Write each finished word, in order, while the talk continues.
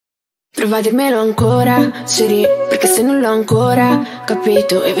Prova a dirmelo ancora, Cherie, perché se non l'ho ancora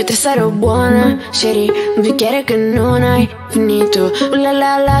capito e vedrai sarò buona, Cherie, un bicchiere che non hai finito. La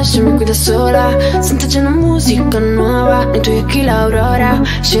lasciami qui da sola, sento già una musica nuova, nei tuoi occhi l'aurora,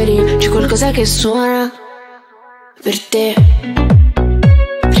 Cherie, c'è qualcosa che suona per te.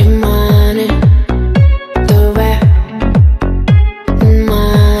 Rimane, dov'è il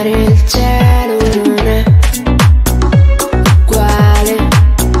mare, il cielo non è uguale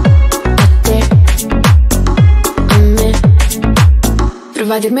a te, a me.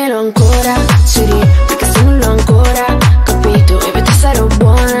 Prova a dirmelo ancora, Cherie, perché se non l'ho ancora capito e vedrai sarò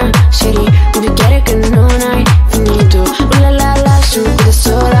buona, Cherie, un bicchiere che non hai finito. Lasciami qui da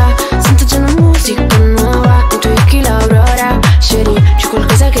sola, sento già una musica nuova, nei tuoi occhi l'aurora, Cherie, c'è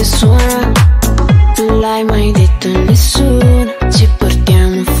qualcosa che suona. Non l'hai mai detto a nessuno, ci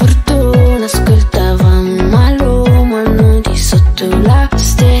portiamo fortuna, ascoltavamo Maluma, hanno di sotto la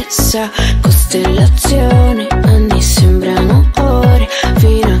stessa costellazione, anni sembrano ore,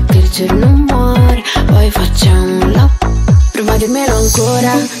 fino a che il giorno muore, poi facciamola. Prova a dirmelo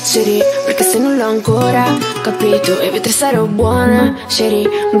ancora, Cherie, perché se non l'ho ancora capito e vedrai sarò buona, Cherie,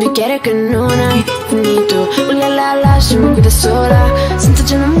 un bicchiere che non hai finito. Lasciami qui da sola, sento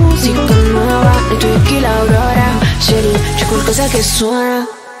già una musica nuova, nei tuoi occhi l'aurora, Cherie, c'è qualcosa che suona.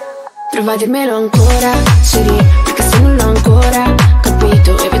 Prova a dirmelo ancora, Cherie, perché se non l'ho ancora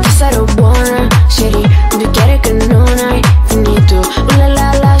capito e vedrai sarò buona, Cherie, un bicchiere che non hai finito.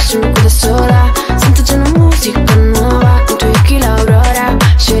 Lasciami qui da sola, sento già una musica nuova, nei tuoi occhi l'aurora,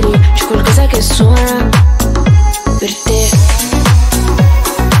 Cherie, c'è qualcosa che suona per te.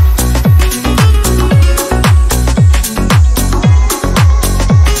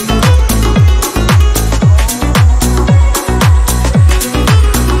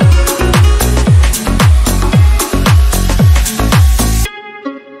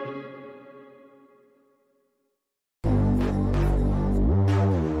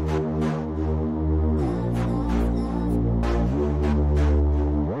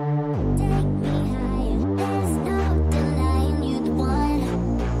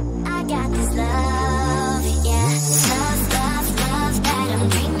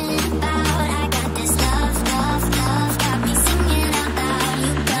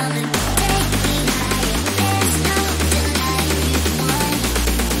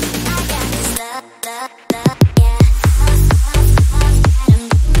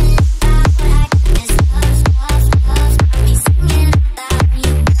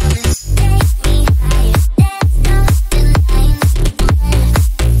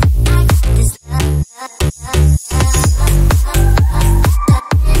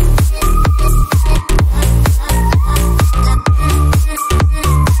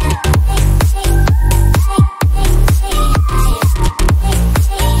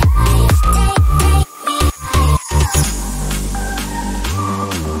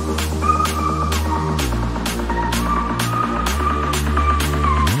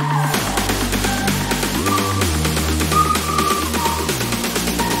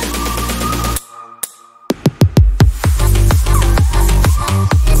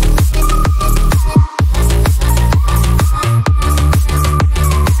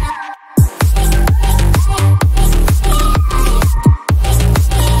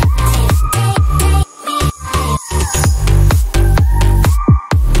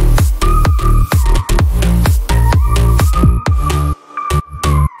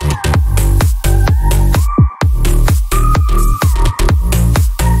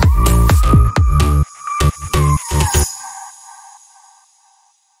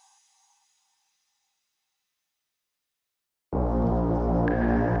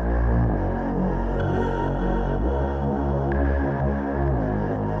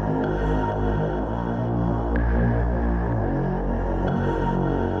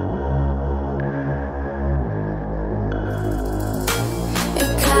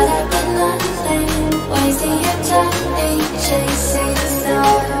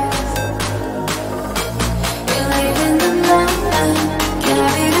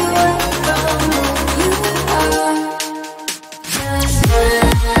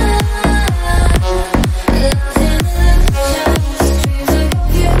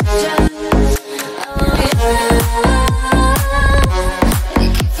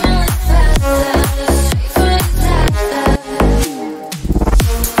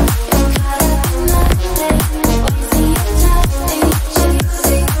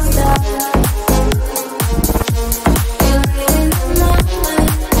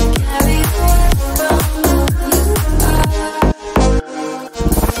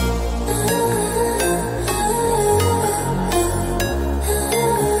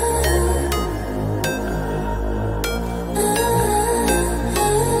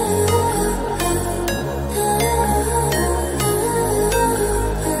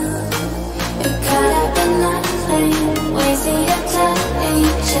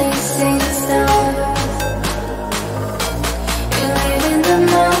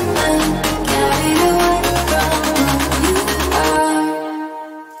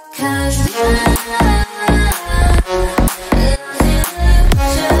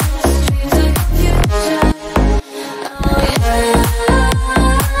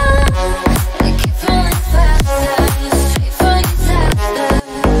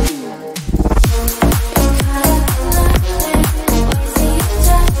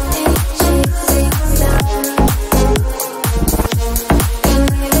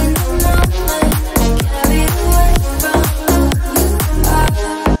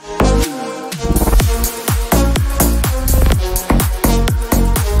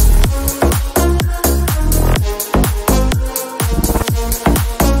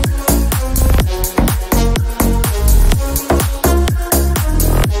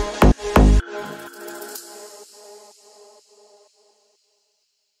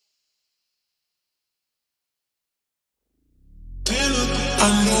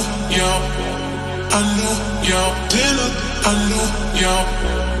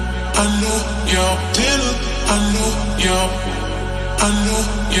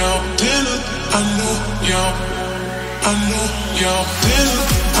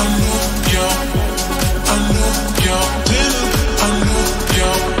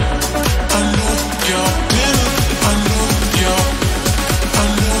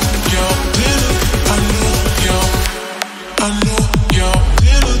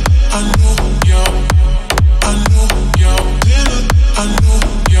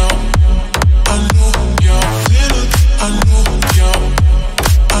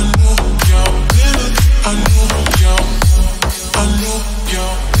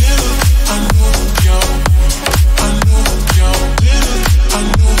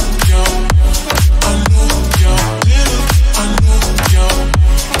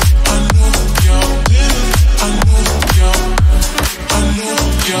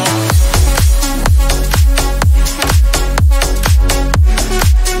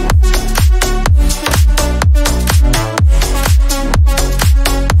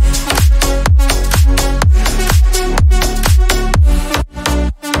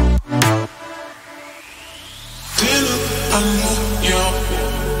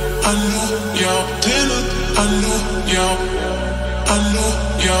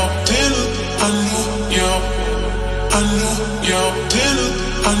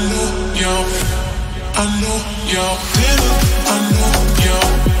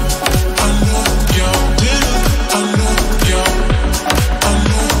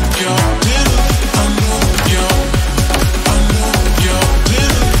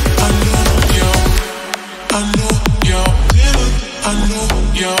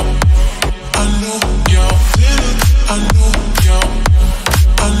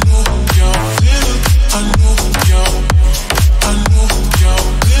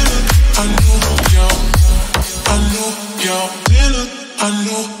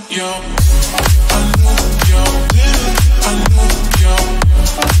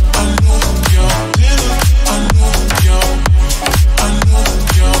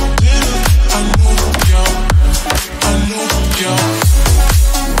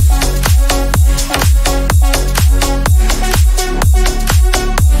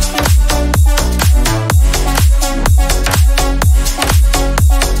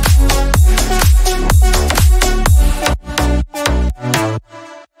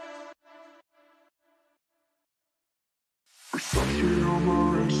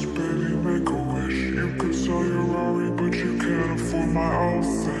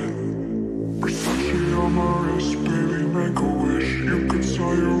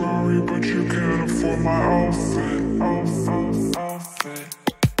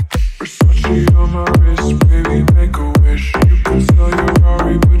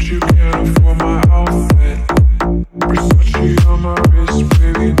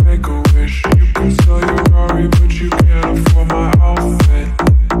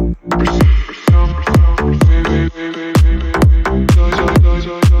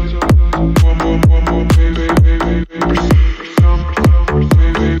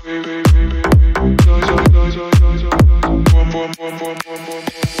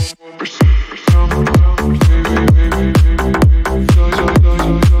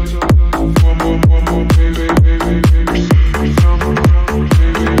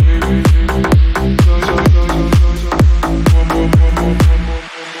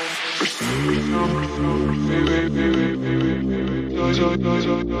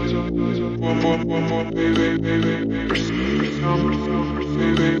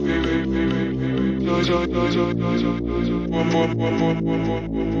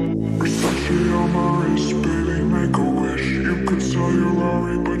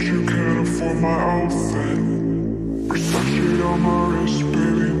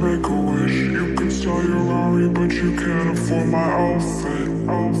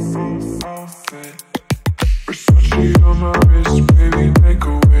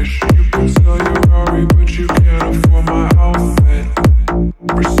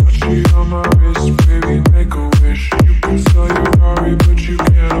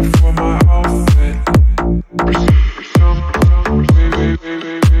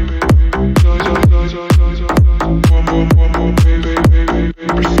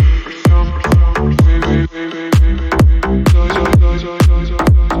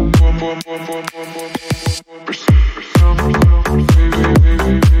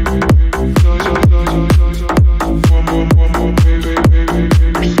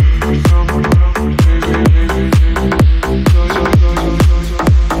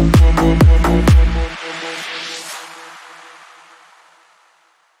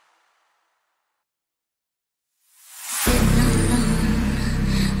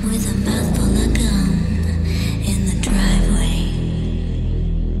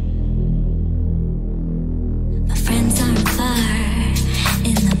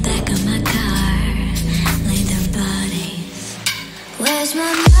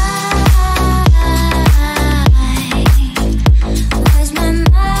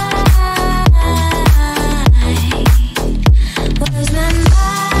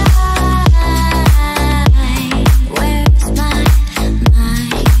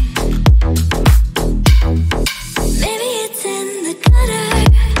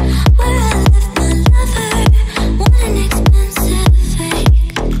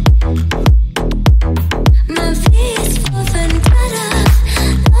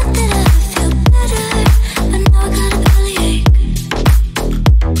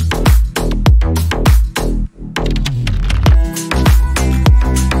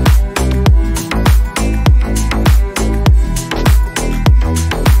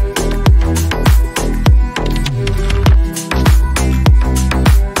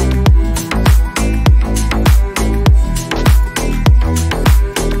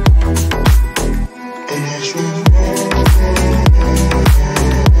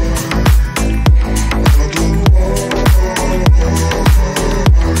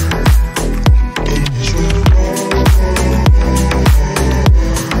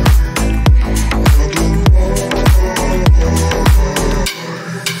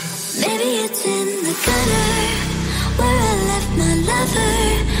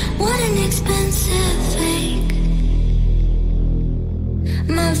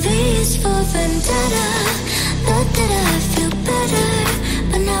 vendetta. Thought that I'd feel better,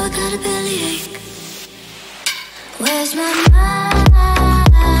 but now I got a bellyache. Where's my mind?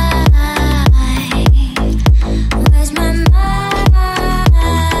 Where's my mind?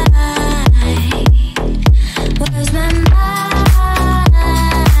 Where's my mind? Where's my mind?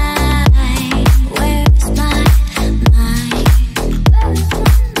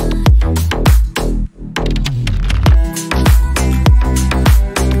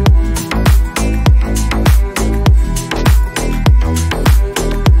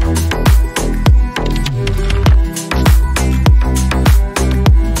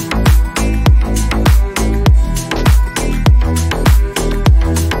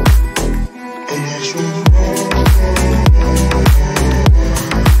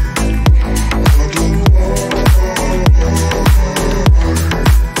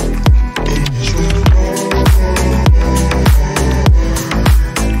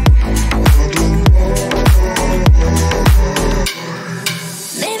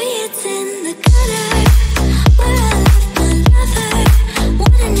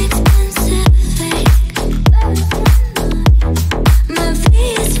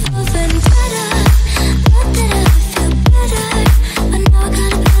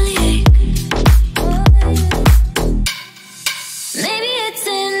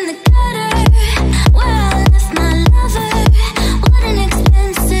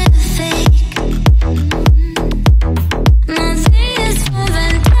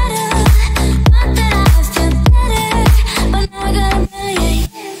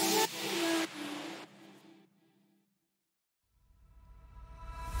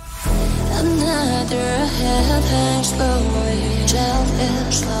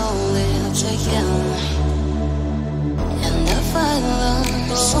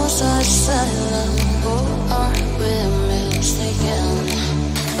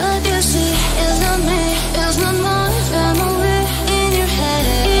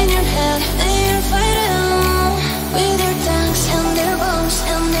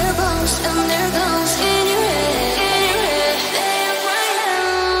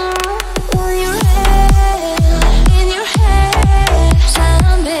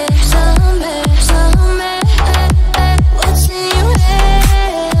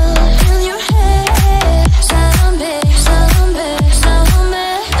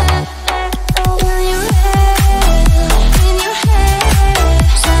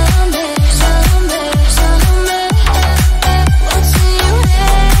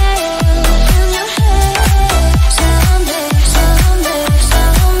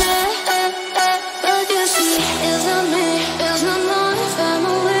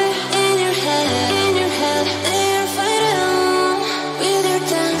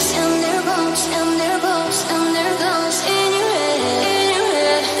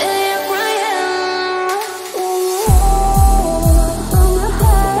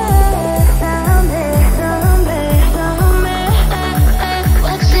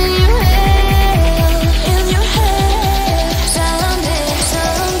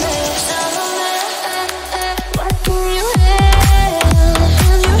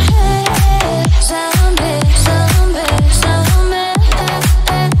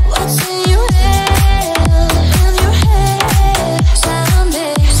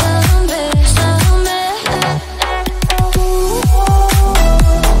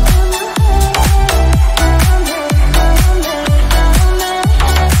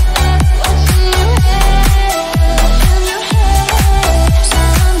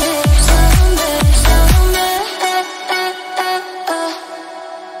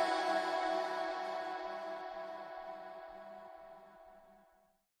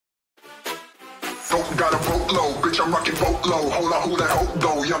 Got a P.O.L.O, bitch, I'm rocking P.O.L.O. Hold on, who that hope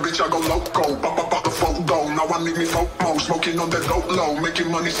though? Yeah, bitch, I go loco. Pop the photo. Now I need me FOMO. Smoking on that dope low,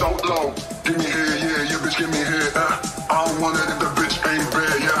 making money so low. Give me here, yeah, bitch, give me here. I don't want it if the bitch ain't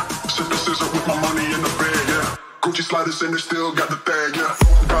bad, yeah. Sip a scissor with my money in the bed, yeah. Gucci sliders and it still got the tag, yeah.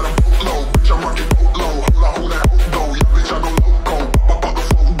 Got a P.O.L.O, bitch, I'm rocking P.O.L.O. Hold on, who that hope though? Yeah, bitch, I go loco. Pop the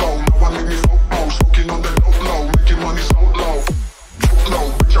photo. Now I need me FOMO. Smoking on that dope low, making money so low.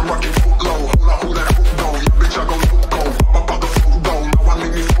 P.O.L.O, bitch, I'm rocking P.O.L.O. Hold on, who that hope though? Yeah, bitch, I go loco. Pop the photo. Now I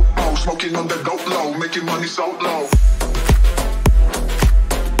need me FOMO. Smoking on that dope low, making money so low.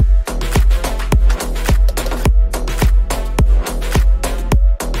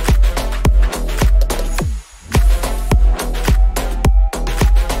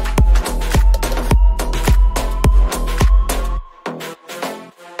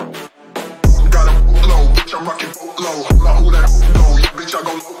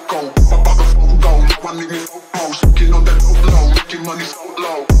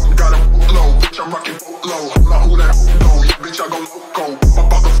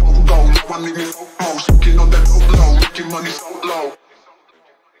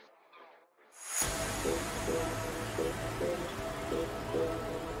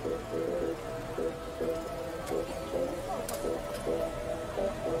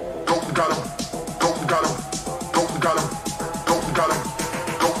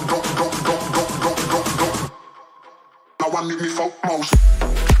 I need me FOMO.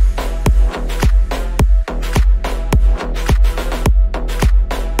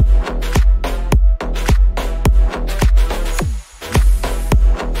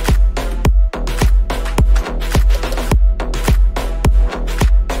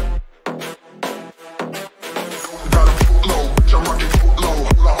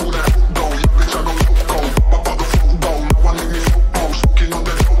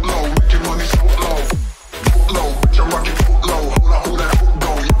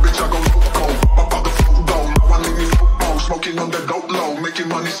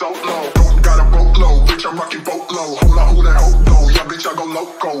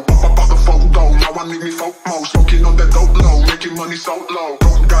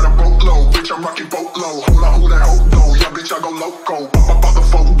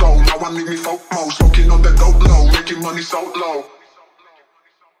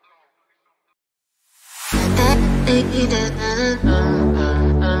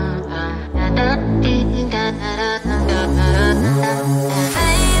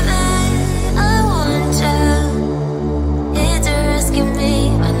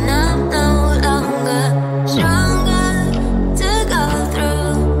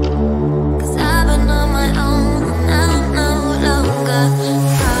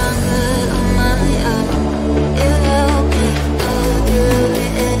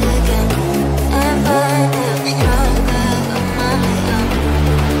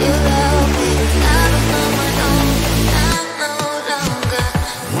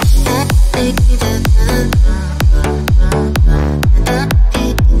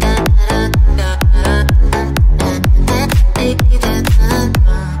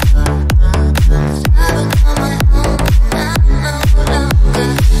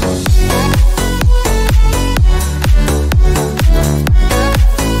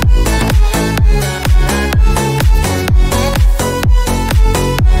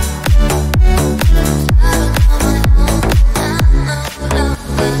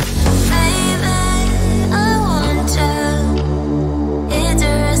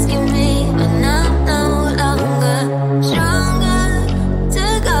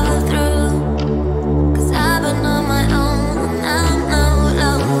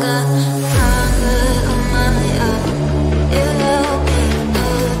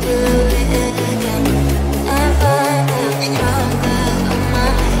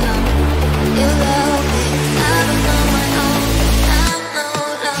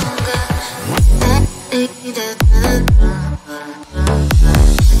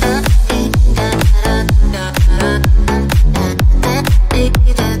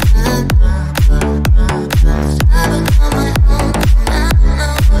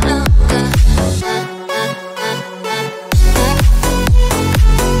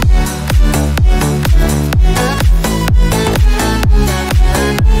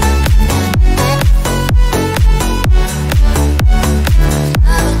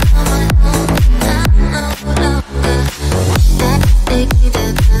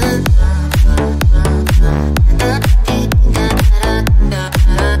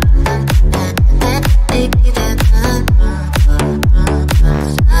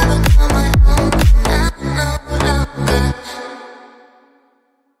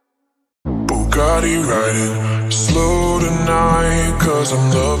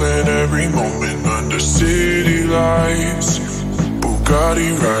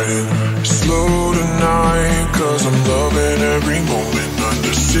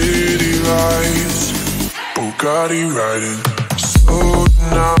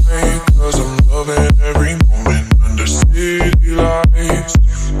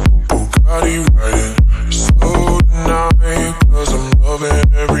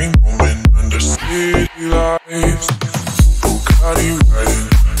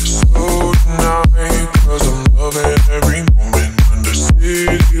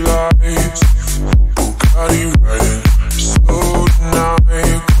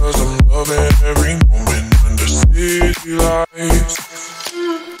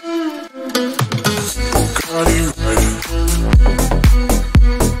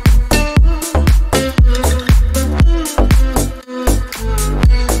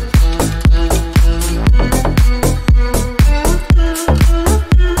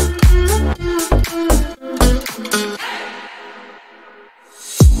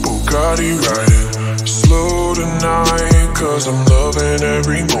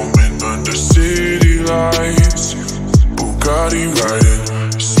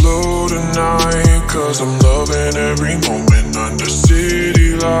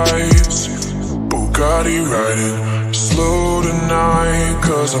 Bugatti riding slow tonight,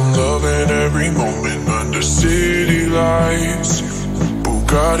 'cause I'm loving every moment. under city lights.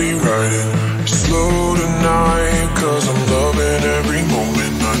 Bugatti riding slow tonight, cause I'm loving every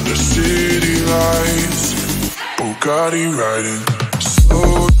moment under city lights. Bugatti riding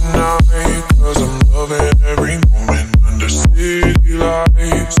slow tonight, cause I'm loving every moment under city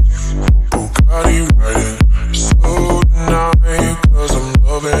lights. Bugatti riding slow tonight, cause I'm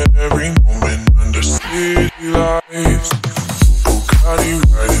loving every moment under city lights. Bugatti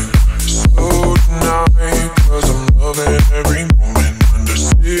riding slow tonight, cause I'm loving every moment under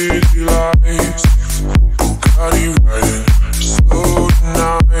city lights. Bugatti riding slow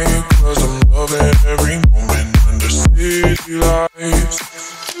tonight, cause I'm loving every moment under city lights.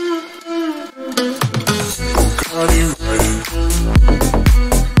 Bugatti riding.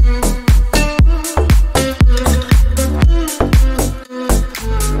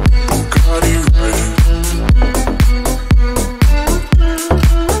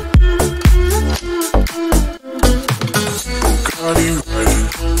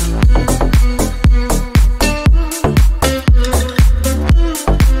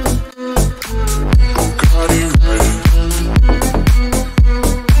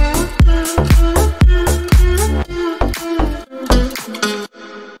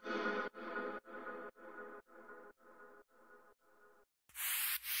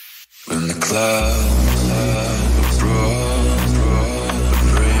 When the clouds brought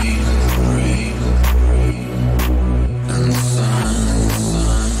rain, and the sun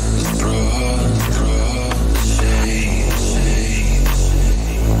brought shade,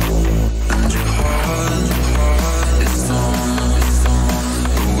 and your heart is on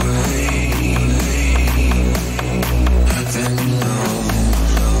the way, then you know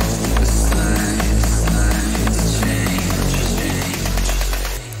the signs to change.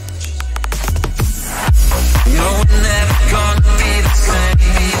 No, we're never gonna be the same.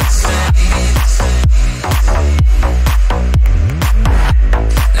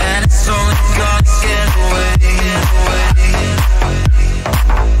 And it's only gonna get away.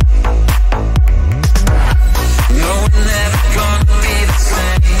 No, we're never gonna be the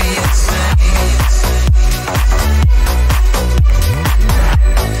same.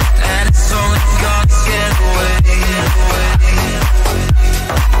 And it's only gonna get away.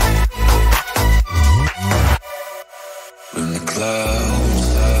 When the clouds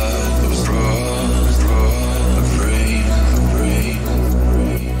brought rain,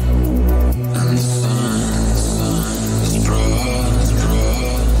 and the sun brought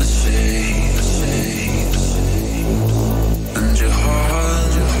the shade, and your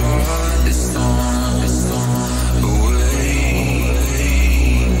heart is on the way,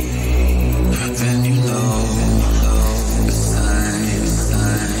 then you know the signs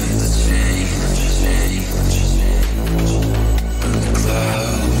to change. When the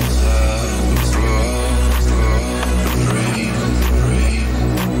clouds brought rain,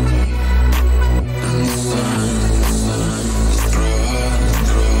 and the sun brought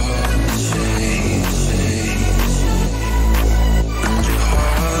the shade, and your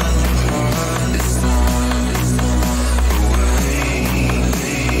heart is on the way,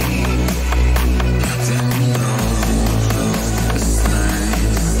 then you know the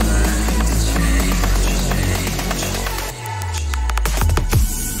signs to change.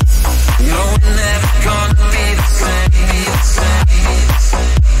 No, we're never gonna be the same.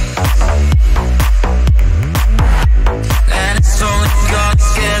 And it's only gonna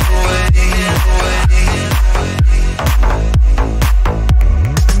get away.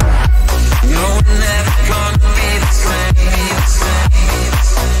 No, we're never gonna be the same.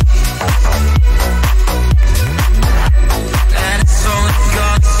 And it's only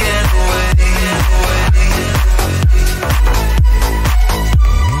gonna get away.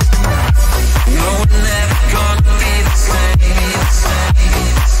 No, we're never gonna be the same.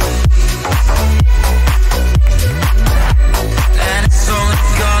 And it's only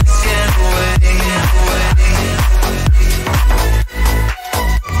gonna get away.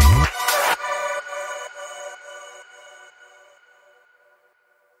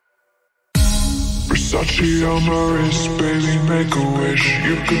 Versace on my wrist, baby, make a wish.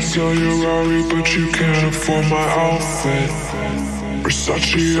 You could sell your Rari, but you can't afford my outfit.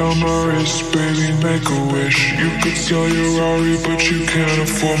 Versace on my wrist, baby, make a wish. You could sell your Rari, but you can't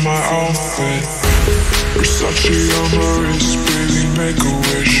afford my outfit. Versace on my wrist, baby, make a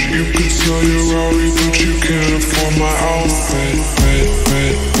wish. You could sell your Rari, but you can't afford my outfit.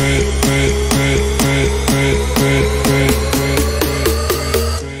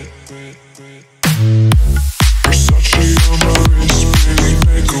 Versace on my wrist, baby,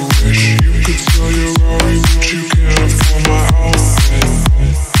 make a wish. You could sell your Rari, but you can't afford my outfit.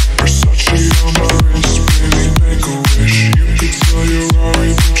 Versace on my wrist,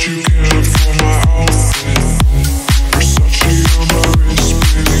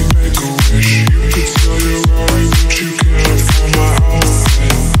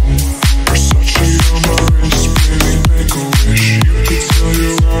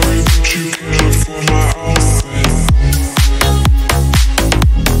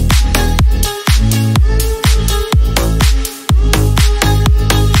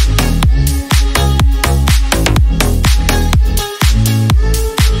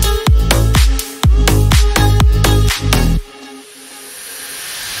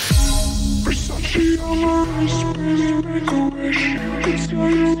 could tell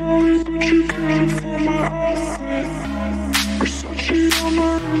you about it, but you can't afford my outfit. Versace on my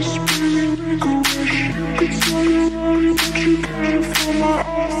wrist, baby, make a wish. You could tell you about it, but you can't afford my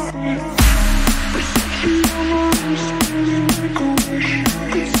outfit. Versace on my wrist, baby, make a wish. You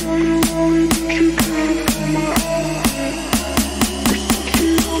could tell you about it, but you can't afford my outfit.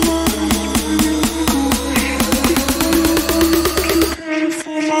 Versace on my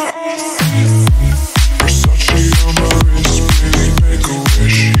wrist, baby, make a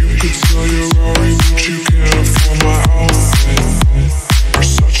wish. You could tell you about it, but you can't afford my outfit.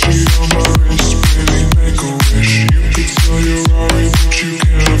 Versace on my wrist, baby, make a wish. You could tell you about it, but you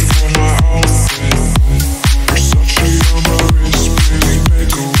can't afford my outfit. Versace on my wrist, baby,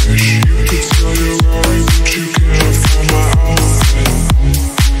 make a wish. You could tell you about it, but you can't afford my outfit. Versace on my wrist, baby, make a wish. You could tell you about it, but you can't afford my outfit.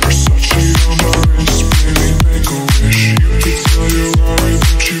 Versace on my wrist, baby, make a wish. You could tell you about it,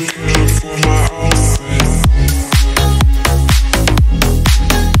 but you can't afford my outfit.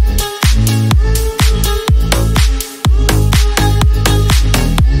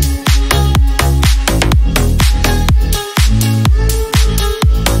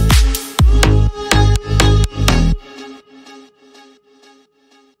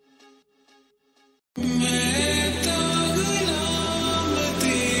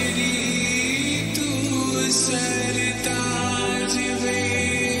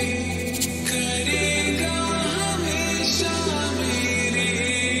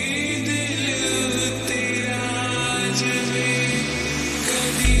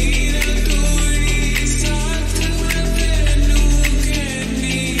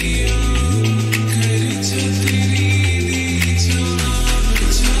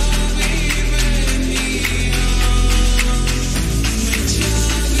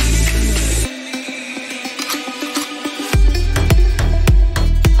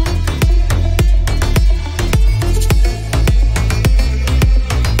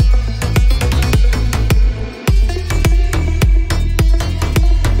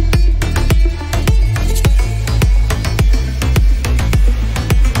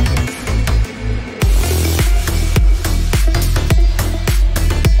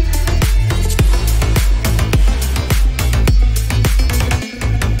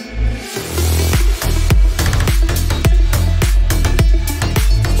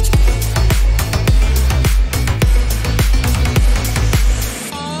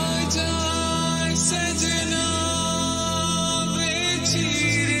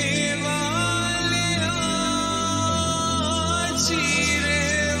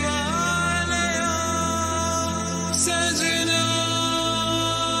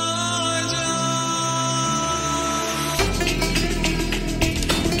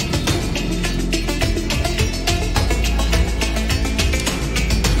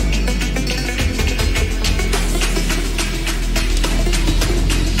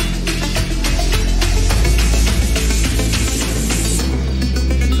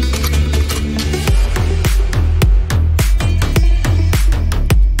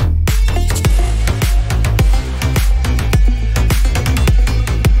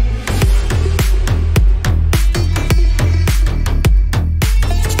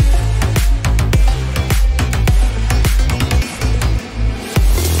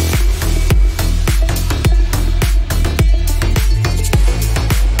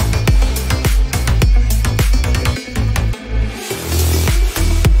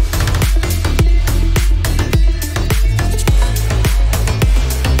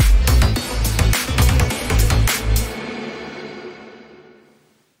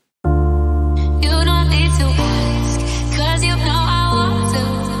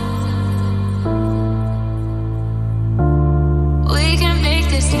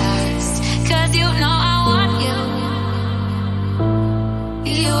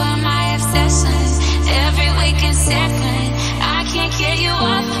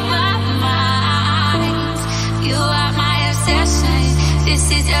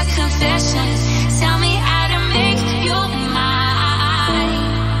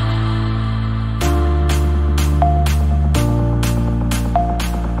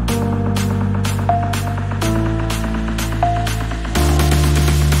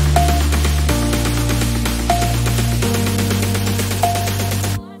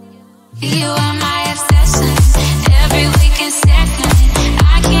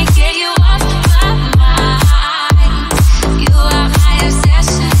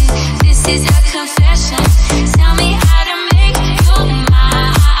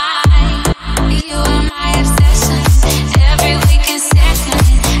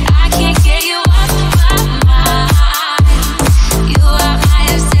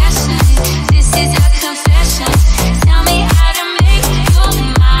 Tell me how to make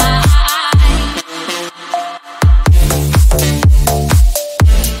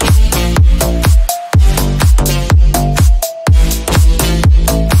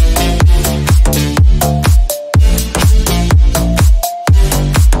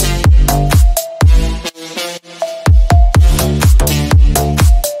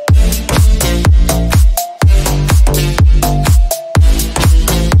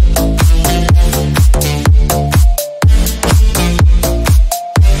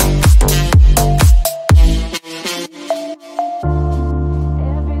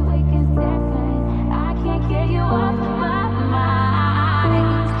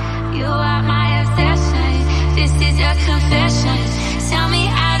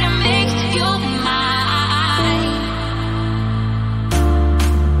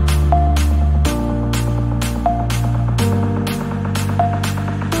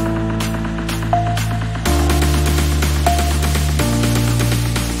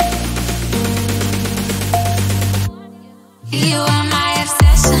You are my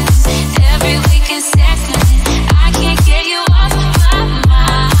obsession, every week and second. I can't get you off my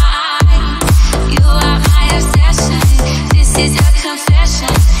mind. You are my obsession, this is a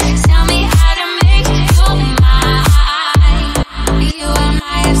confession. Tell me how to make you mine. You are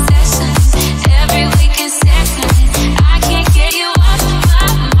my obsession, every week and second. I can't get you off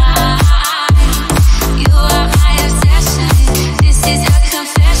my mind. You are my obsession, this is a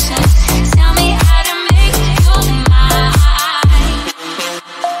confession. Tell me how to make you mine.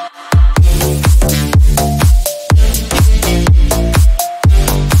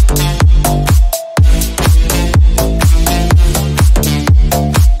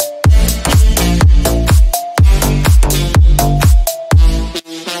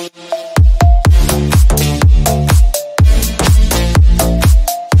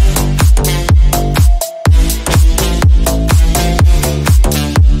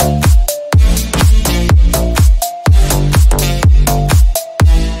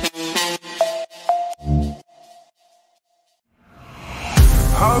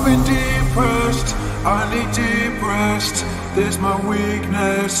 I've been depressed, I need deep rest. This my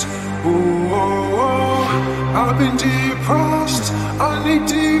weakness. Ooh, oh, oh. I've been depressed, I need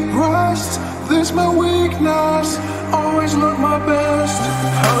deep rest. This my weakness. Always look my best.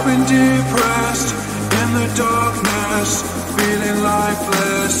 I've been depressed in the darkness, feeling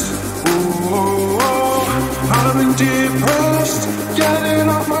lifeless. Ooh, oh, oh. I've been depressed, get it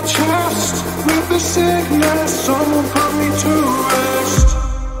off my chest. With the sickness, someone put me to rest.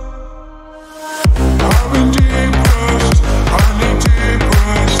 I've been depressed, I need deep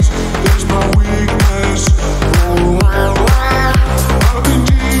rest. This my weakness. Oh, I've been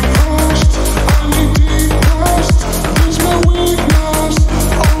depressed, I need deep rest. This my weakness.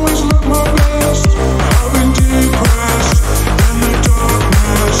 Always look my best. I've been depressed in the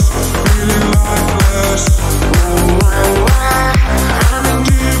darkness, feeling lifeless. Oh, I've been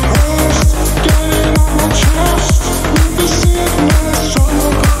depressed, getting off my chest. With the sickness,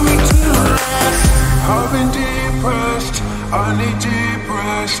 someone put me to rest. I've been depressed, I need deep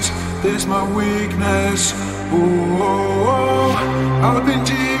rest. This my weakness. Ooh, oh, oh. I've been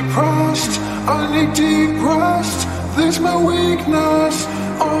depressed, I need deep rest. This my weakness.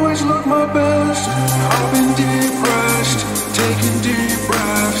 Always look my best. I've been depressed, taking deep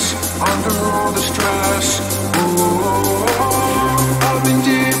breaths under all the stress. Ooh, oh, oh. I've been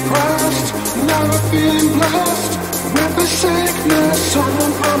depressed, never feeling blessed. With the sickness,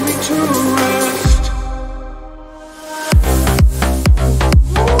 someone put me to rest.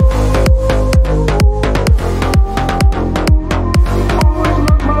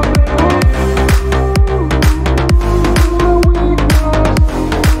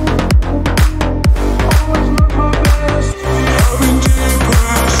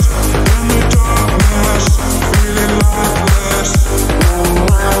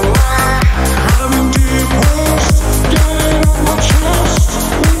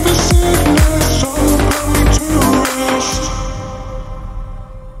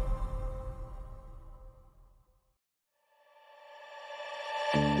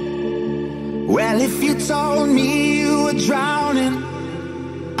 Well, if you told me you were drowning,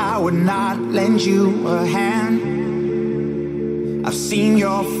 I would not lend you a hand. I've seen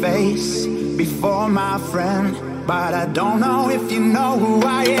your face before, my friend, but I don't know if you know who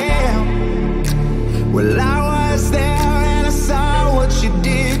I am. Well, I was there and I saw what you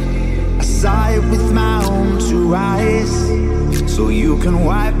did. I saw it with my own two eyes. So you can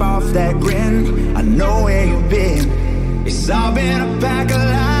wipe off that grin. I know where you've been. It's all been a pack of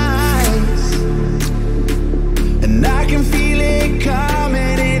lies, and I can feel it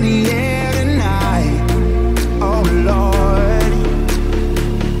coming in the air tonight. Oh Lord,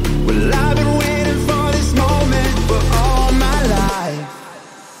 well I've been waiting for this moment for all my life.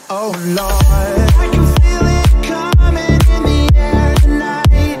 Oh Lord, I can feel it coming in the air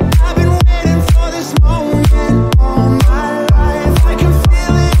tonight. I've been waiting for this moment all my life. I can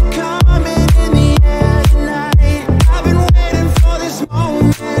feel it coming in the air tonight. I've been waiting for this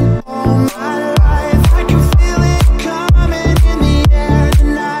moment all my life. I can feel it coming in the air tonight.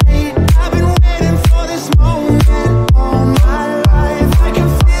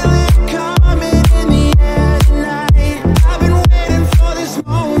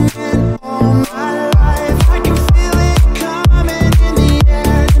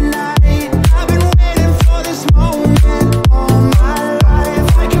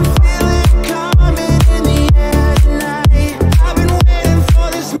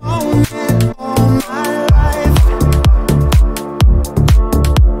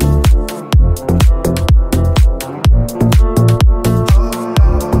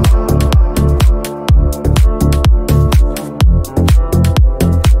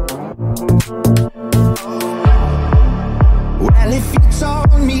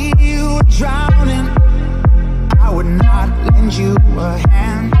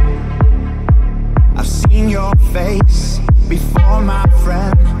 seen your face before, my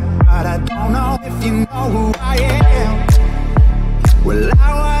friend, but I don't know if you know who I am. Well,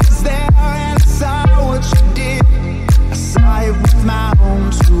 I was there and I saw what you did. I saw it with my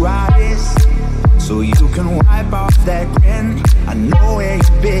own two eyes. So you can wipe off that grin. I know where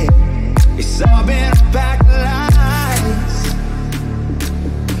you've been. It's all been a pack of lies,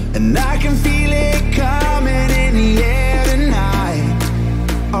 and I can feel it coming in the air tonight.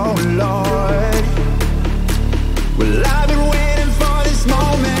 Oh Lord. Well, I've been waiting for this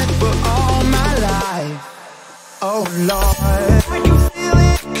moment for all my life. Oh Lord, I can feel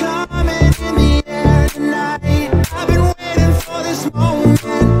it coming in the air tonight. I've been waiting for this moment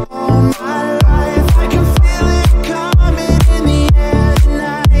all my life. I can feel it coming in the air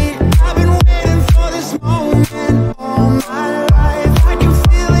tonight. I've been waiting for this moment all my life. I can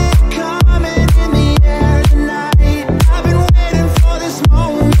feel it coming in the air tonight. I've been waiting for this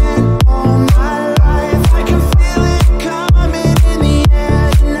moment all my life. I can feel it coming in the air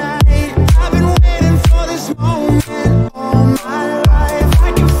tonight. I've been waiting for this moment all my life. I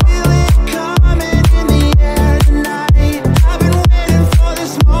can feel it coming in the air tonight. I've been waiting for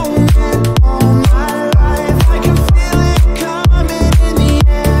this moment all my life. I can feel it coming in the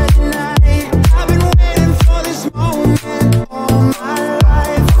air tonight. I've been waiting for this moment all my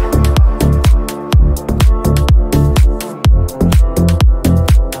life.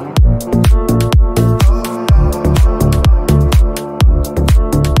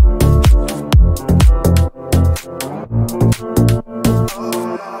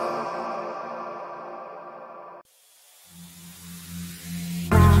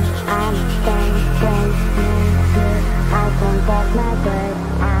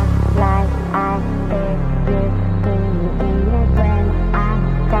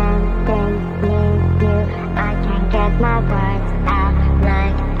 I can't get my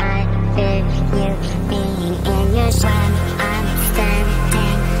being in your shadow.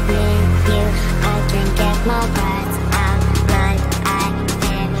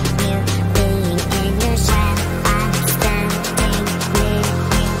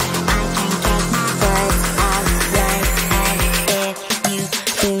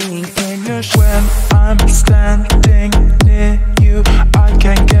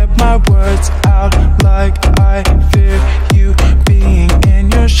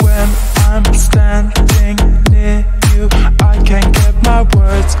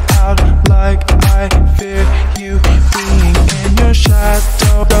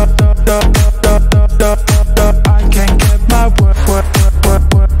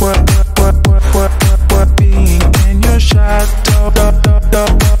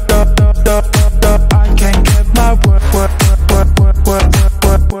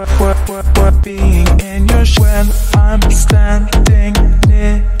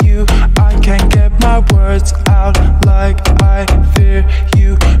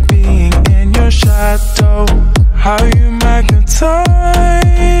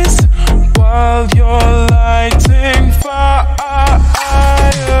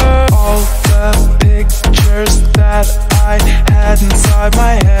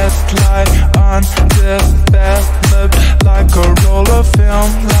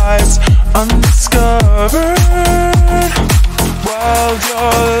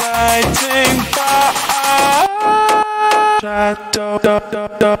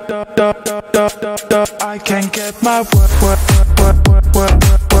 I can't get my being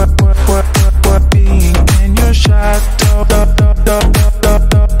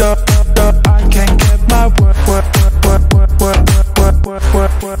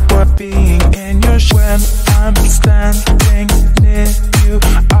in your when I'm standing near you.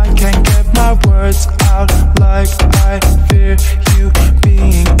 I can't get my words out like I fear you.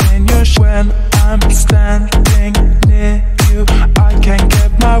 Being in your when I'm standing near you. I can't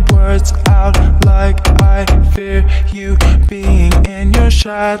get my words out like I fear you. Being in your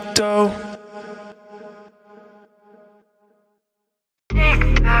shadow. Tick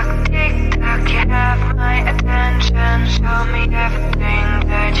tock, you have my attention. Show me everything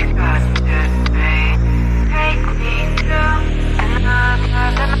that you got to say. Take me to another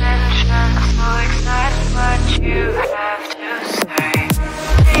dimension. I'm so excited what you have to say.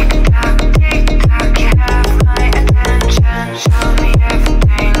 Tick tock, you have my attention. Show me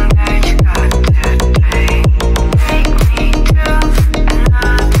everything that you got to say. Take me to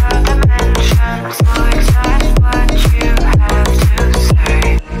another dimension. I'm so excited what you have to say.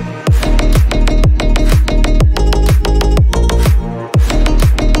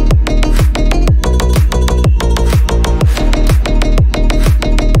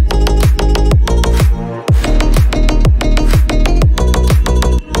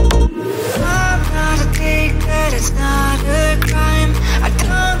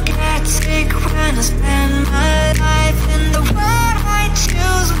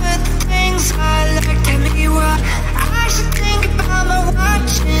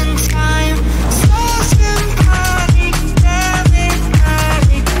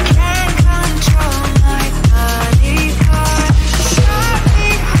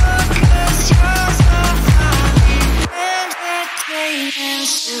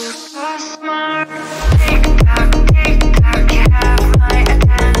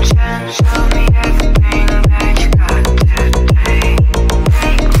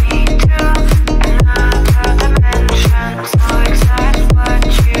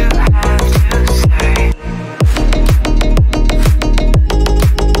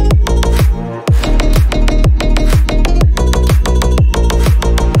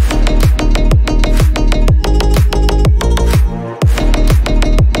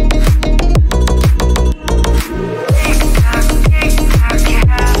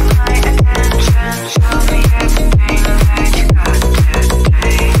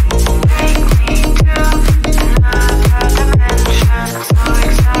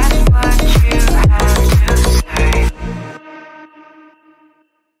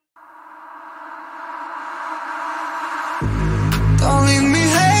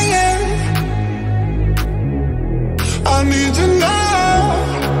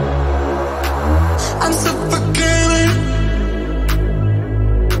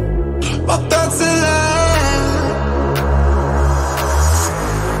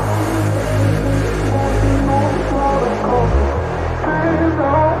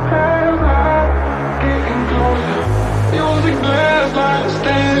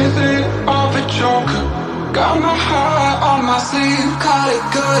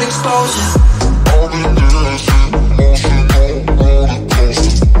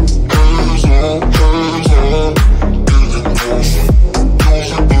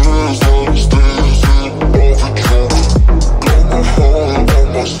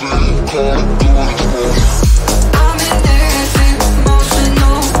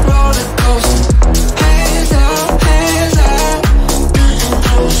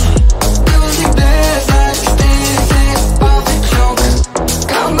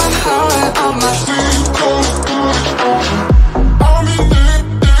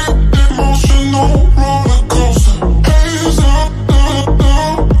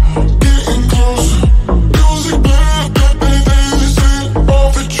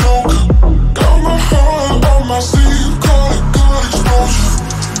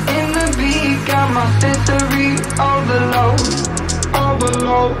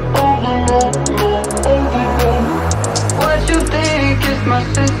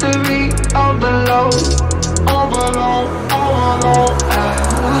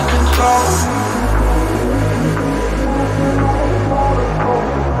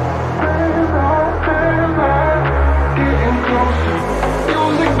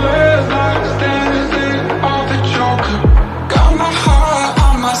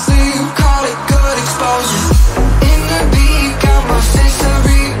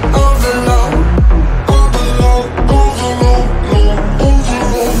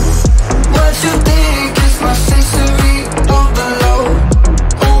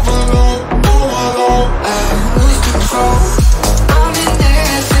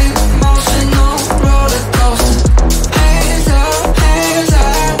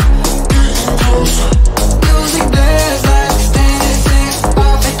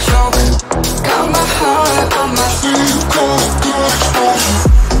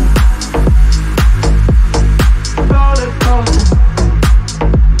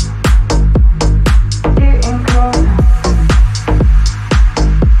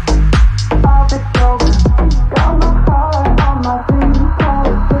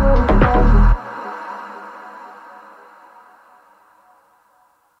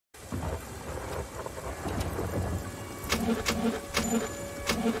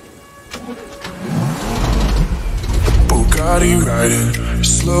 Bugatti riding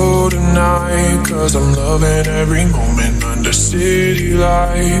slow tonight, 'cause I'm loving every moment under city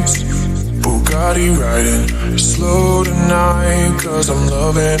lights. Bugatti riding slow tonight, 'cause I'm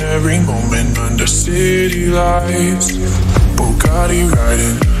loving every moment under city lights. Bugatti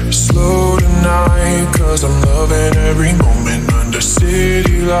riding slow tonight, 'cause I'm loving every moment under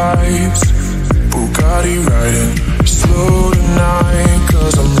city lights. Bugatti riding slow tonight,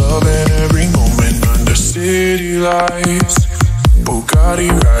 'cause I'm loving every moment under city lights. Bugatti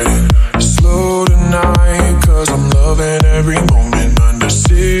riding slow tonight, 'cause I'm loving every moment under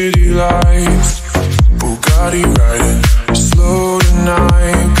city lights. Bugatti riding slow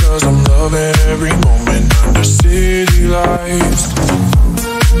tonight, 'cause I'm loving every moment under city lights.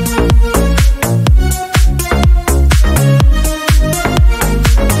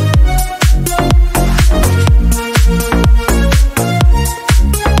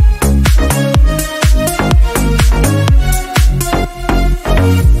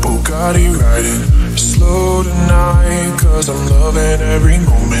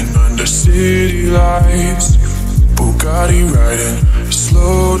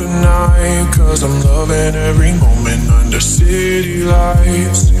 night, cause I'm loving every moment under city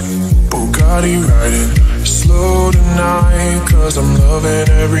lights. Bugatti riding slow tonight, cause I'm loving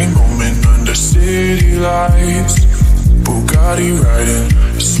every moment under city lights. Bugatti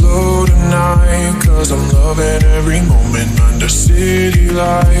riding slow tonight, cause I'm loving every moment under city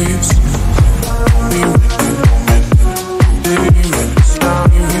lights. Only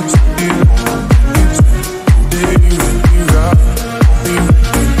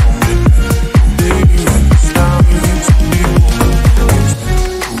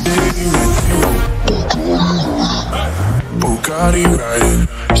Bugatti riding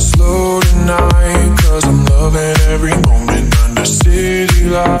slow tonight, cause I'm loving every moment under city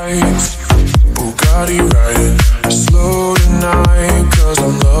lights. Bugatti riding slow tonight, cause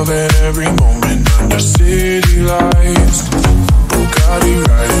I'm loving every moment under city lights. Bugatti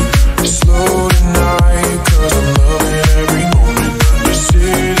riding slow tonight, cause I'm loving every moment under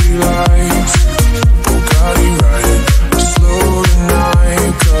city lights. Bugatti riding slow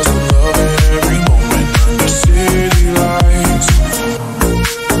tonight, cause I'm loving every moment under city lights.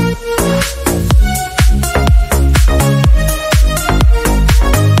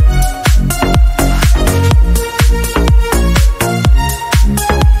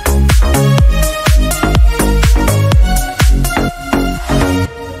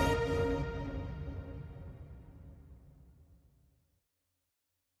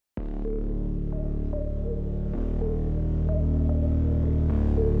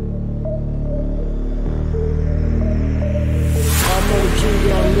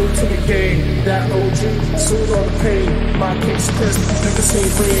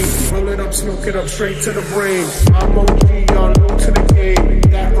 Smoke it up straight to the brain. I'm OG, y'all new to the game.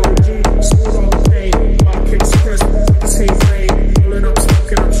 That OG, smooth all the pain. My kicks crisp, the same brain. Roll it up, smoke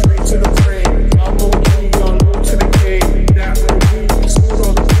it up straight to the brain. I'm OG, y'all new to the game. That OG, smooth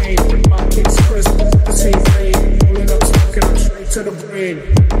all the pain. My kicks crisp, the same brain. Roll it up, smoke it up straight to the brain.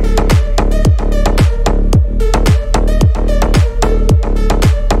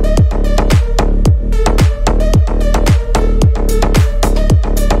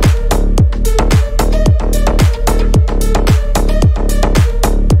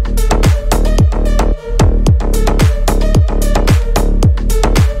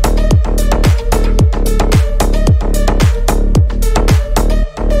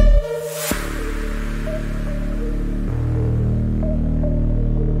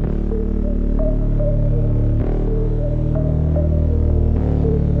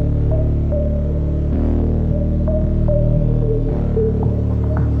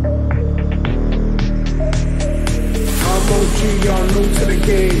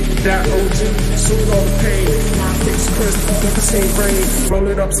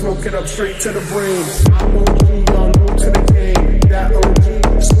 Smoke it up straight to the brain. I'm OG, y'all new to the game. That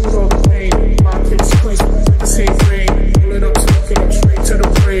OG, smooth all the pain. My kicks crisp, the same brain. Roll it up, smoke it up straight to the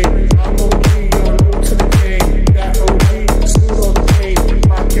brain. I'm OG, y'all new to the game. That OG, smooth all the pain.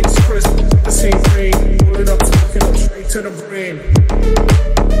 My kicks crisp, the same brain. Roll it up, smoke it up straight to the brain.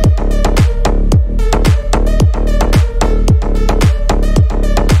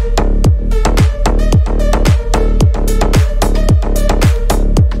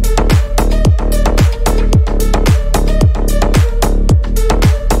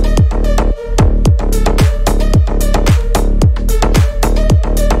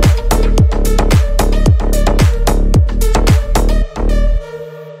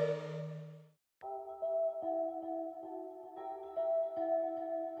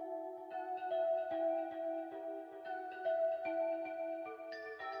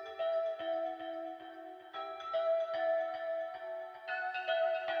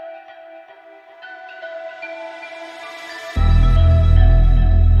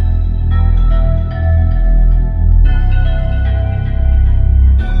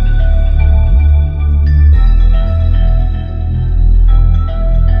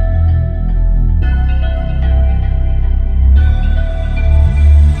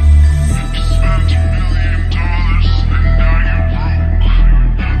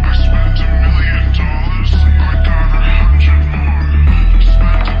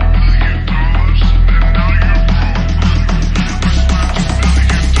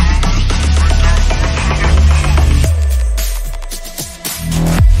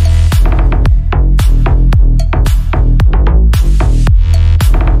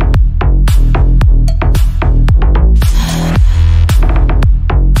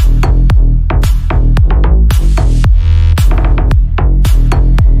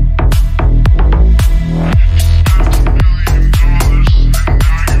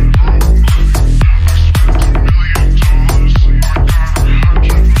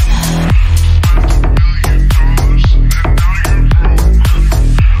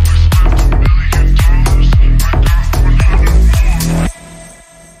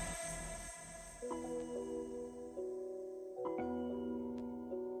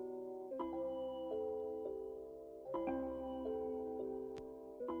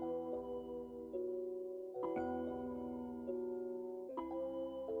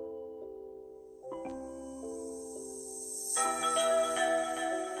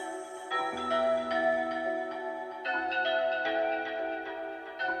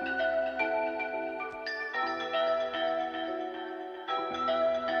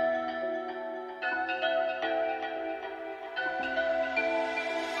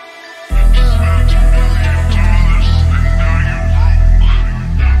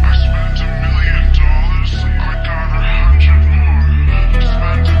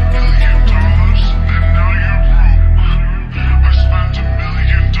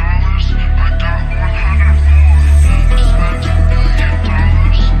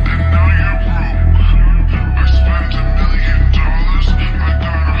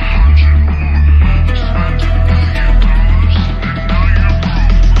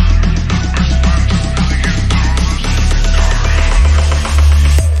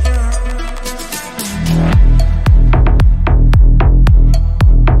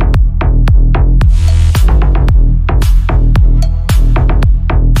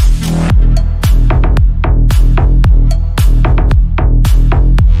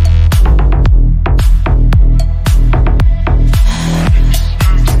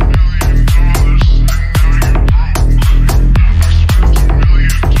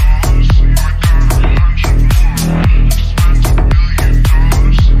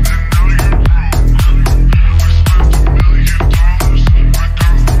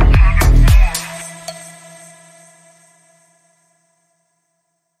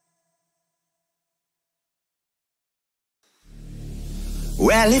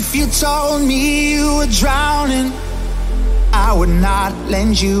 Well, if you told me you were drowning, I would not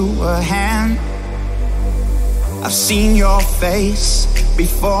lend you a hand. I've seen your face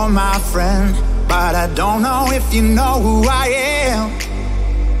before, my friend, but I don't know if you know who I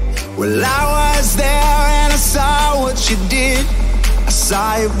am. Well, I was there and I saw what you did. I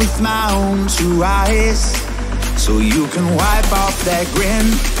saw it with my own two eyes. So you can wipe off that grin.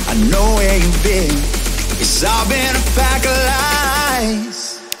 I know where you've been. It's all been a pack of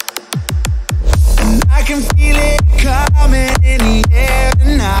lies. And I can feel it coming in the air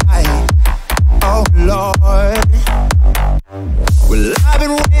tonight. Oh Lord. Well, I've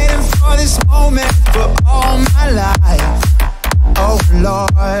been waiting for this moment for all my life. Oh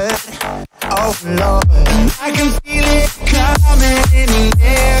Lord, oh Lord. And I can feel it coming in the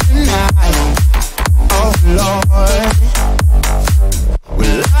air tonight. Oh Lord.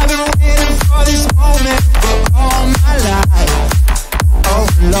 Well, I've been waiting for this moment for all my life. Oh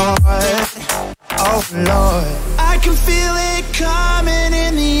Lord, oh Lord. I can feel it coming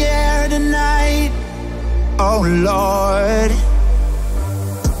in the air tonight. Oh Lord.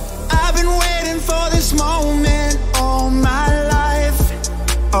 I've been waiting for this moment all my life.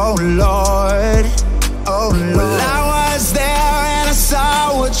 Oh Lord, oh Lord. Well, I was there and I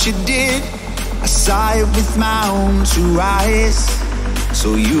saw what you did. I saw it with my own two eyes.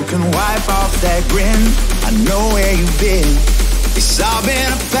 So you can wipe off that grin. I know where you've been. It's all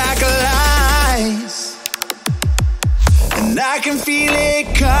been a pack of lies. And I can feel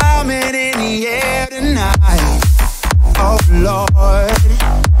it coming in the air tonight. Oh Lord.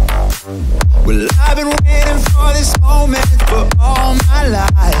 Well, I've been waiting for this moment for all my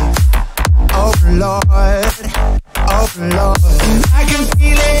life. Oh Lord, oh Lord. And I can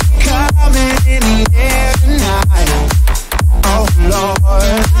feel it coming in the air tonight. Oh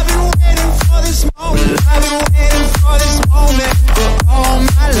Lord. I've been waiting for this moment. Well, I've been waiting for this moment for all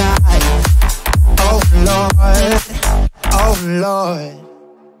my life. Oh Lord, oh Lord.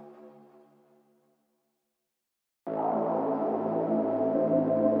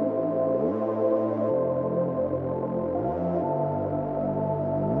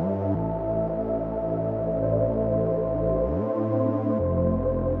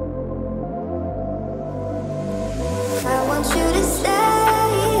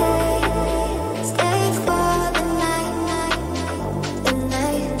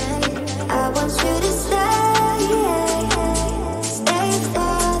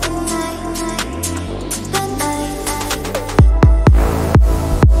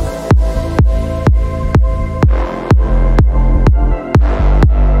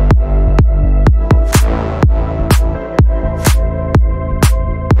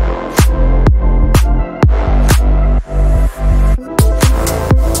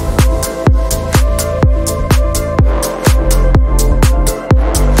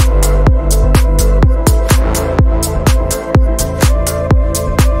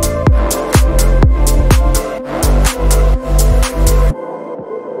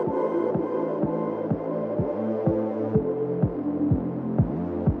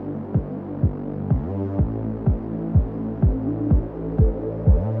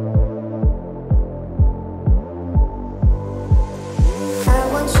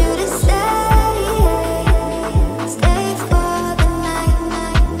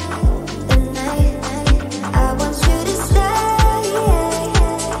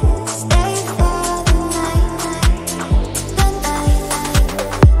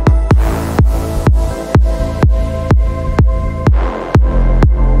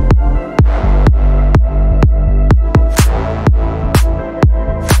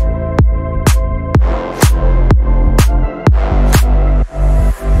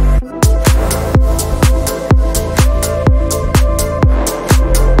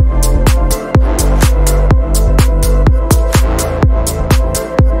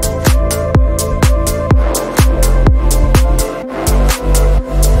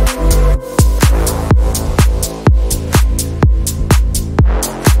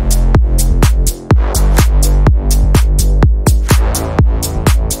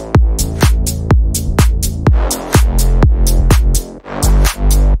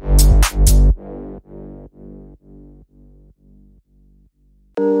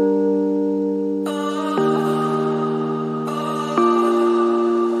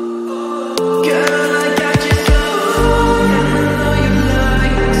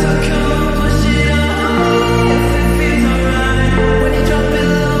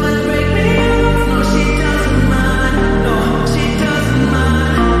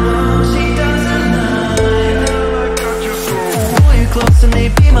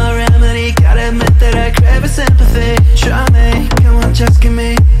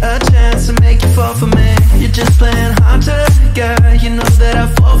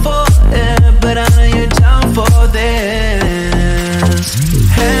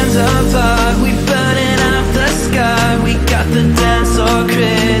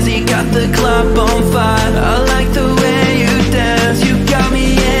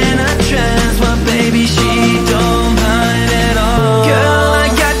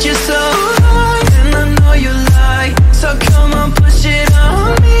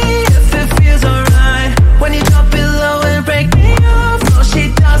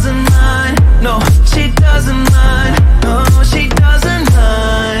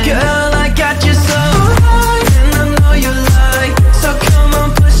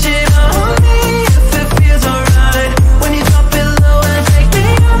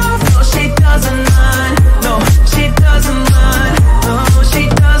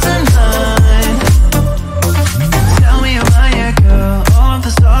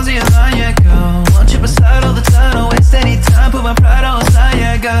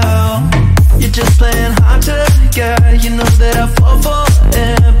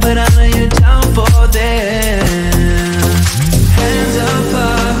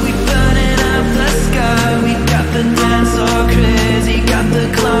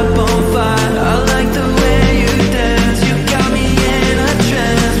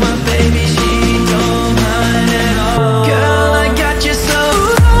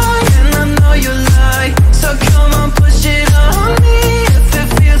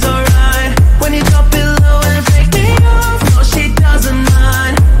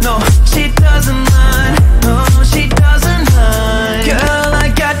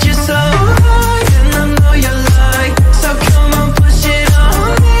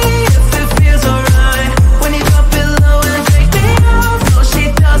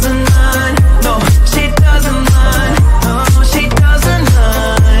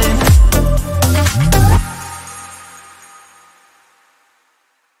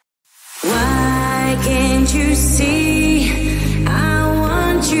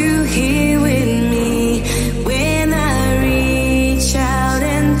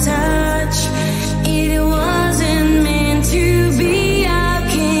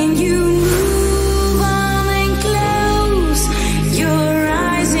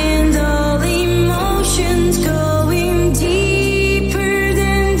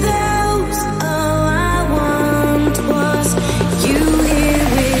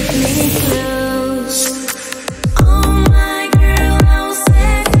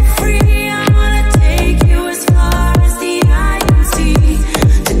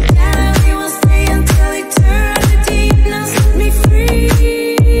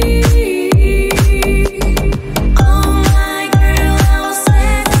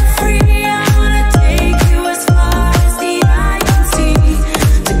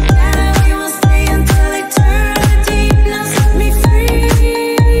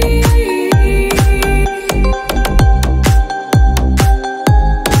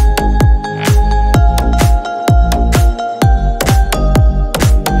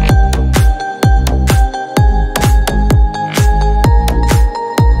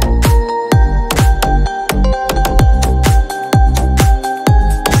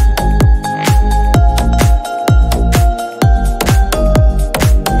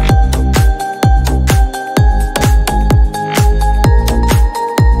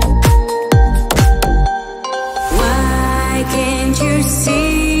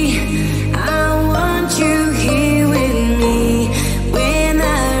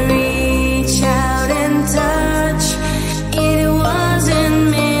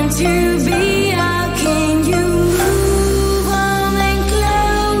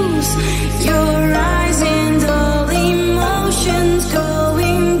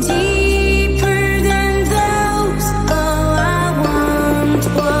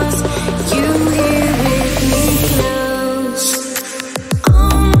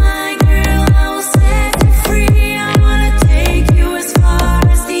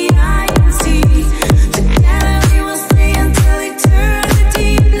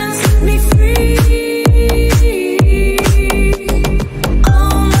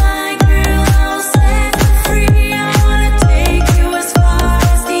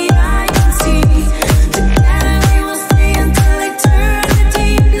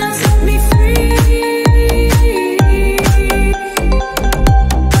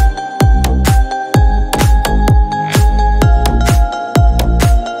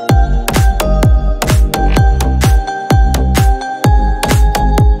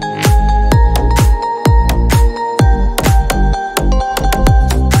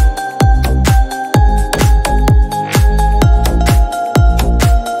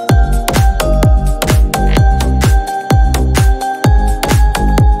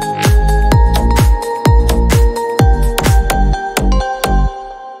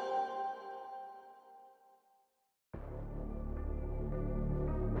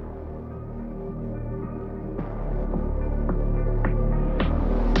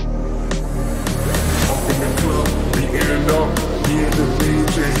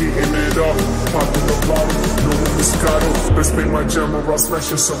 Let's make my jam or I'll smash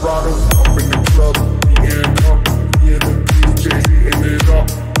your Serato. Up in the club, heating up. Yeah, the DJ heating it up.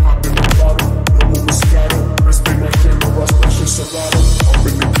 Hop in the bottle, double Moscato. Let's make my jam or I'll smash your Serato. Up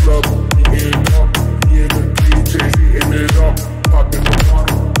in the club, heating up. Yeah, the DJ heating it up. Hop in the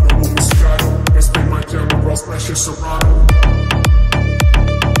bottle, double Moscato. Let's make my jam or I'll smash your Serato.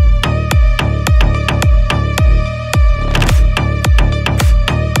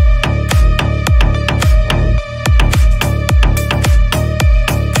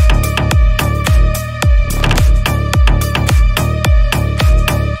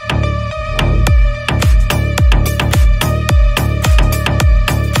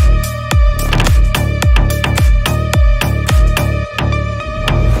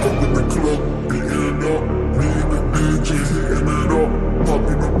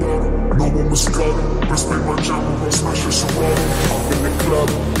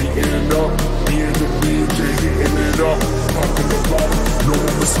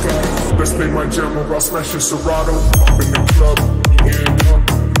 Smash your Serato, up in the club, heating up.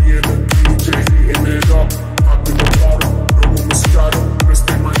 Yeah, the DJ heating it up. Hop in the bottle, double Moscato. Let's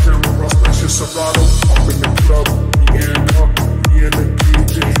make my jam or I'll smash your Serato. Up in the club, heating up. Yeah, the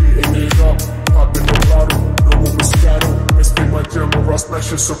DJ heating it up. Hop in the bottle, double Moscato. Let's make my jam or I'll smash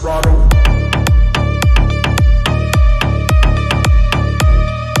your Serato.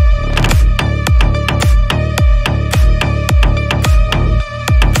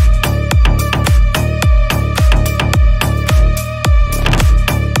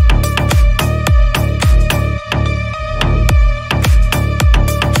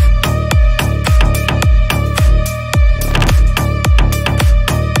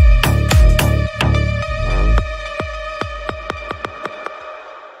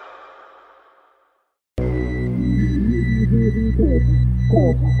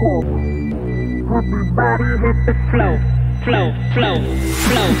 Everybody hit the flow, flow, flow,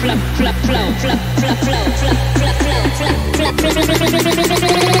 flow, flow, flow, flow, flow, flow, flow, flow, flow, flow.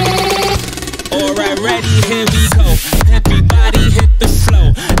 Alright, ready, here we go. Everybody hit the flow.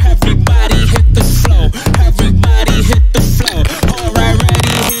 Everybody hit the flow. Everybody hit the flow. Alright,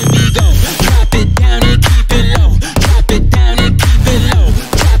 ready, here we go. Drop it down and keep it low. Drop it down and keep it low.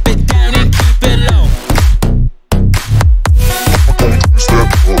 Drop it down and keep it low.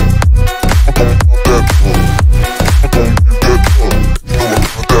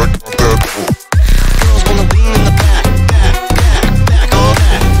 Girls wanna lean in the back, back, back, back, all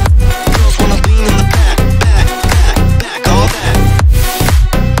that. Girls wanna lean in the back, back, back, back, all that.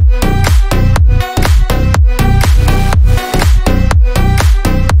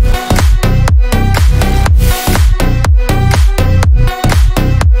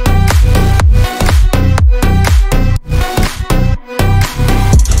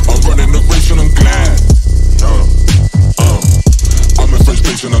 I'm running the race and I'm glad. I'm in first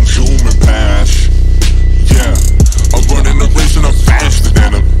place and I'm zooming past. Yeah, I'm running the race and I'm faster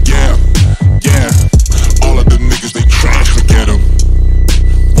than them. Yeah, yeah. All of the niggas they trash, forget them.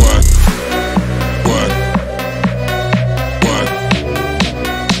 What? What? What?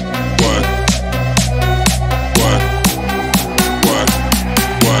 What? What? What? What? What?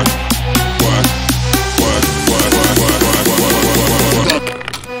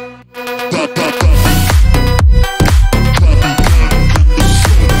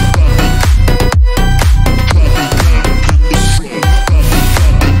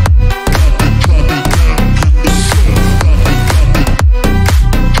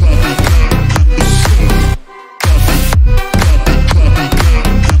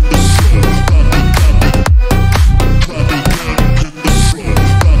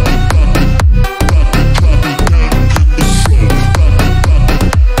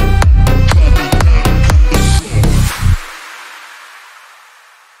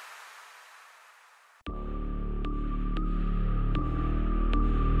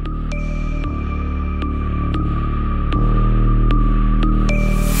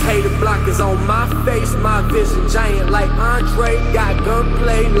 Hey, the block is on my face, my vision giant like Andre. Got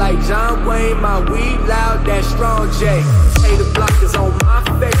gunplay like John Wayne, my weed loud, that strong J. Hey, the block is on my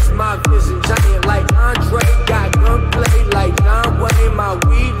face, my vision giant like Andre. Got gunplay like John Wayne, my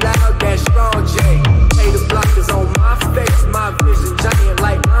weed loud, that strong J. Hey, the block is on my face, my vision giant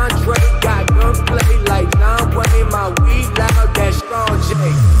like Andre. Got gunplay like John Wayne, my weed loud, that strong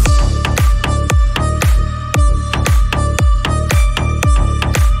J.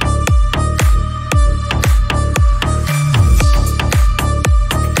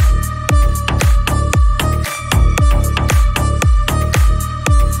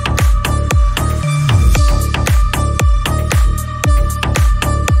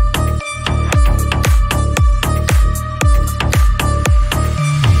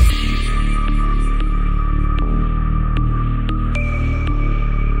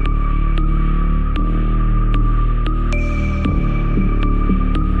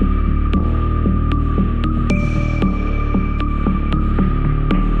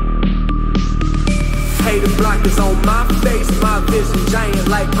 block is on my face, my vision giant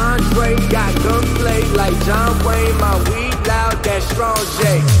like Andre. Got gunplay like John Wayne, my weed loud, that strong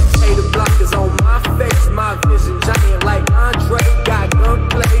J. Hey, the block is on my face, my vision giant like Andre. Got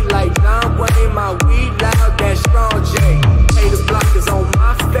gunplay like John Wayne, my weed loud, that strong J. Hey, the block is on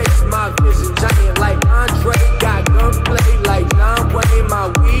my face, my vision giant like Andre. Got gunplay like John Wayne, my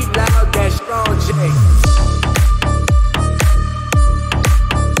weed loud, that strong J.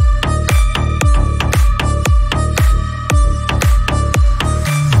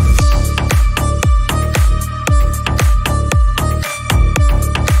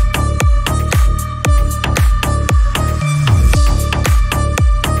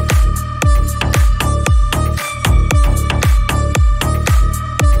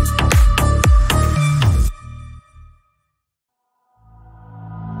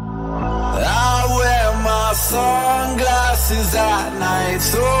 At night,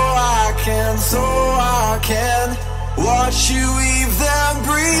 so I can watch you weave them,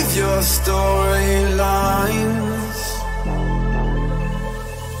 breathe your storylines.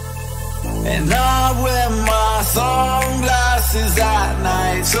 And I wear my sunglasses at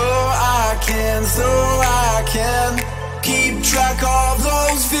night, so I can keep track of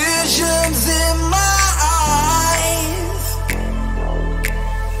those visions in my eyes.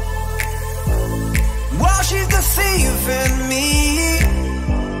 While she's deceiving me,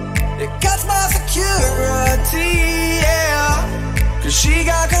 it cuts my security, yeah. Cause she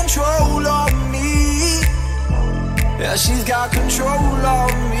got control of me. Yeah, she's got control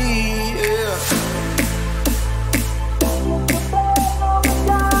of me, yeah.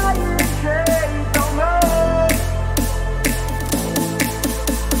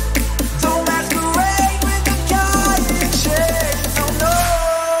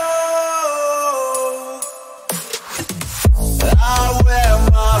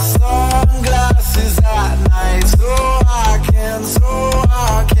 Sunglasses at night, so I can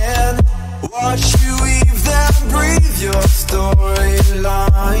watch you weave them, breathe your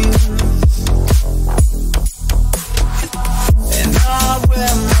storylines. And I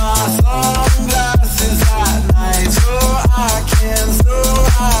wear my sunglasses at night, so I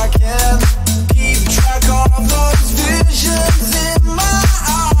can keep track of those visions in my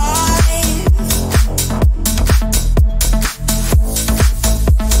eyes.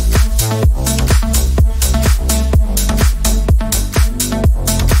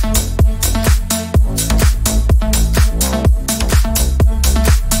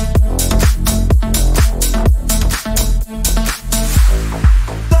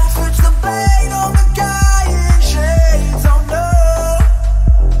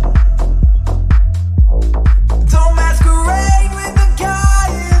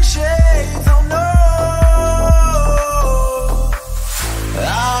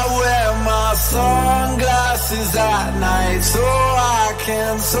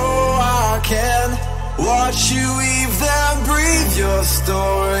 Watch you weave them, breathe your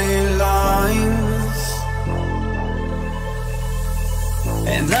storylines.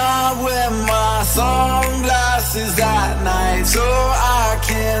 And I wear my sunglasses at night, so I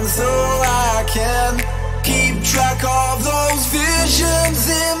can keep track of those visions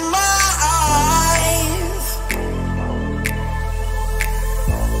in my eyes.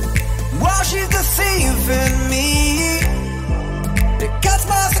 While she's deceiving me, it cuts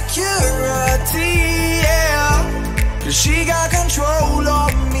my security, yeah. Cause she got control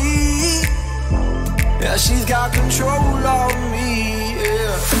of me. Yeah, she's got control of me,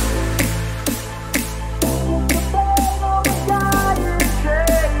 yeah.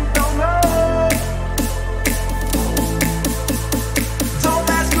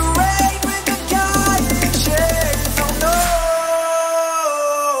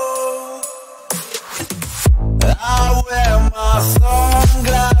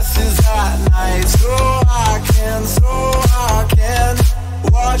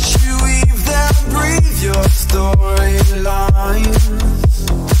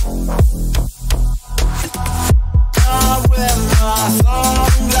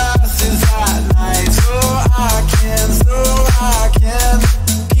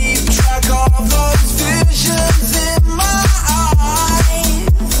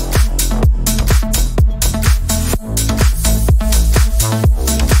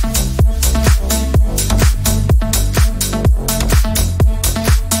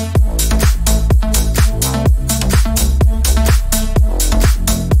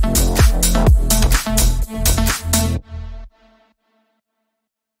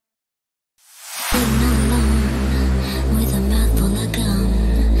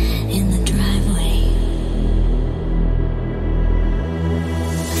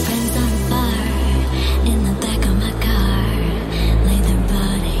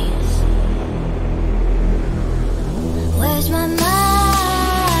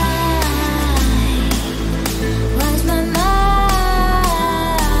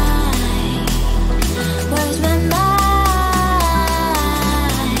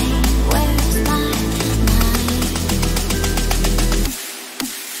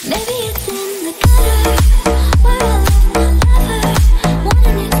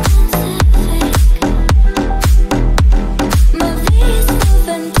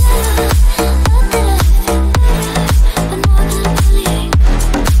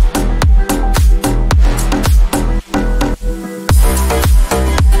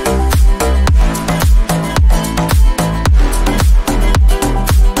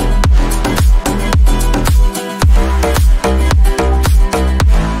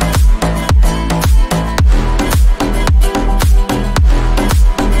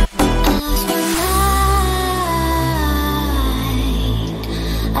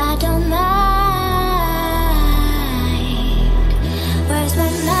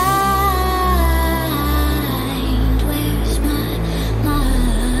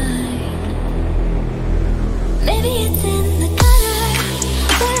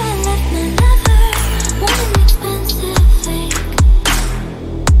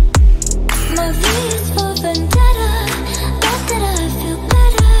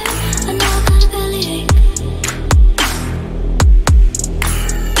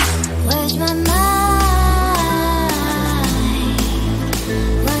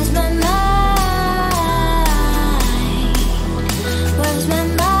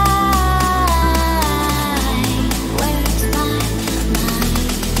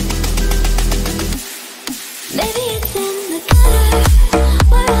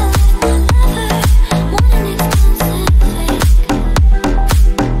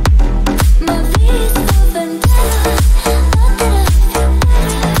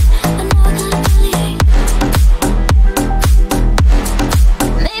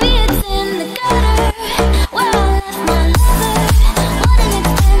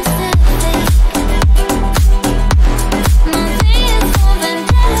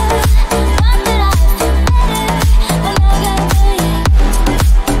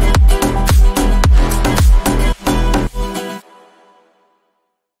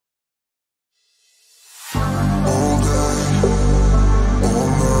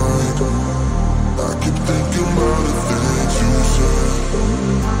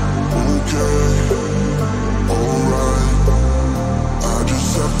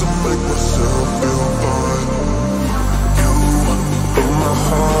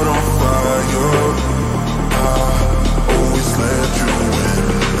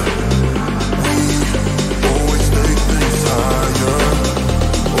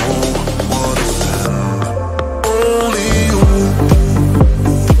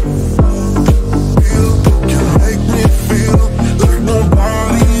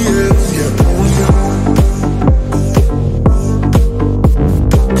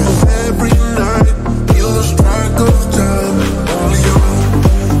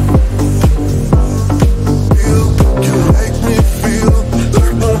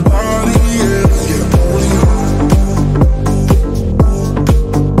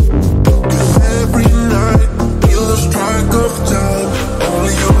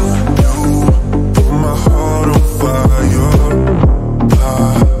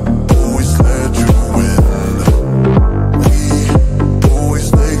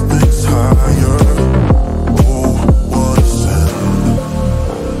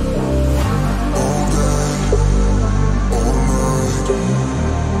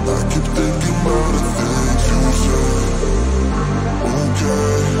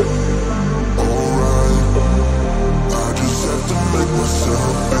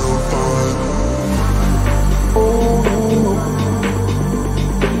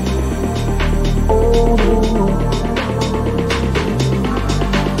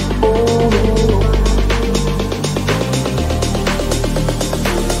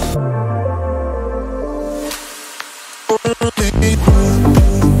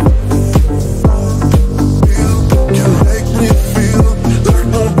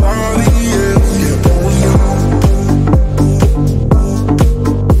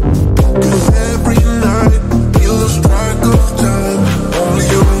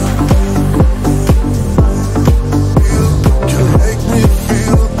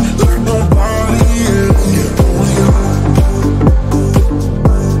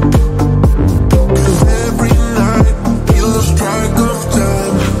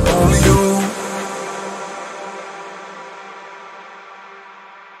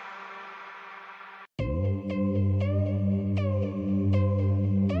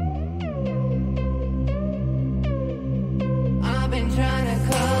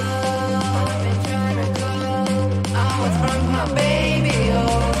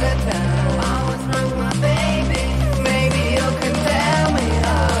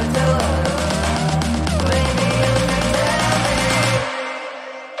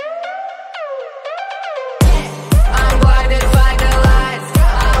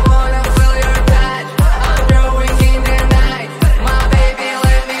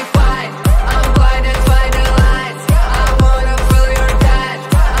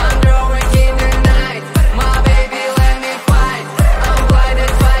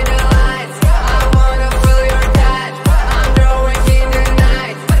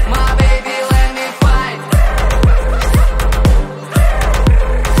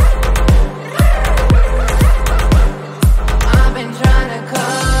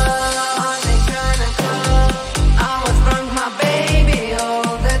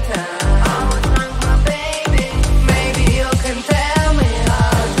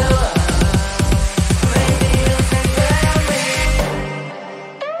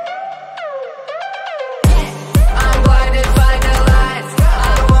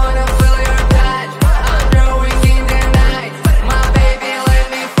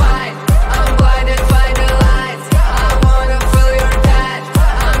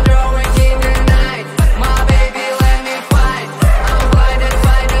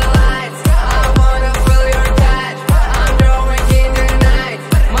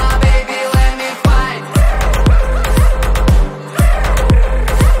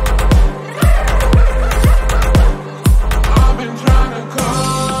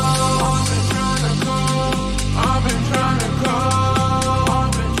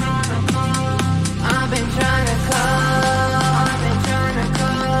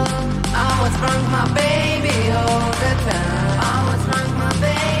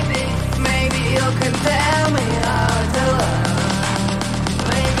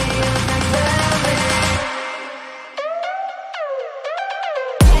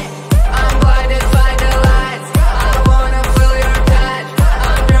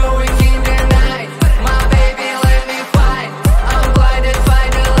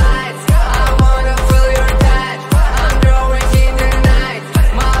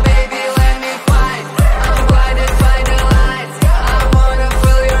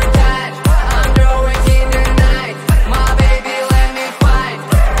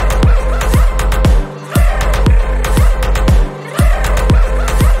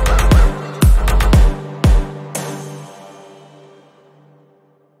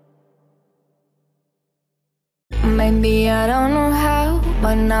 Maybe I don't know how,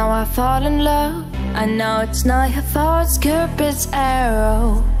 but now I fall in love. I know it's not your fault, it's Cupid's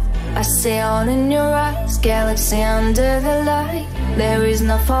arrow. I see all in your eyes, galaxy under the light. There is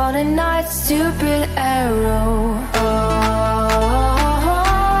no fault in night, stupid arrow.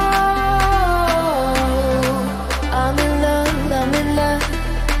 I'm in love, I'm in love.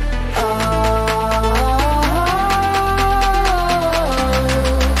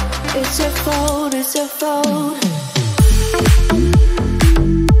 It's a fold, it's a fold.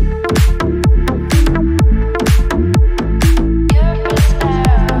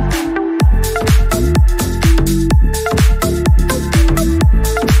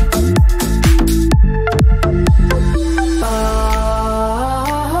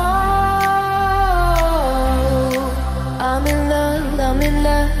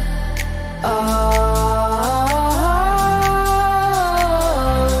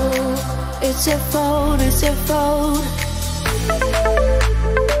 It's a fold, it's a fold.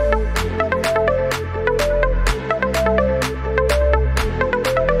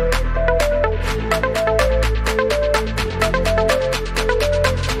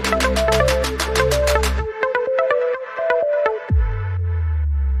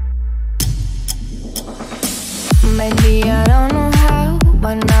 Maybe I don't know how,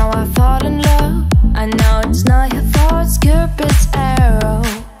 but now I fall in love. I know it's not your fault, it's Cupid's arrow.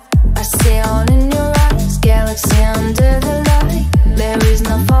 I see all in your eyes, galaxy under the light. There is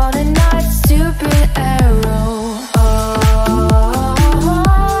no fault in night, stupid arrow.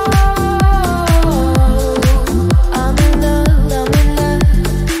 I'm in love, I'm in love.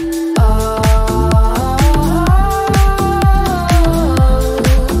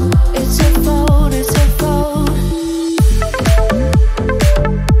 It's a fold, it's a fold.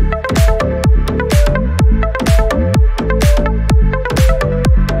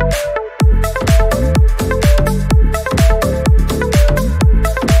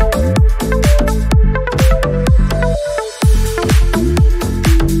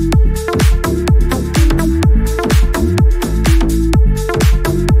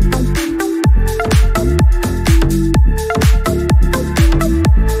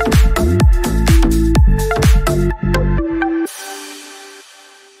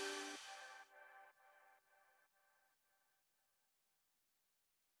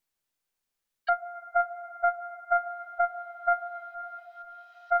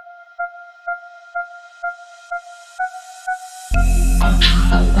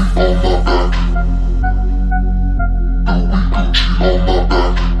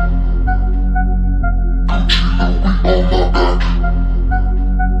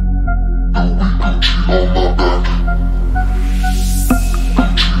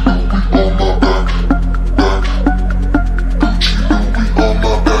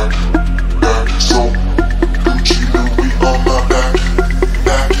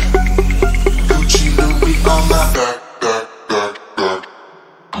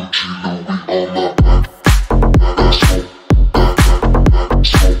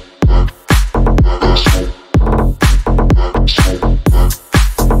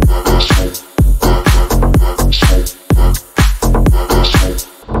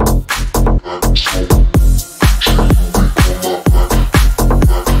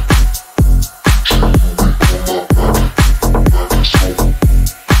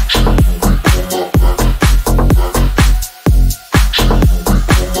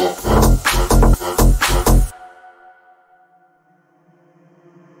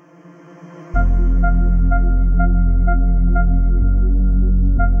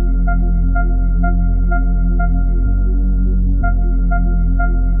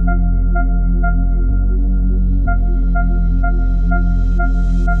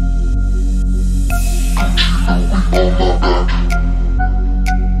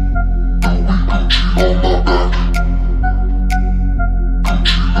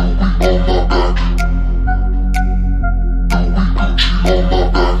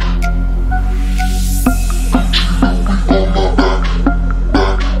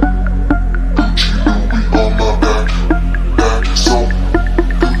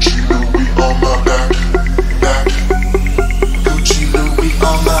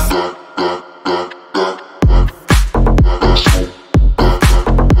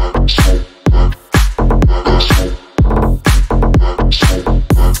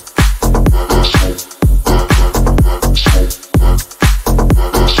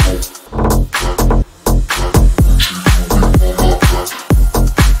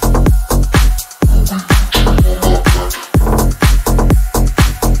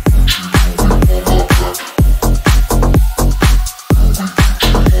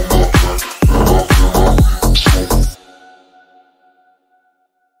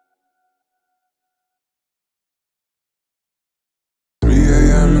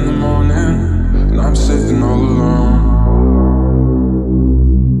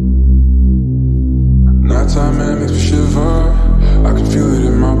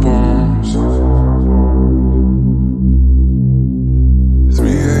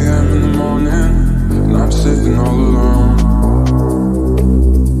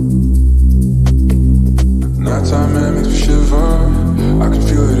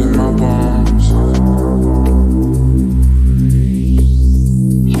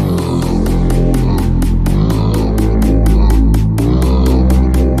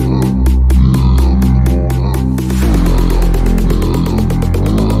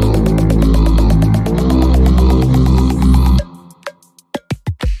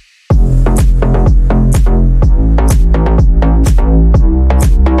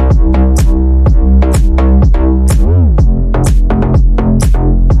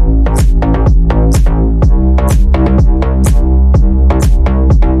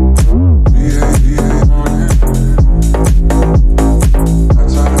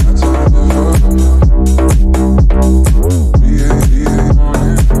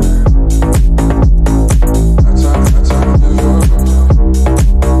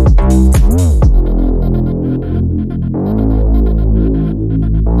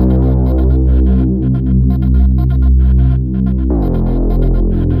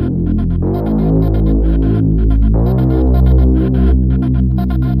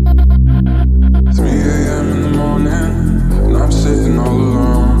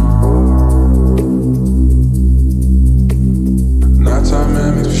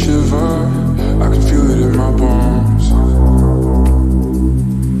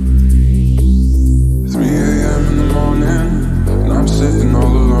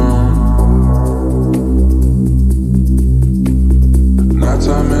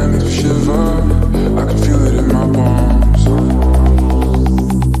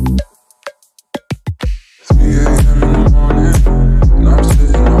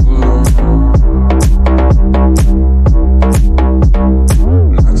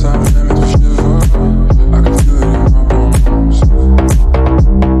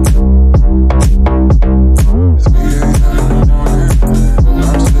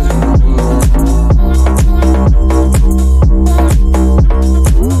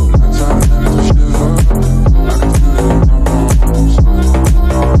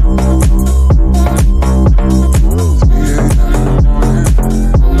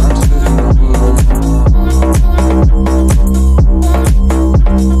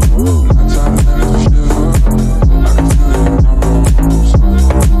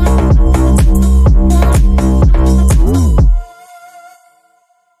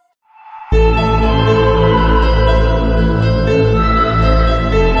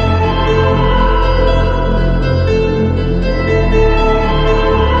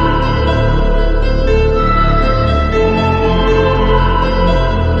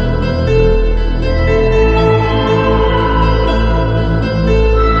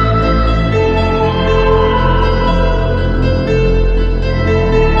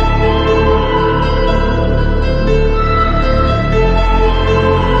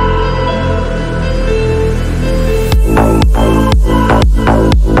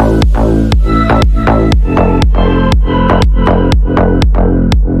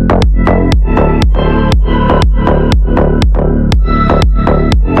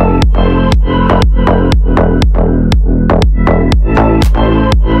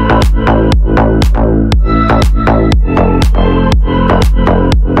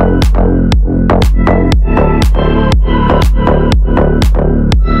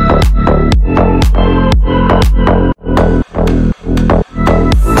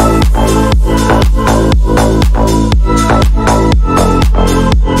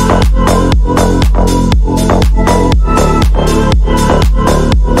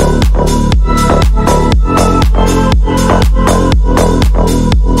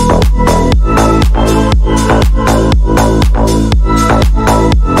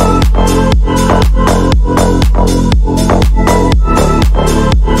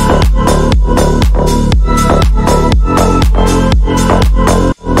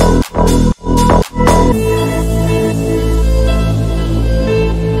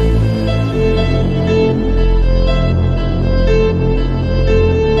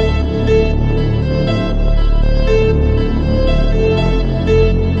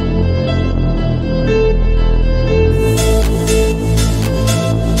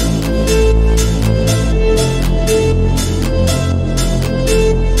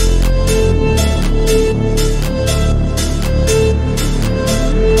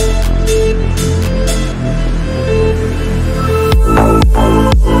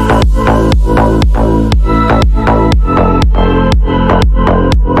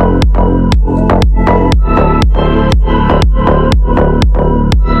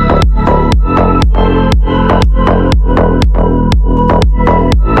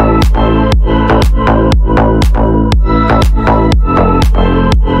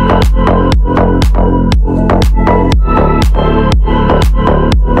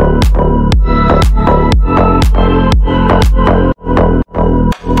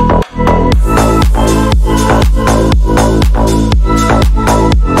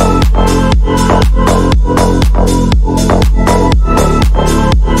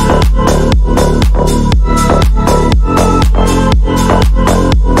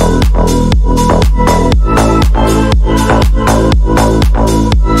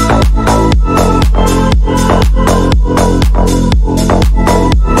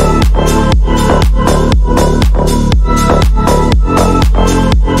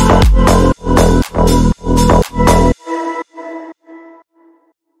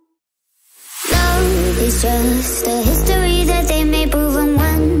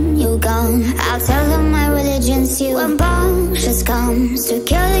 you. When Pontius comes to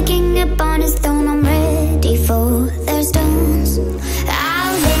kill the king upon his throne, I'm ready for their stones.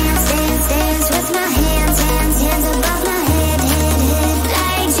 I'll dance, dance, dance with my hands, hands, hands above my head, head, head.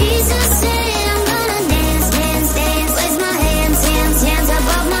 Like Jesus said, I'm gonna dance, dance, dance with my hands, hands, hands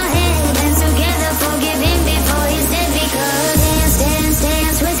above my head. And together forgive him before he's dead. Because dance, dance,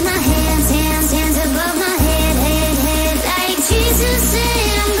 dance with my hands, hands, hands above my head, head, head. Like Jesus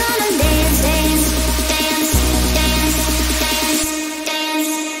said, I'm gonna dance, dance, dance, dance, dance, dance,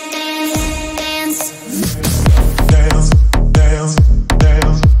 dance, dance. Dance, dance,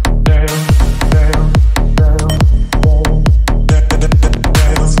 dance, dance,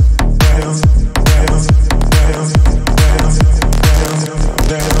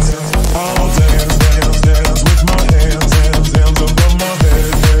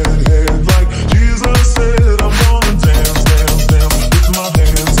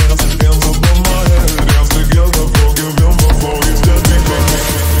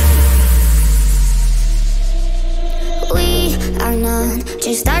 We are not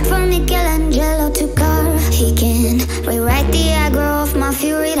just art from Michelangelo to carve. He can rewrite the aggro of my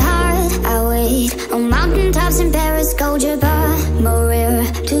fury heart. I wait on mountaintops in Paris, Courbevoie, Morir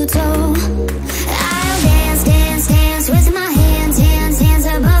to toe. I'll dance, dance, dance with my hands, hands, hands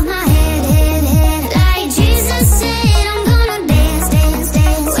above my head, head, head. Like Jesus said, I'm gonna dance, dance,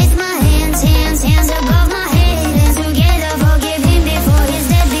 dance with my hands, hands, hands above my head. And together forgive him before he's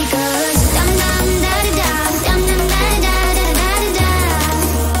dead. Because dum dum da da da, dum dum da da da da da da.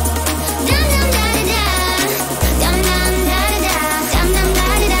 Dum dum da da da, dum dum da da da, dum dum da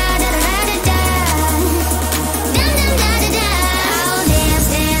da da da da da da. Dum dum da da da. I'll dance,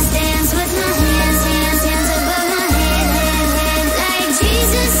 dance, dance with my hands, hands, hands above my head, head, head. Like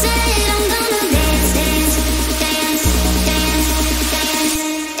Jesus said, I'm gonna dance, dance, dance, dance, dance,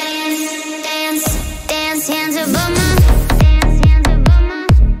 dance, dance, dance, hands above my.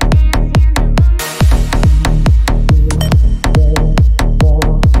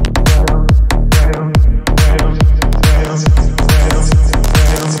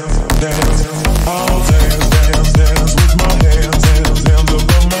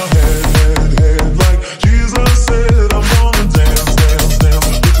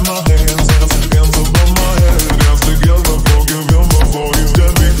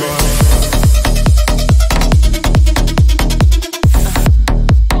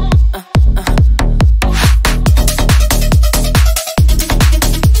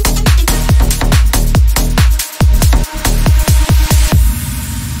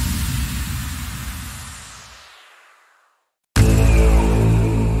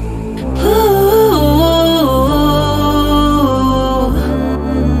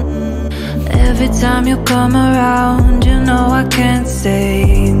 Every time you come around, you know I can't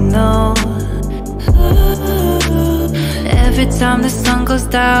say no. Every time the sun goes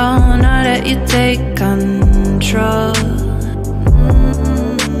down, I let you take control.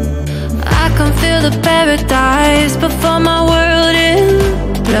 I can feel the paradise before my world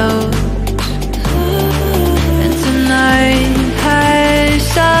implodes. And tonight has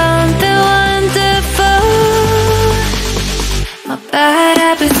something wonderful. My bad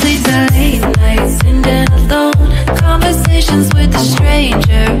habits lead to late nights, sitting alone. Conversations with a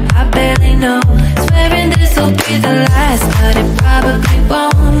stranger I barely know. Swearing this will be the last, but it probably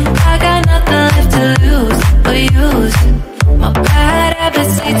won't. I got nothing left to lose or use. My bad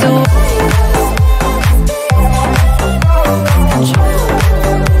habits lead to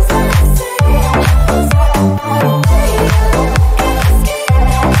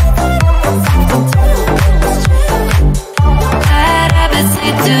bad habits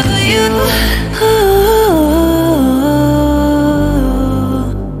lead to you.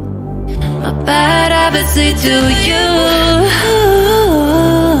 My bad habits lead to you.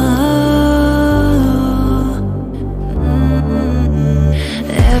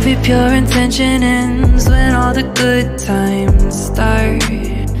 Every pure intention ends when all the good times start.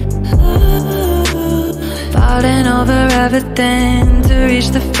 Falling over everything to reach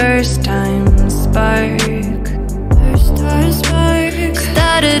the first time spark.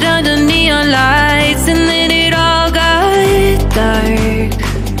 Started under neon lights and then it all got dark.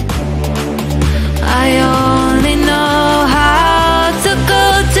 I only know how to go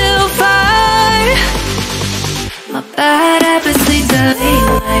too far. My bad habits lead to late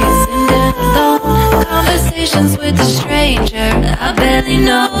nights, sitting alone. Conversations with a stranger I barely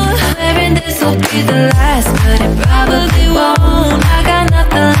know. Swearing this will be the last, but it probably won't. I got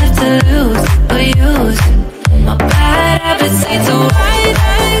nothing left to lose or use. My bad habits lead to white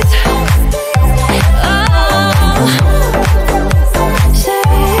eyes. Oh, say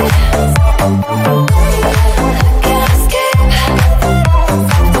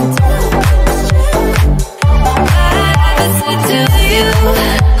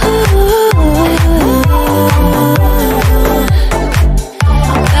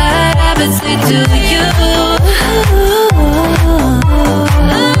to you.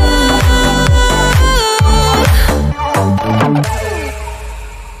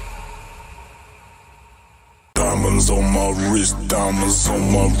 Diamonds on my wrist, diamonds on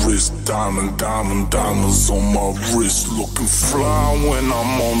my wrist, diamonds on my wrist, looking fly when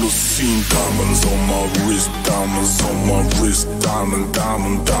I'm on the scene. Diamonds on my wrist, diamonds on my wrist, diamonds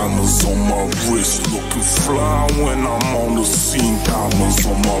on my wrist, looking fly when I'm on the scene. Diamonds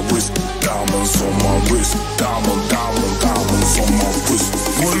on my wrist, diamonds on my wrist, diamonds on my wrist.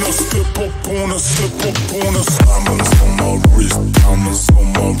 When I step up on a, diamonds on my wrist, diamonds on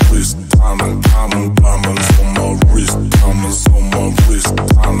my wrist, diamonds on my wrist, diamonds on my wrist,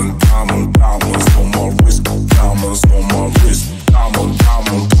 diamonds on my wrist, diamonds on my wrist,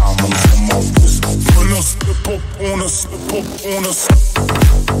 diamonds on my wrist. When I step up on a,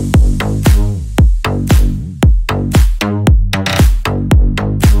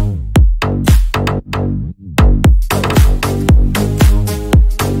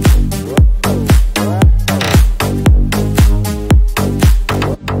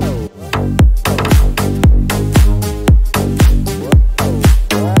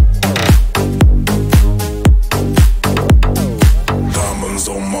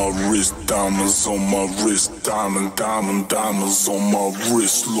 diamonds on my wrist, diamonds on my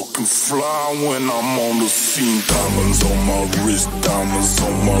wrist, looking fly when I'm on the scene. Diamonds on my wrist, diamonds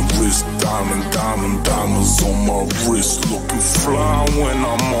on my wrist, diamonds on my wrist, looking fly when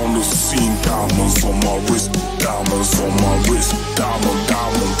I'm on the scene. Diamonds on my wrist, diamonds on my wrist, diamonds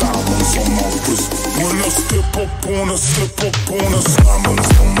on my wrist. When I step up on a, diamonds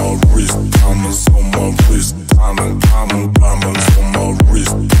on my wrist, diamonds on my wrist, diamonds on my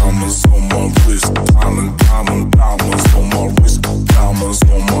wrist, diamonds on my wrist, diamonds on my wrist, diamonds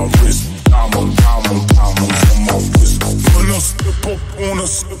on my wrist, diamonds on my wrist. When I step up on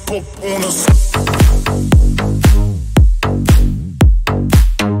a,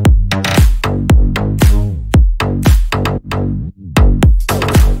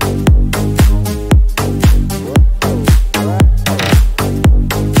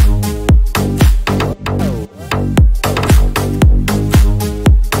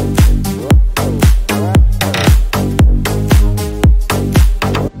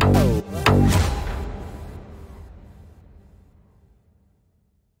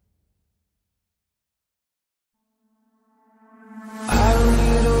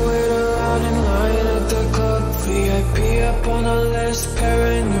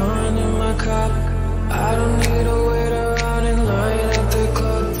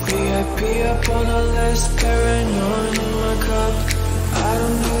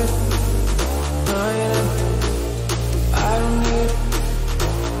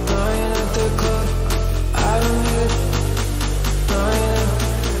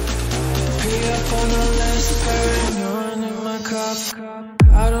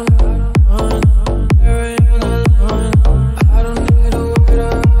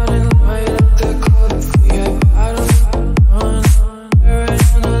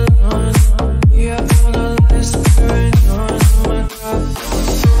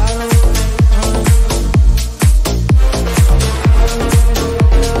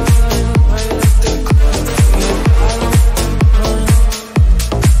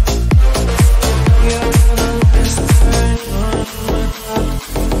 Up.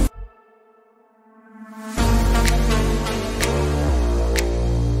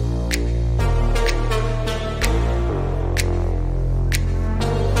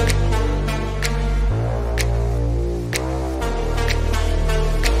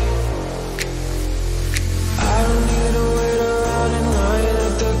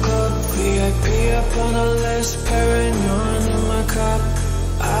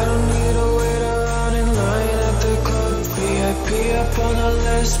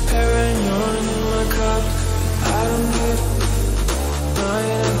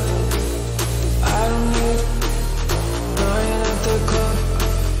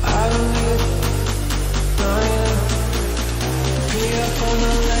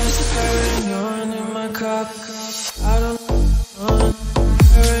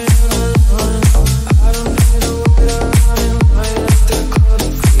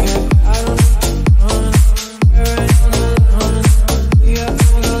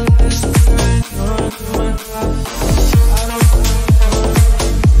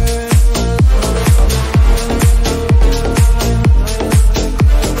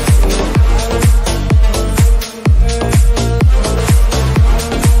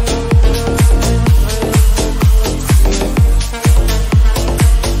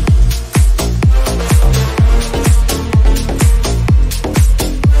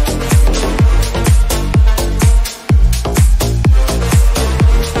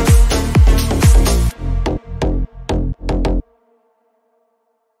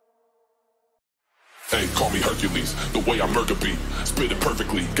 way I murk a beat, spit it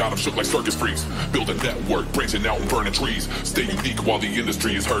perfectly, got them shook like circus freaks. Build a network, branching out and burning trees. Stay unique while the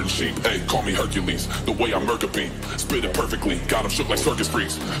industry is herding sheep. Hey, call me Hercules, the way I murk a beat, spit it perfectly, got them shook like circus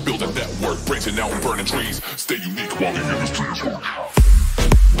freaks. Build a network, branching out and burning trees. Stay unique while the industry is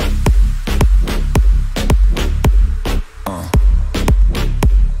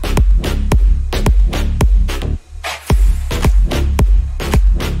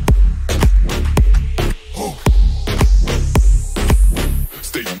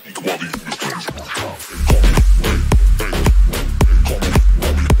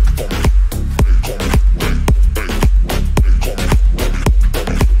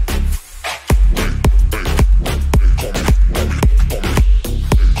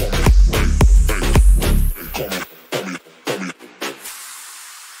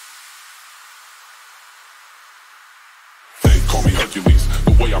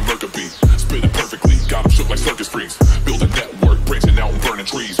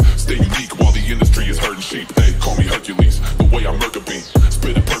herding sheep.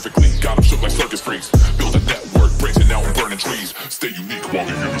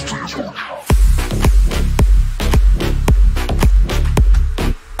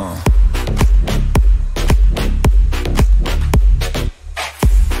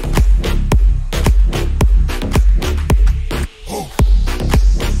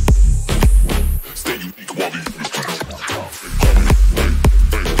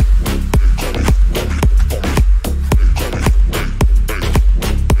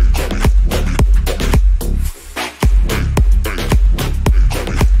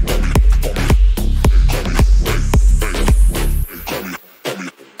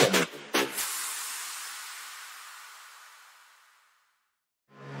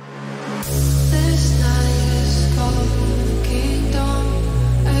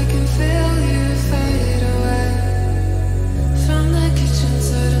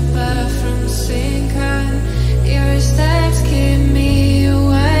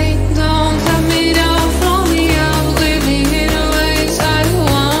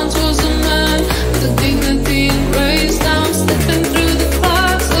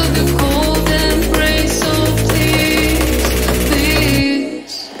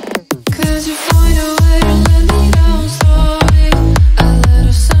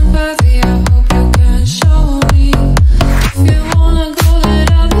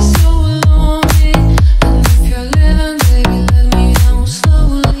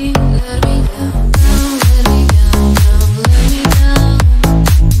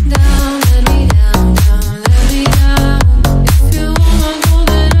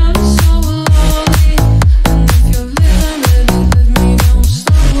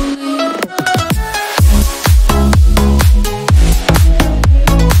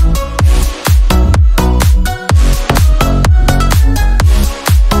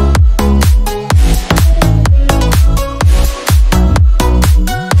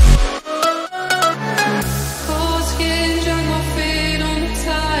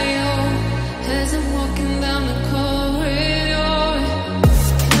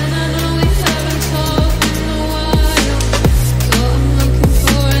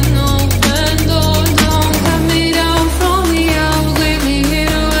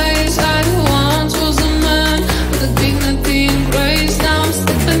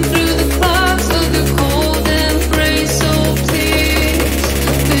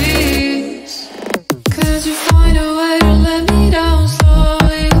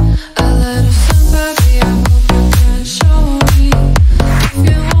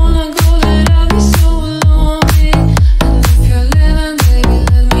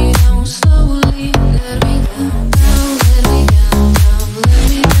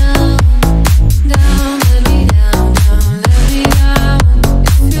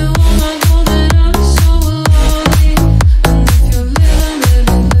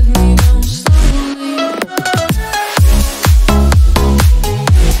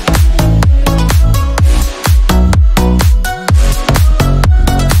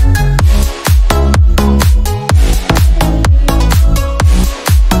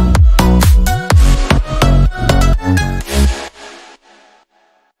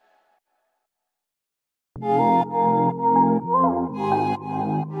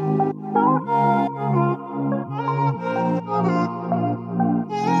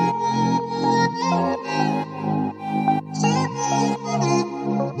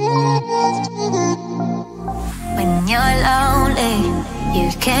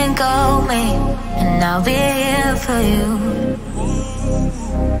 can't go me, and I'll be here for you.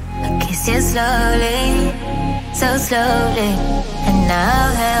 I kiss you slowly, so slowly, and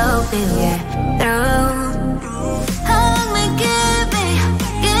I'll help you get through.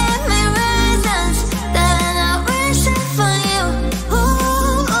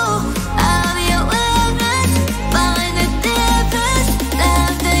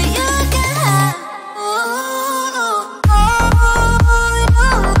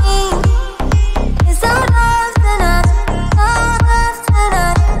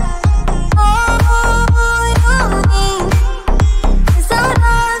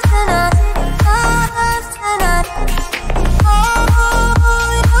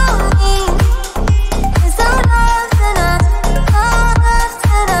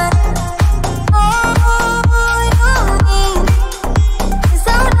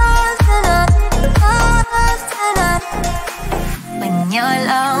 when you're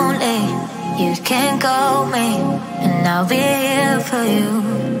lonely, you can call me, and I'll be here for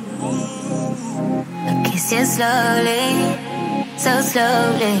you. I'll kiss you slowly, so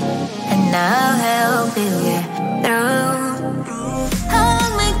slowly, and I'll help you get through.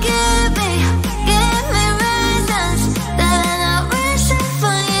 Hug me, give me reasons that I'm not wishing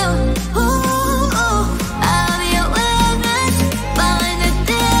for you. Ooh, I'll be a witness, find the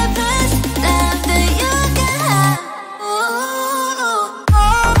difference, love that you can have.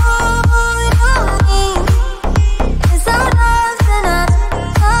 It's our love tonight,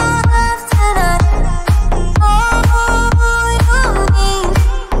 love tonight.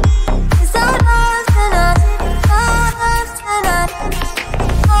 It's our love tonight, love tonight.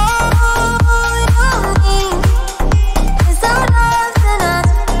 It's our love tonight,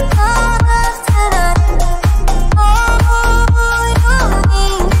 love tonight.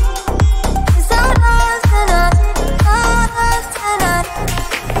 It's our love tonight, love tonight.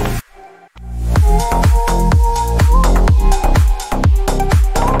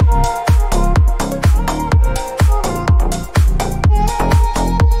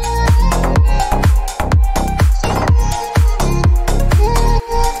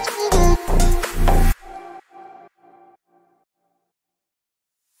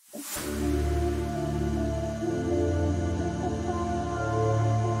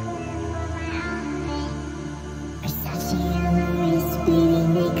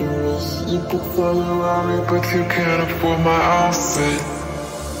 You could say you love me, but you can't afford my outfit.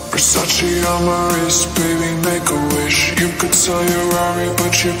 Versace on my wrist, baby, make a wish. You could sell your Rari,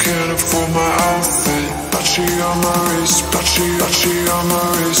 but you can't afford my outfit. Versace on my wrist, Versace on my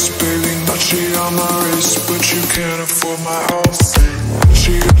wrist, baby, Versace on my wrist, but you can't afford my outfit.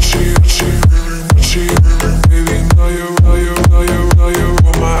 Versace, baby, know you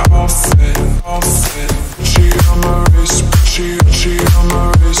want my outfit. Versace on my wrist, Versace on my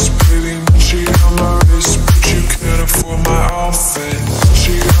wrist, baby, Versace on my wrist, but you can't afford my outfit.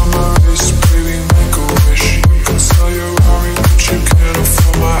 Versace on my wrist, baby, make a wish. You can sell your Rari, but you can't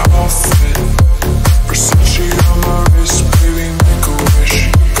afford my outfit. Versace on my wrist, baby, make a wish.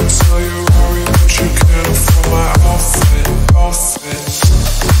 You can sell your Rari, but you can't afford my outfit.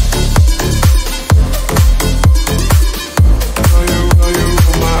 Know you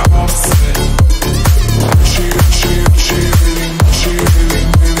want my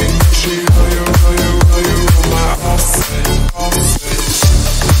outfit.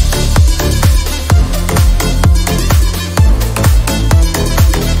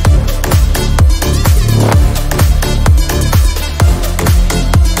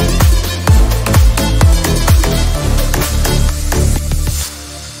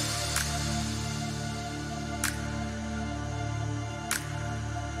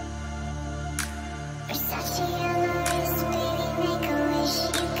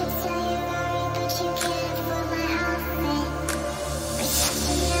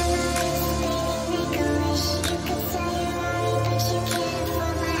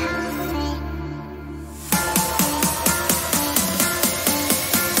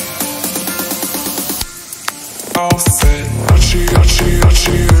 Outfit,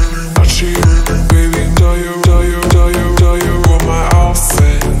 baby, do you want my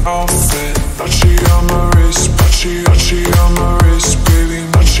outfit? Versace on my wrist, Versace on my wrist, baby,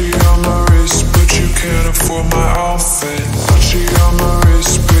 Versace on my wrist, but you can't afford my outfit. Versace on my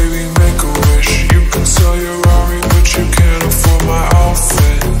wrist, baby, make a wish. You can sell your Rari, but you can't afford my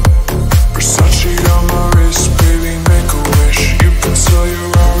outfit. Versace on my wrist, baby, make a wish. You can sell your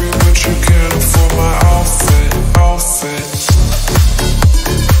Rari, but you can't afford my outfit.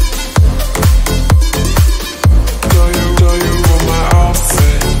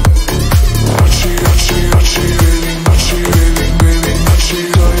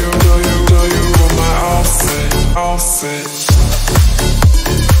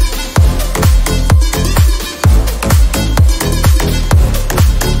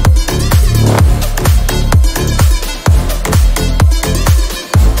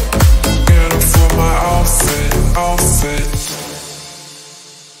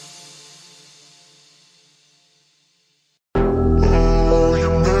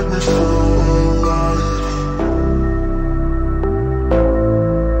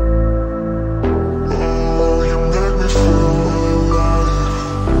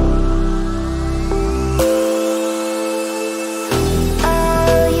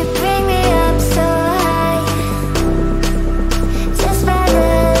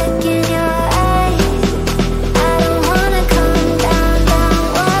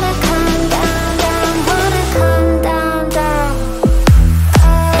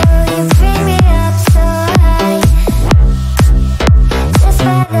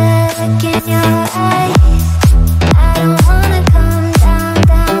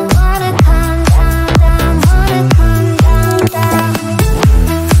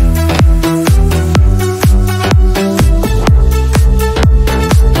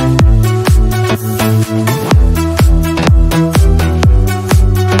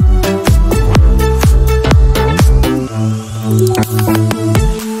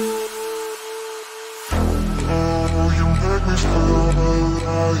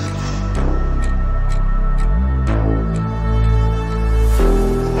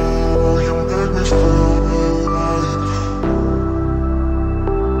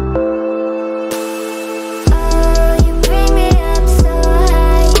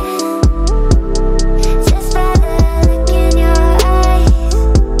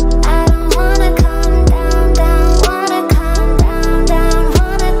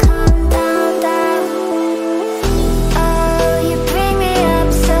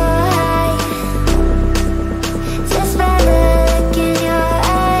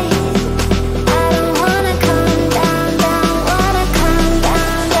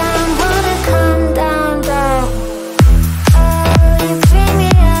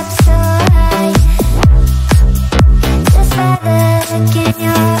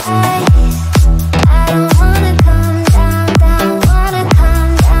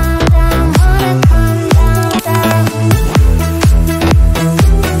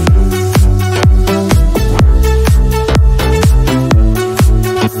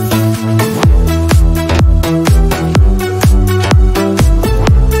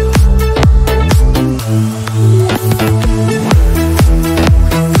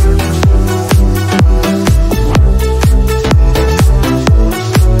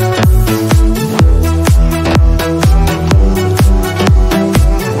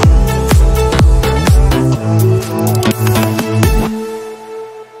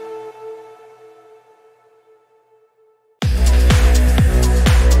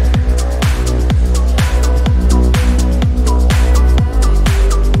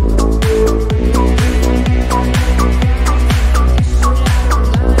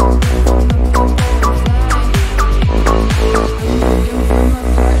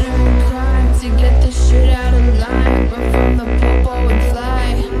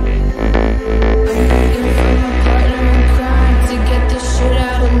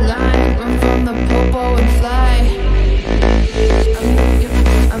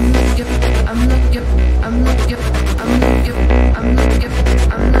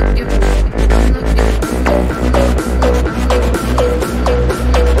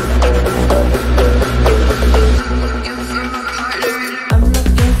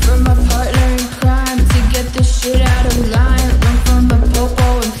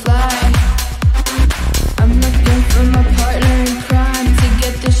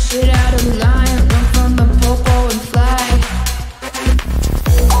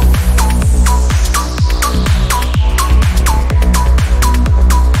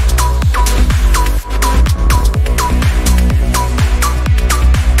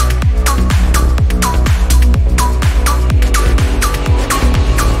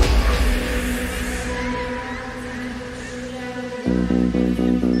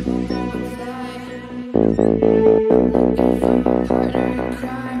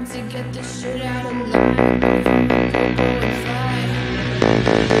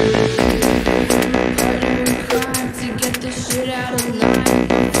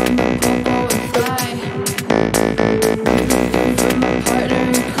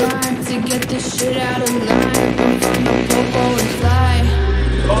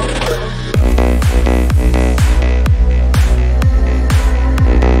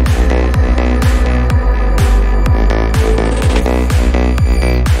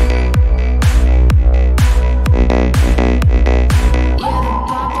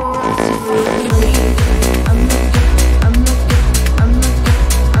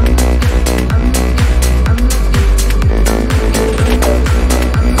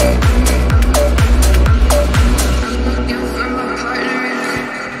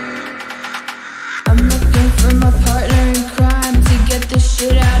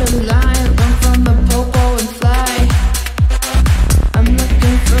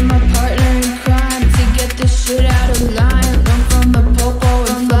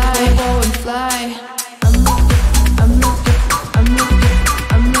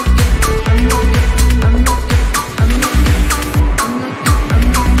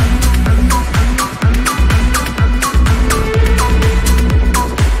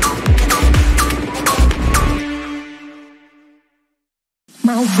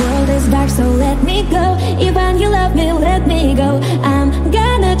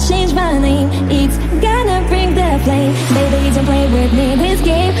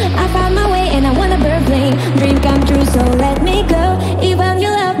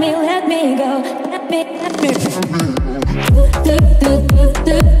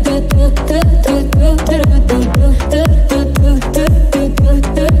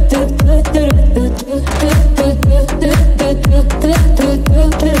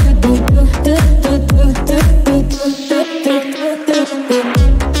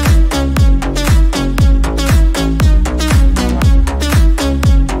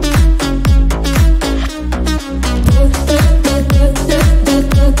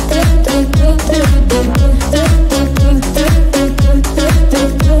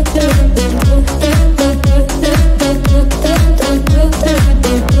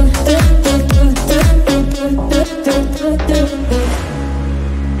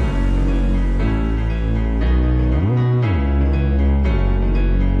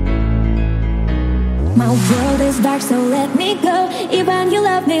 My world is dark, so let me go. Even you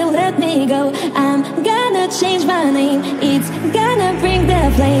love me, let me go. I'm gonna change my name, it's gonna bring the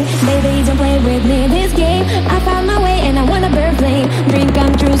flame. Baby, don't play with me this game. I found my way and I wanna burn flame. Dream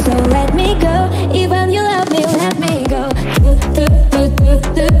come true, so let me go. Even you love me, let me go.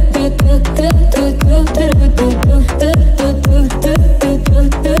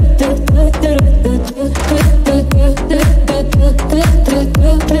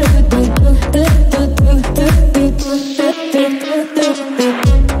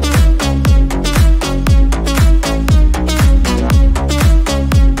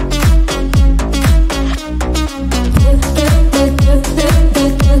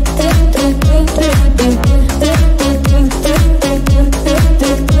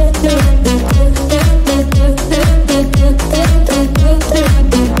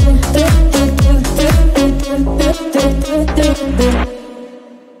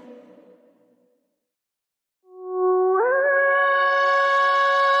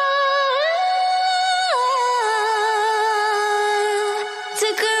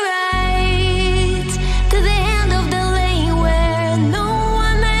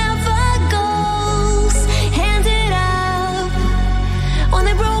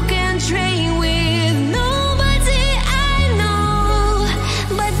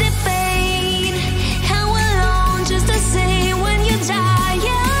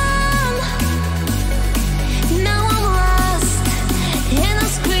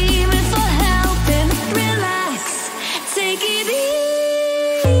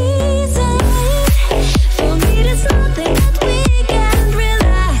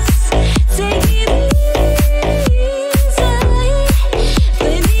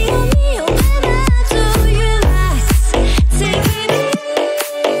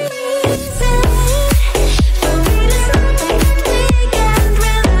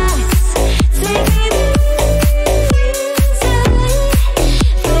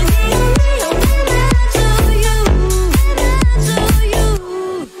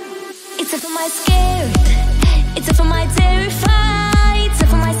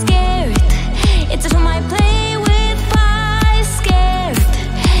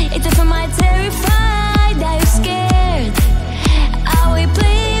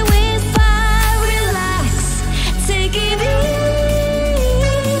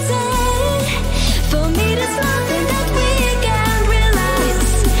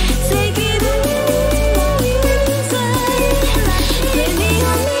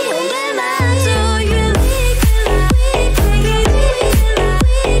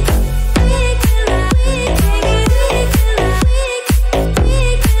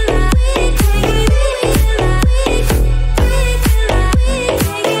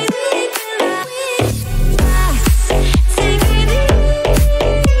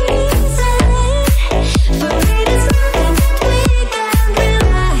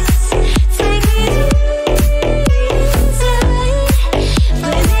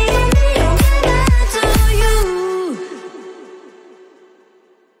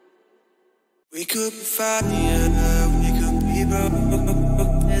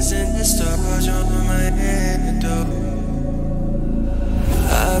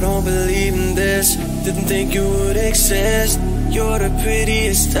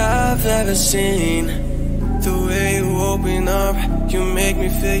 Seen the way you open up, you make me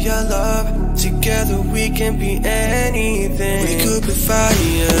feel your love. Together we can be anything. We could be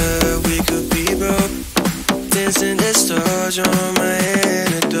fire, we could be broke. Dancing the stars, you're my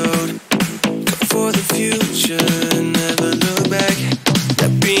antidote. Go for the future, never look back.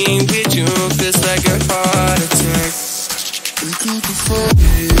 That being with you feels like a heart attack. We could be fire,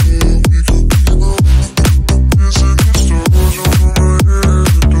 we could be broke. Dancing the stars, you're my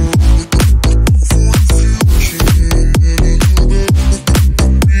antidote.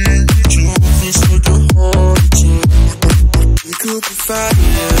 Fire,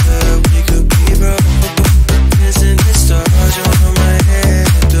 we could be broke. Dancing the stars, you're my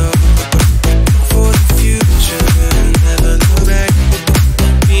antidote. For the future, never look back.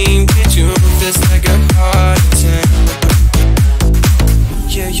 Being with you feels like a heart attack.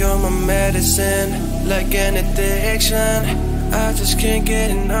 Yeah, you're my medicine, like an addiction. I just can't get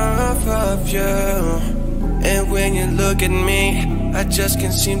enough of you. And when you look at me, I just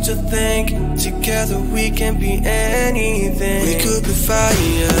can't seem to think. Together we can be anything. We could be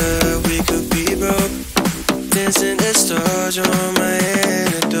fire, we could be broke. Dancing the stars, you're my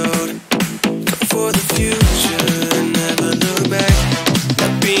antidote. Come for the future, never look back.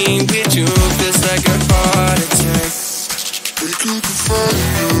 Not being with you feels like a heart attack. We could be fire,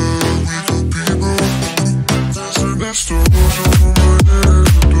 we could be broke. Dancing the stars, you're my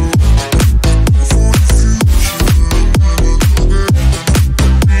antidote. Come for the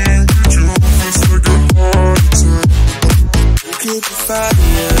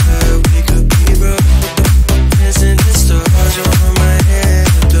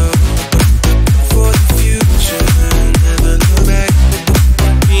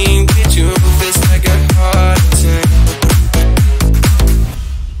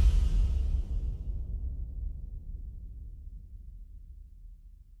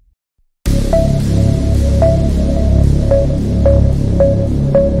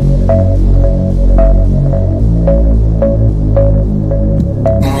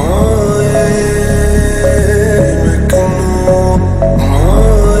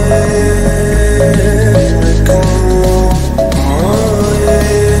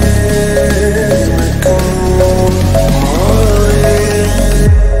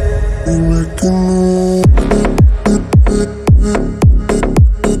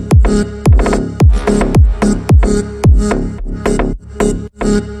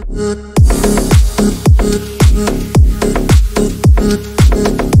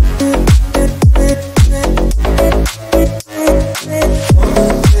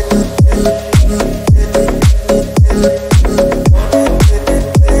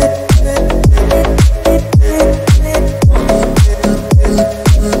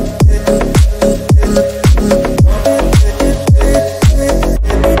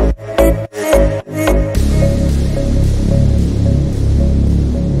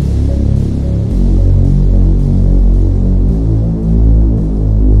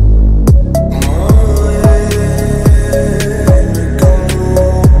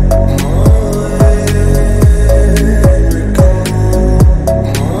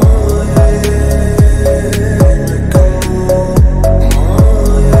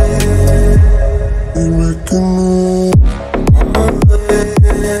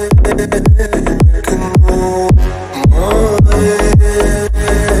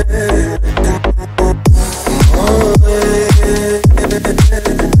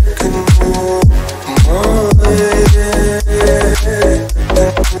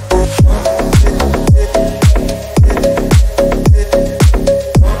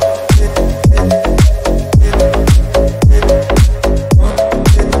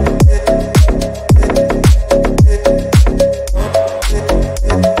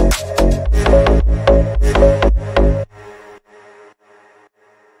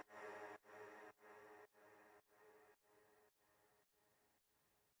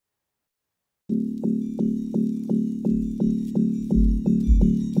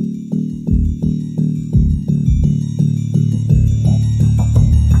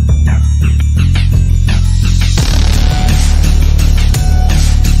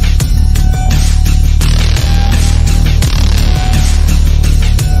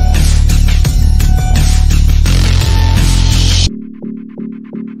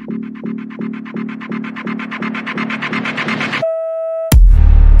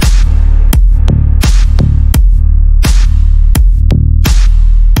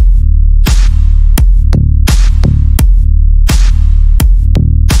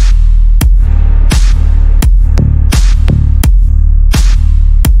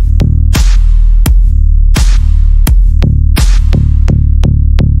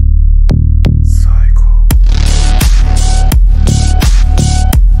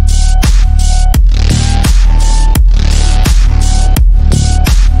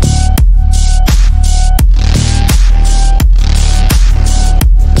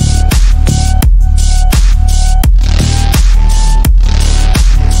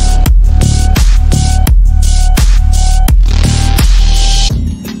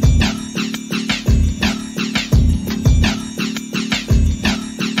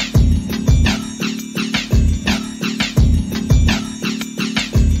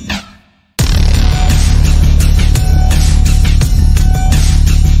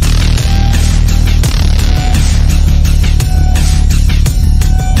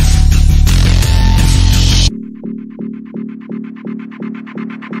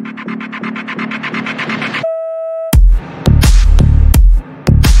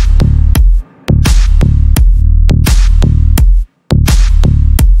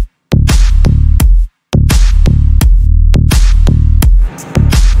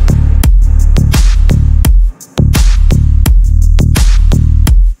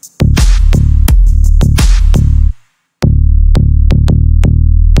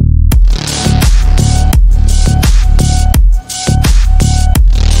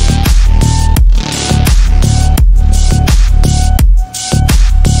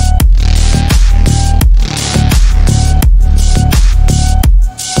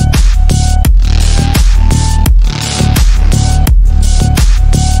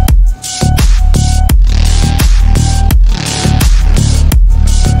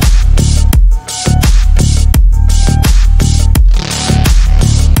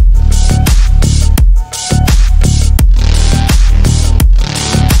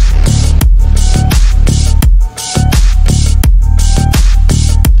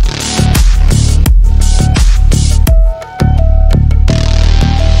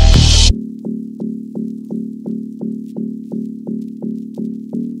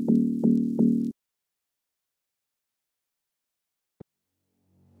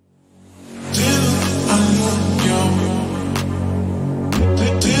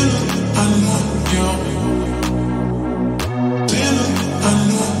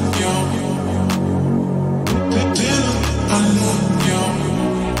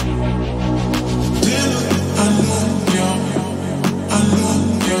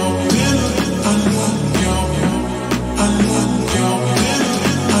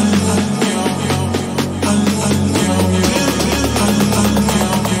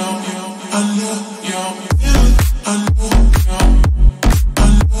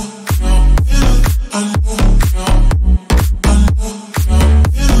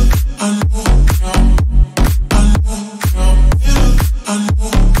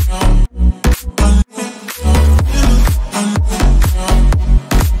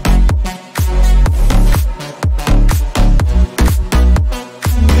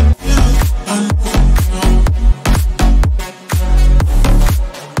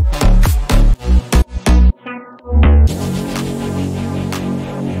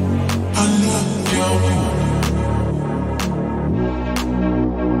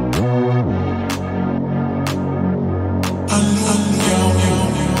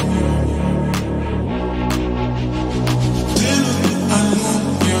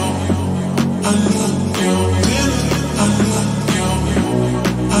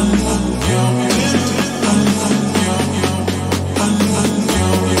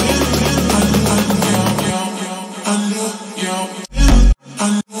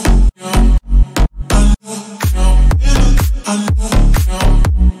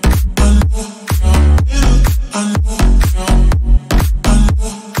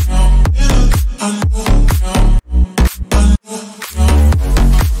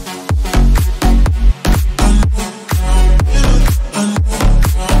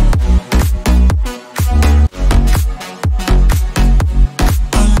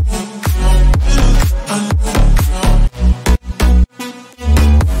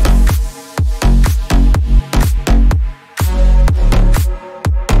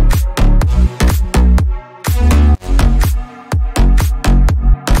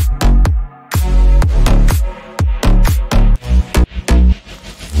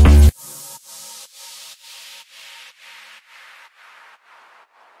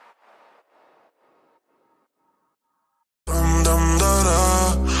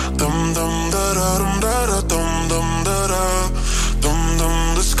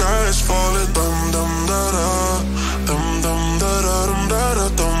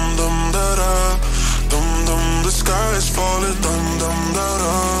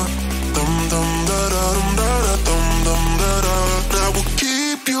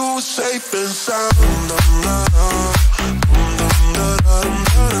Safe and sound.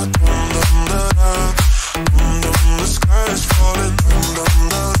 The sky is falling.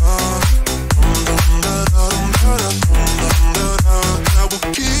 I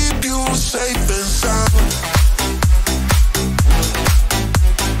will keep you safe and sound.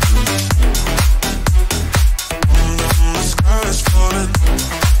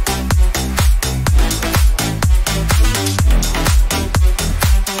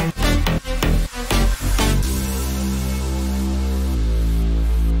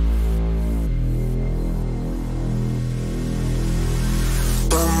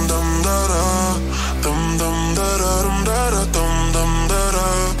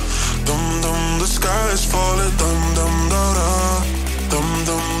 The sky is falling.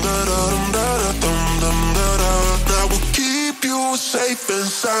 Safe and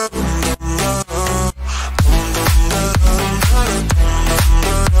sound.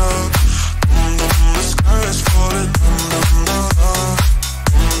 The sky is falling.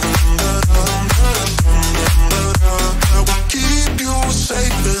 I will keep you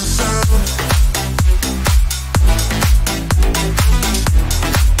safe and sound.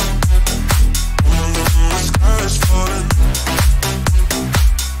 The sky is falling.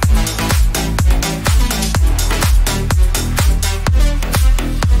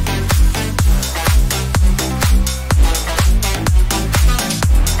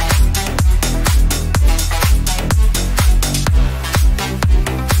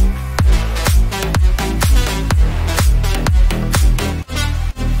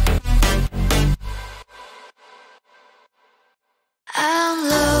 I'm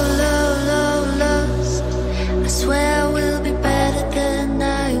low, low, low, lost. I swear I will be better than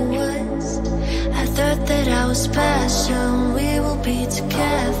I was. I thought that I was special, we will be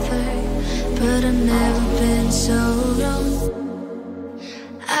together, but I've never been so wrong.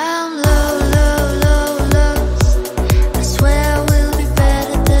 I'm low, low, low, lost. I swear I will be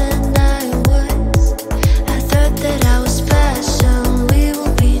better than I was. I thought that I was special, we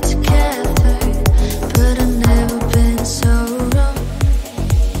will be together, but I've never been so wrong.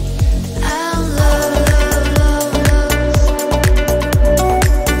 I'm low, low, low, lost.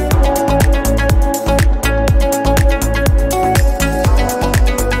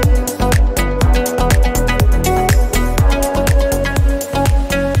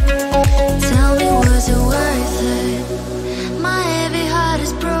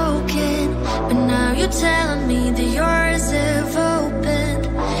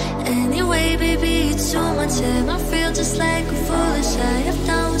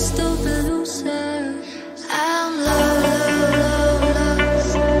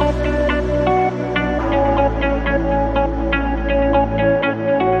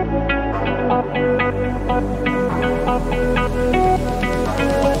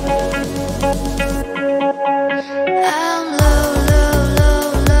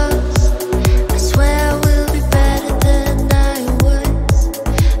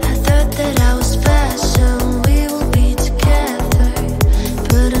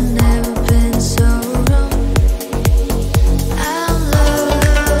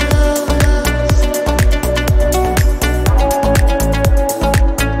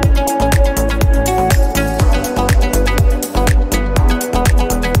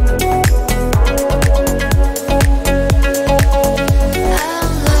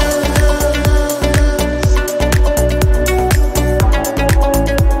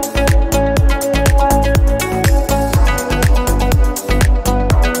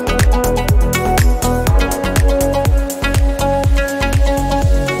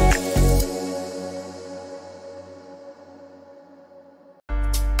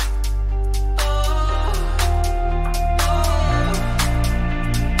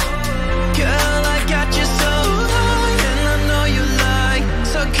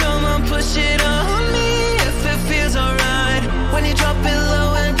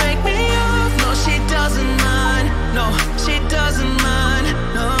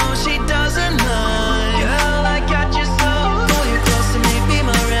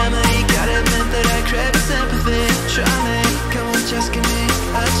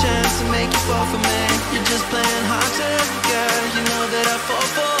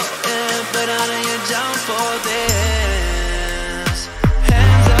 you're down for this.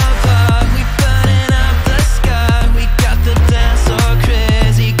 Hands up high, we burning up the sky. We got the dance so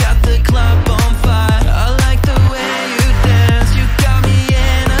crazy, got the club on fire. I like the way you dance, you got me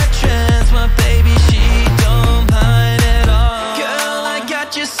in a trance. My baby, she don't mind at all. Girl, I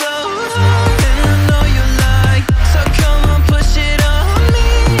got you so high, and I know you like. So come on, push it on me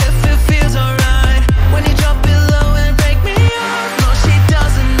if it feels alright. When you drop it low and break me off. No, she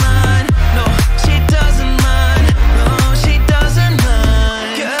doesn't mind. No, she doesn't mind. No, she doesn't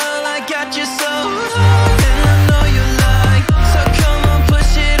mind. Girl, I got you so high, and I know you like. So come on,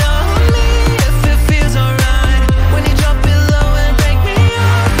 push it on me if it feels alright. When you drop it low and break me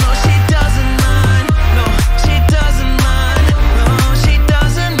off. No, she doesn't mind. No, she doesn't mind. No, she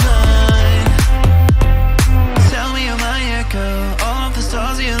doesn't mind. Tell me you're mine, yeah, girl. All of the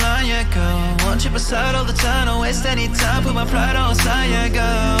stars are aligned, yeah, girl. Want you beside all the time, don't waste any time. Put my pride on side, yeah,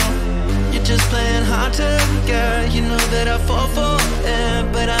 girl. You're just playing hard to girl. You know that I fall for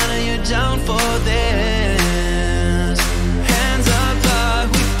it, but I know you're down for this. Hands up high,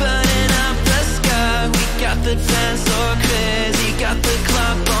 we burning up the sky. We got the dance so crazy, got the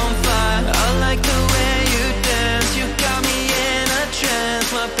club on fire. I like the way you dance, you got me in a trance.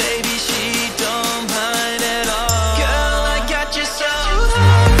 My baby, she don't mind at all. Girl, I got you so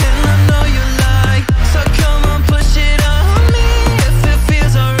high, and I know you like. So come on, push it on me if it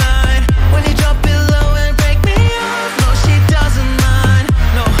feels alright. When you drop it low and break me off. No, she doesn't mind.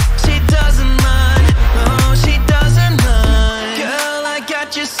 No, she doesn't mind. No, she doesn't mind. Girl, I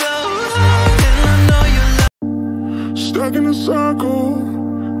got you so high, and I know you like. Stuck in a circle,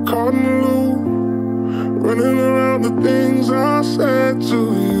 caught in a loop, running around the things I said to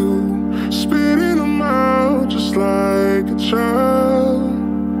you, spitting them out just like a child.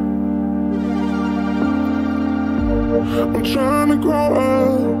 I'm trying to grow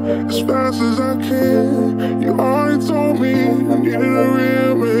up as fast as I can. You already told me you needed a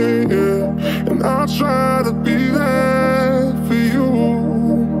real man, yeah. And I'll try to be there for you.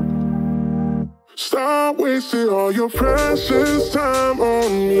 Stop wasting all your precious time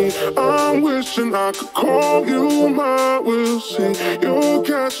on me. I'm wishing I could call you mine. We'll see. You're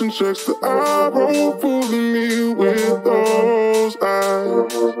cashing checks that I wrote, fooling me with those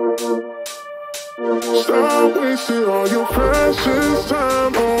eyes. Stop wasting all your precious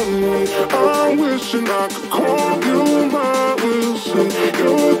time on me. I'm wishing I could call you mine. We'll see.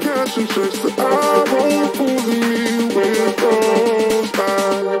 You're cashing checks that I wrote, fooling me with those eyes.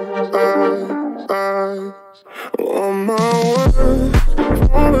 On my way,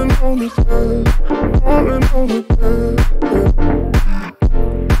 falling on the bed, falling on the bed, yeah.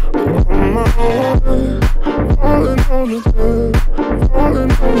 On my way, falling on the bed,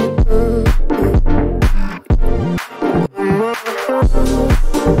 falling on the bed, yeah. On my way,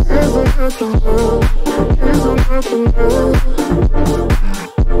 isn't that the love, isn't that the love.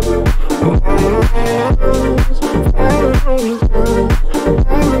 On my way, falling on the bed,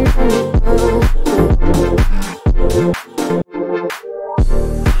 falling on the bed.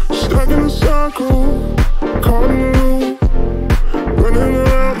 Stuck in a circle, caught in a loop, running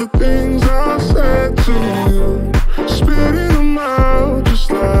around the things I said to you, spitting them out just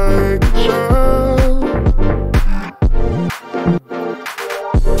like a child.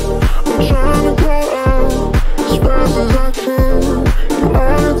 I'm trying to grow up as fast as I can. You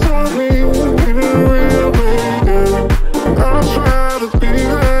already told me you needed a real man, yeah. And I'll try to be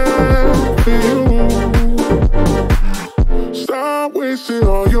there for you. Stop wasting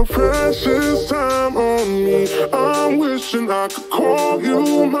all your precious time on me. I'm wishing I could call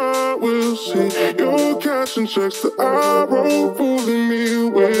you mine. We'll see. You're cashing checks that I wrote, fooling me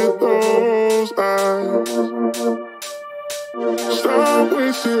with those eyes. Stop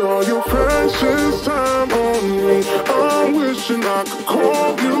wasting all your precious time on me. I'm wishing I could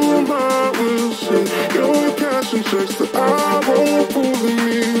call you mine. We'll see. You're cashing checks that I wrote, fooling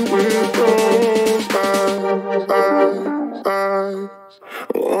me with those eyes.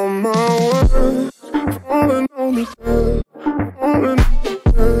 On my way, falling on the bed, falling on the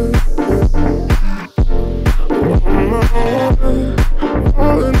bed, yeah. On my way,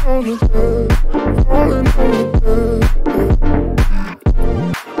 falling on the bed, falling on the bed, yeah.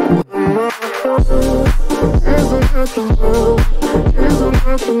 On my way, isn't that the love, isn't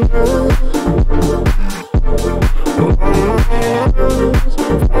that the love. On my way,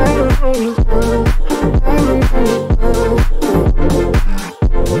 falling on the bed, falling on the bed.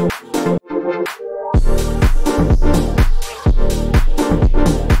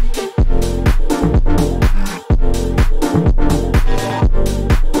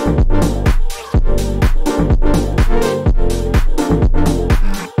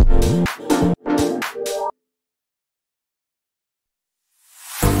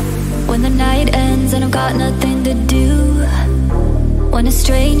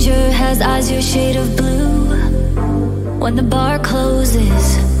 has eyes your shade of blue. When the bar closes,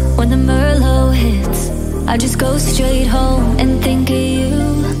 when the Merlot hits, I just go straight home and think of you.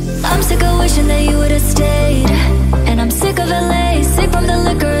 I'm sick of wishing that you would've stayed, and I'm sick of LA, sick from the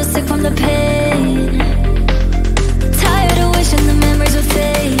liquor, sick from the pain. Tired of wishing the memories would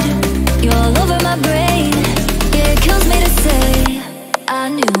fade. You're all over my brain. Yeah, it kills me to say I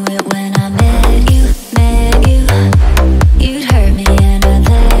knew it when I met you, met you. You'd hurt me and I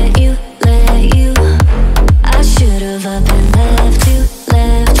let you, let you. I should've up and left you,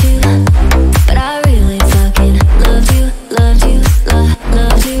 left you. But I really fucking loved you, loved you,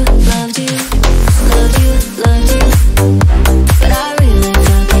 loved you, loved you, loved you, loved you. But I really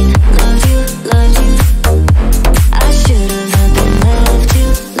fucking loved you, loved you. I should've up and left you,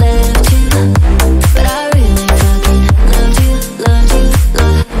 left you. But I really fucking loved you, loved you,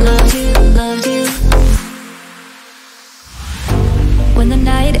 loved you, loved you. When the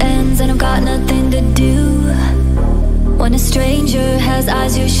night ends and I've got nothing to do, when a stranger has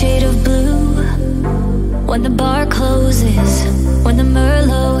eyes your shade of blue, when the bar closes, when the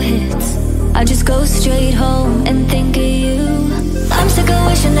Merlot hits, I just go straight home and think of you. I'm sick of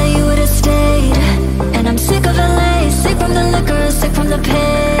wishing that you would've stayed, and I'm sick of LA, sick from the liquor, sick from the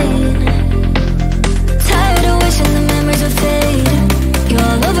pain. Tired of wishing the memories would fade. You're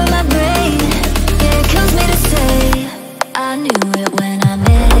all over my brain. Yeah, it kills me to say I knew it when I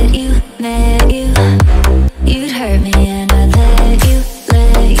met you, met you. You'd hurt me and I let you,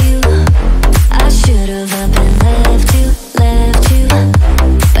 let you. I should've up and left you, left you.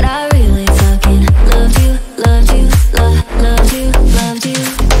 But I really fucking loved you, loved you, loved you, loved you,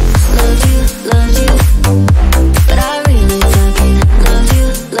 loved you, loved you. But I really fucking loved you,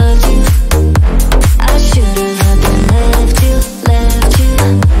 loved you. I should've up and left you, left you.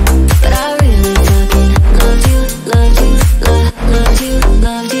 But I really fucking loved you, loved you, loved you,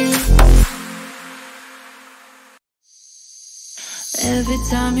 loved you. Every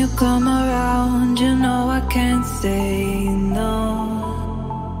time you come around, you know I can't say no.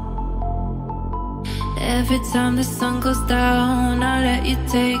 Every time the sun goes down, I let you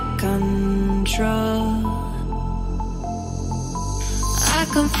take control. I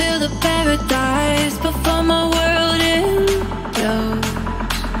can feel the paradise before my world implodes.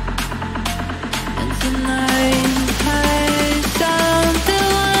 And tonight has something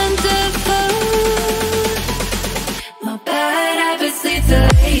wonderful. My bad habits lead to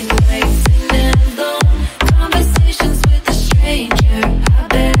late nights sitting alone. Conversations with a stranger I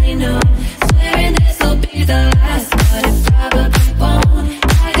barely know. Swearing this'll be the last, but it probably won't.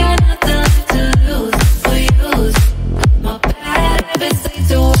 I got nothing left to lose or use. My bad habits lead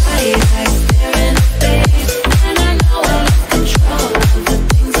to white eyes staring at space, and I know I lost control of the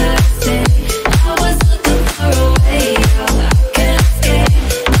things that I say. I was looking for a way out, I can't escape.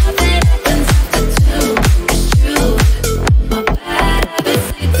 Nothing happens after two, it's true. My bad habits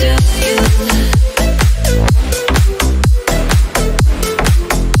lead to you.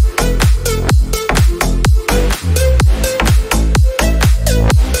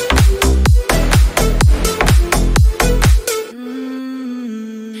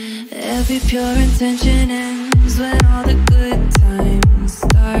 Every pure intention ends when all the good times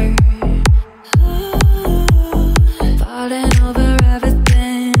start. Falling over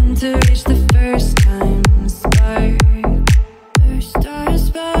everything to reach the first time spark. First star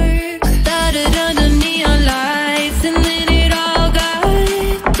spark. Started under neon lights and then it all got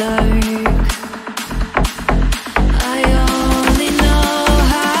dark. I only know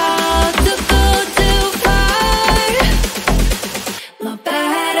how to go too far. My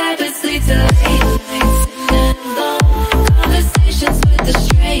bad habits lead to late nights sitting alone. Conversations with a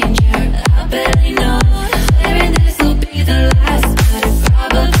stranger I barely know. Swearing this'll be the last, but it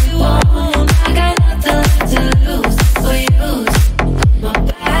probably won't. I got nothing left to lose or use. My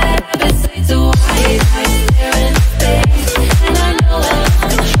bad habits lead to white eyes staring at space, and I know I lost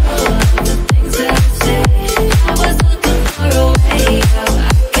control of the things that I say. I was looking for a way out,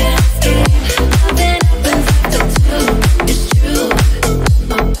 I can't escape. Nothing happens after two, it's true.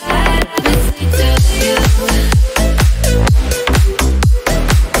 My bad habits lead to you.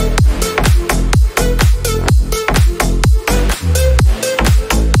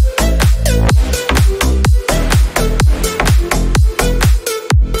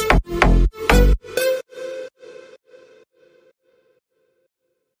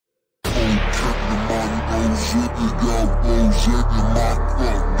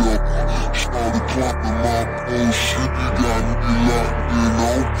 Started clapping my old shit, you got me locked in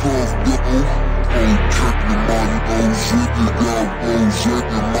on puff, yo.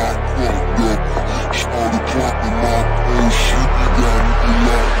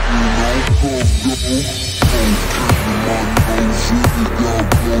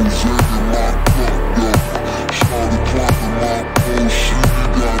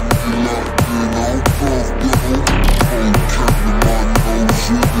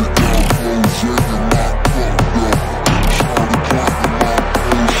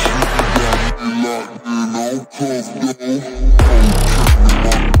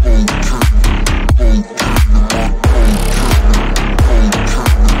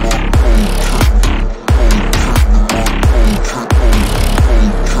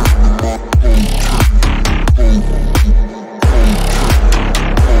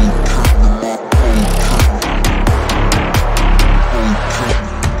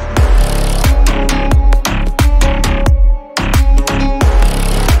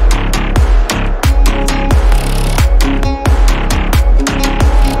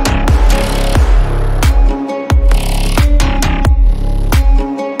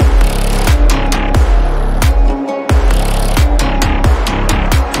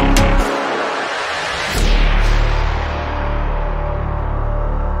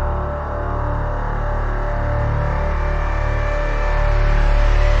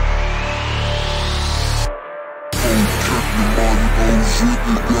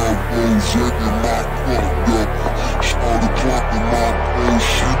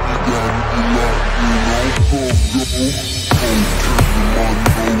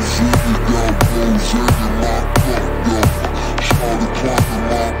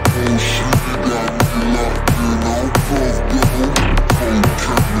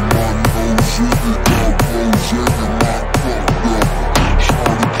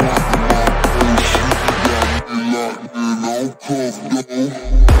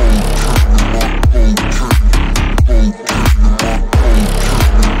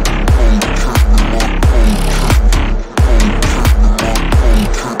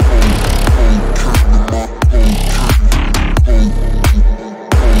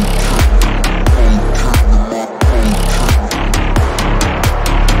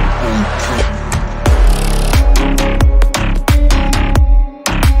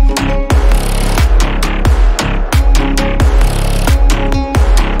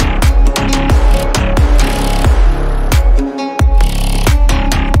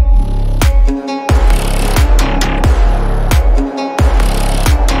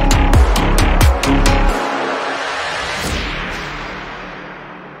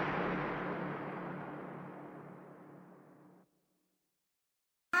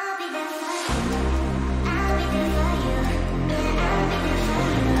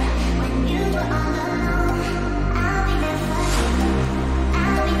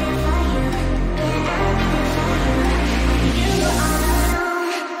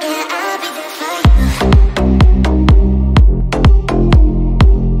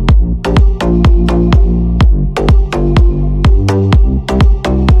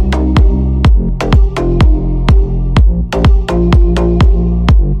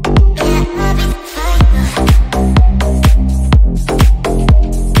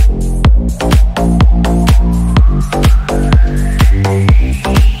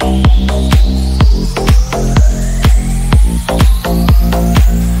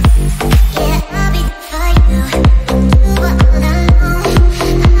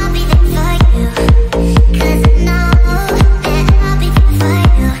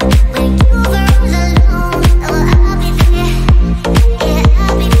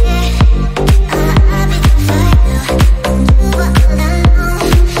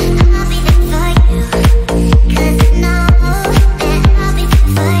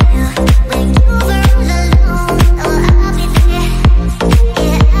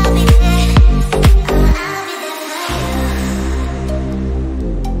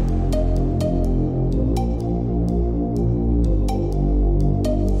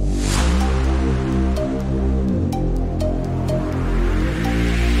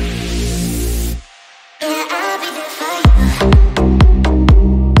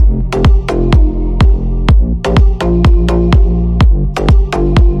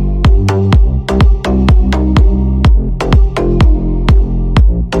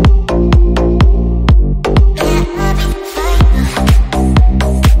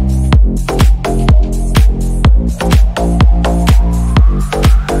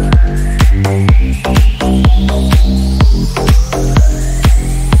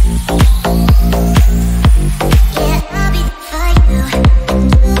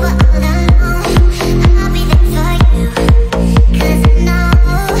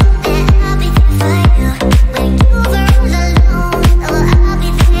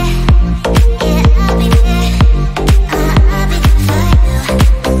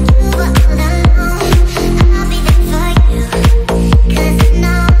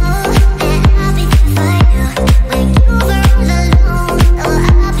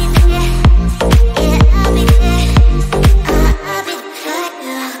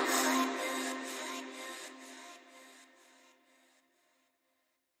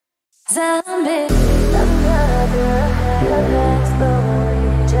 zombie. Another head slowly,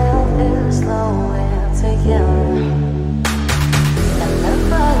 gel is slowly taken. And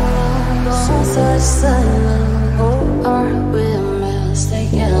never know, such silence, who are we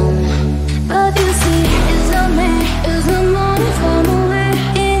mistaken? But you see, it's not me, it's not money from away.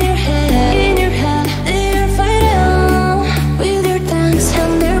 In your head, they're fighting with their tanks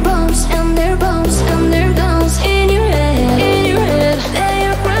and their bombs and their bombs and their guns. In your head, they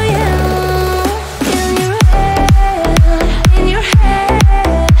are crying. In your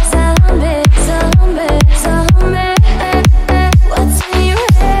head, zombie, zombie, zombie. What's in your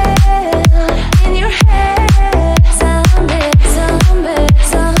head? In your head.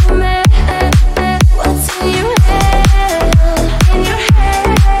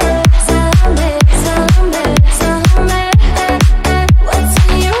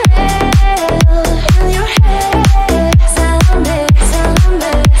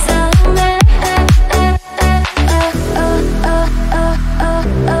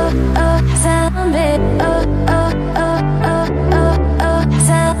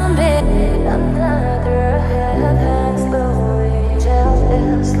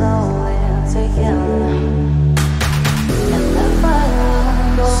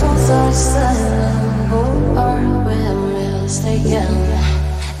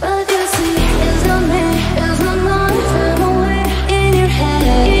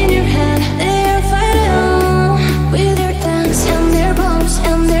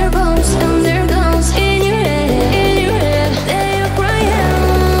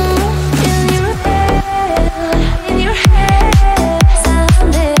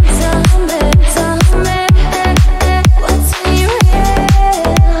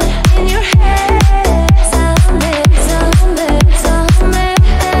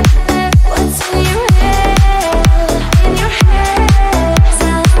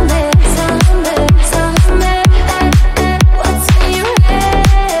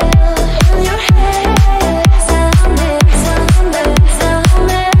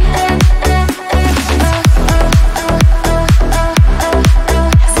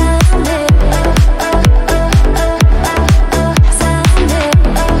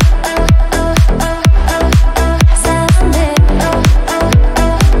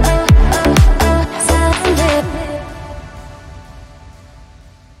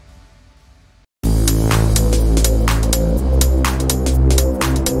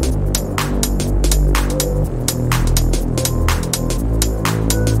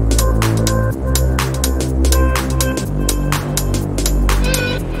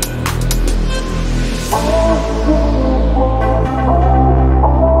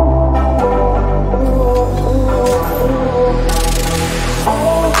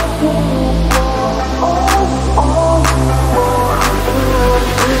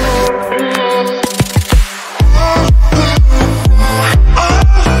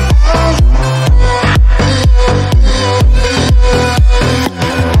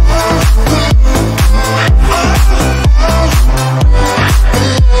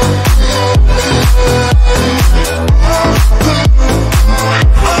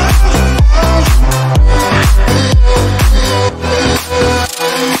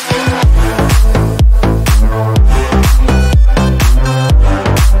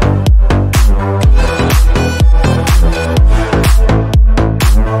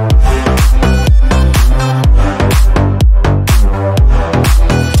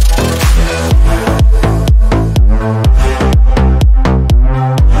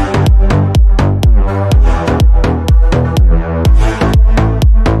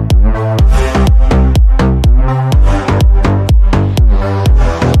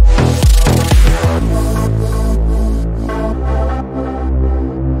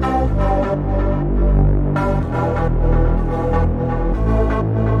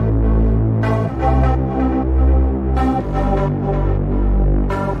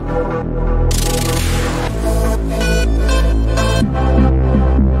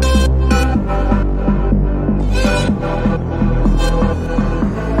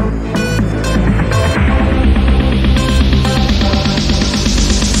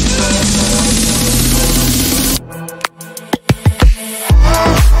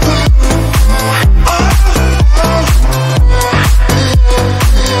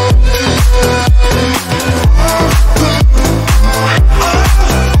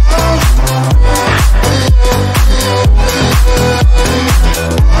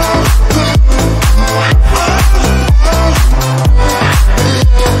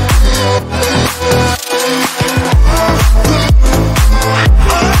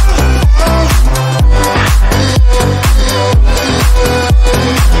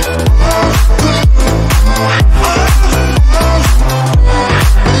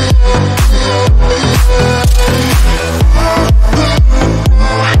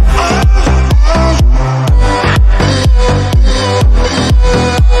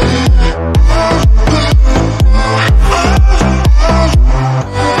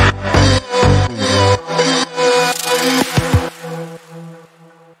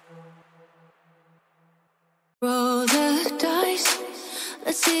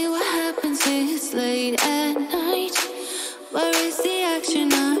 Let's see what happens, it's late at night. Where is the action?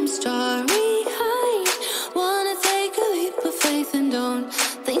 I'm starry-eyed. Wanna take a leap of faith and don't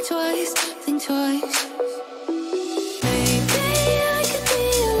think twice, think twice. Maybe I could be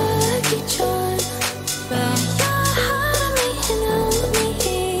a lucky charm. Bet your heart on me and I'll be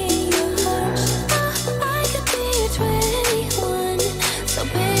in your arms. I could be a 21. So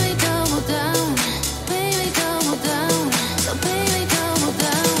baby double down, baby double down. So baby double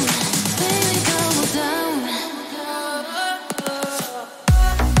down, baby double down.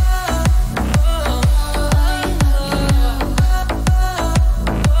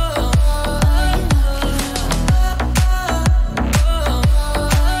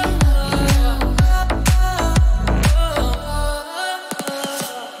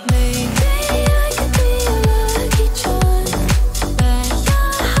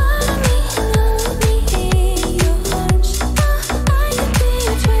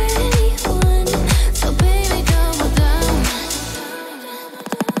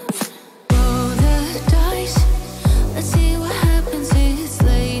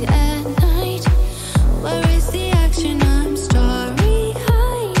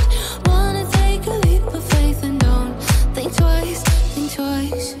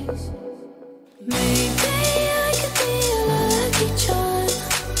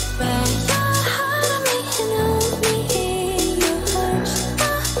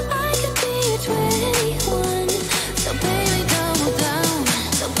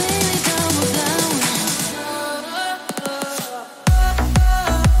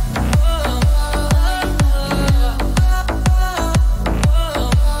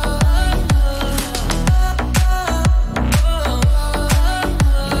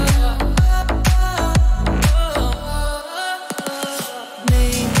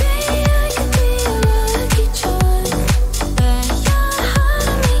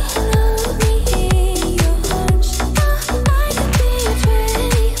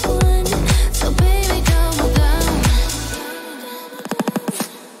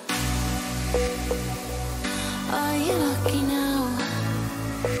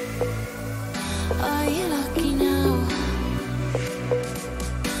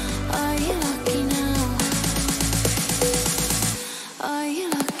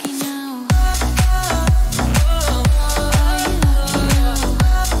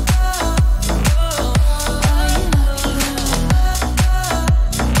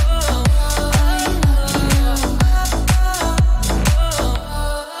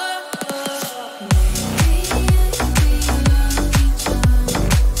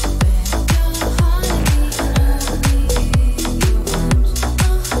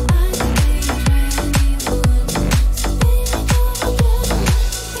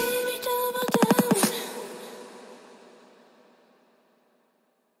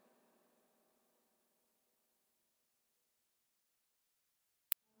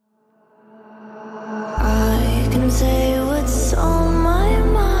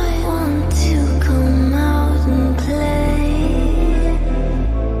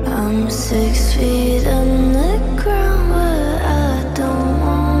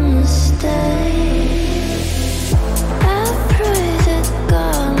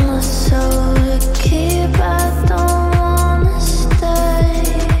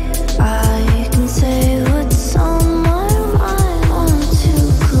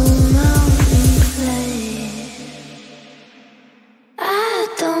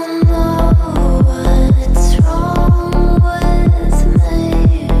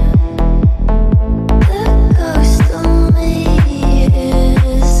 Go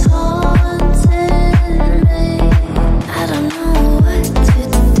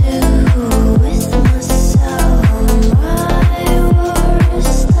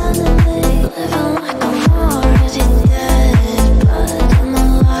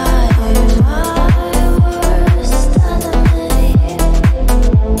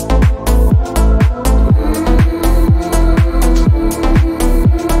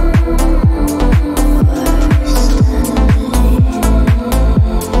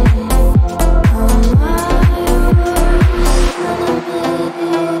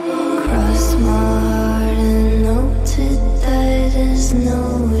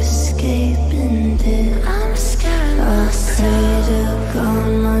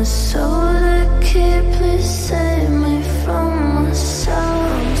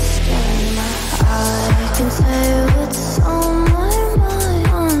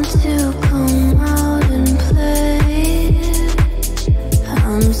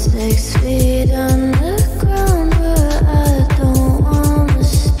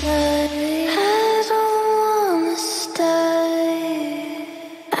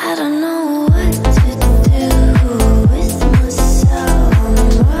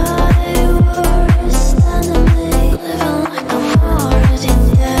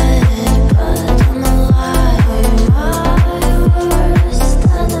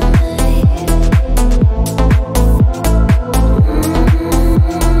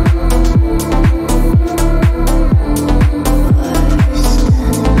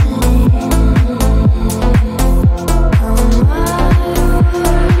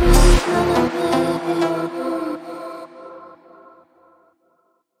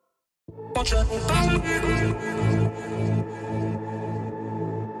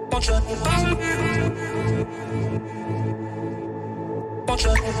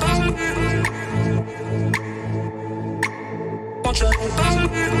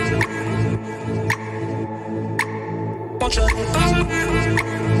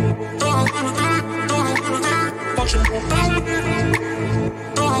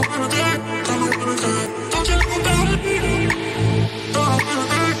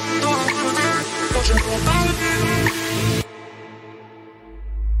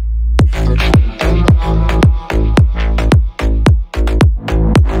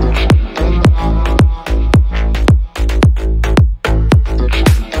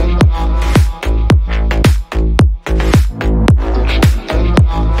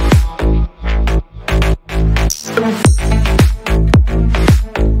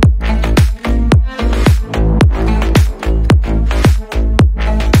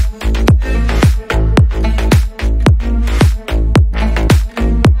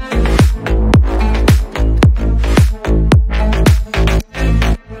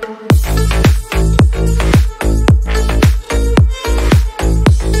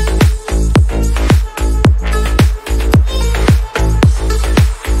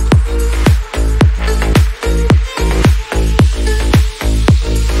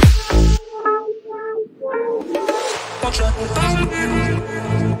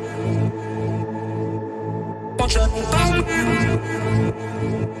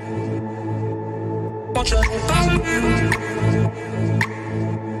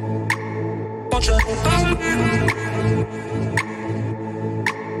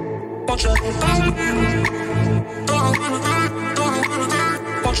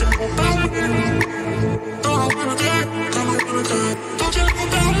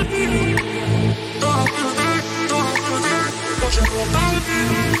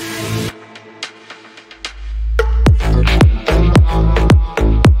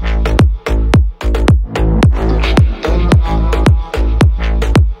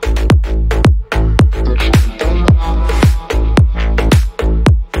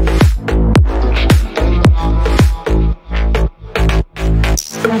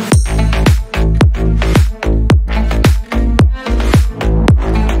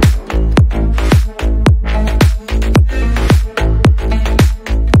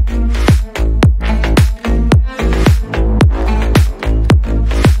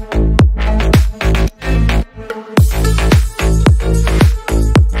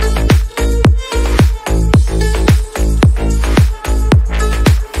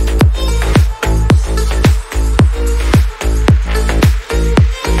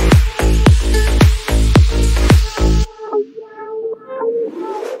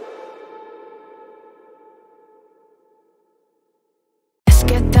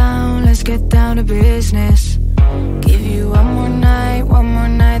let's get down to business. Give you one more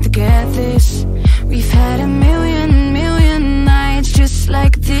night to get this. We've had a million nights just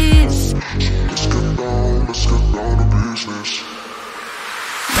like this. Let's get down to business.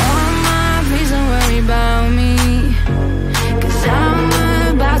 Mama, please don't worry about me, 'cause I'm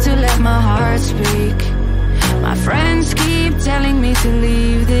about to let my heart speak. My friends keep telling me to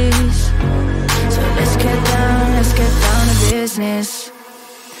leave this, so let's get down to business.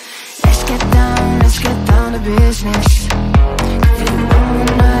 Let's get down to business. Give you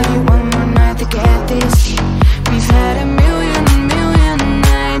one more night to get this. We've had a million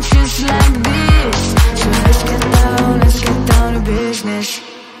nights just like this, so let's get down to business.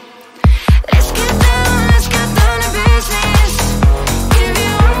 Let's get down to business. Give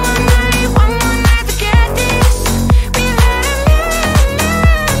you one more night to get this. We've had a million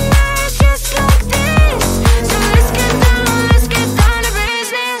nights just like this, so let's get down to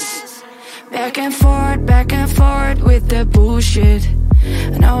business. Back and forth with the bullshit.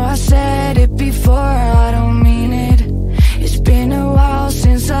 I know I said it before, I don't mean it. It's been a while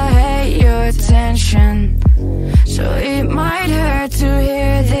since I had your attention, so it might hurt to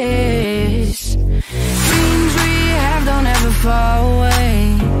hear this. Dreams we have don't ever fall away.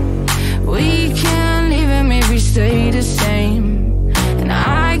 We can't leave them if we stay the same, and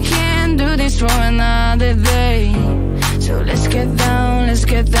I can't do this for another day. So let's get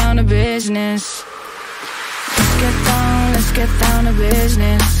down to business. Let's get down to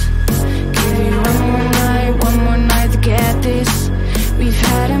business. Give you one more night to get this. We've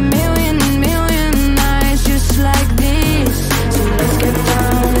had a million nights just like this, so let's get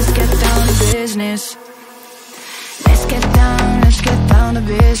down to business. Let's get down to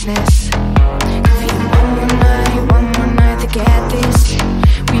business. Give you one more night to get this.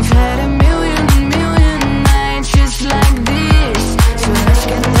 We've had a million nights just like this, so let's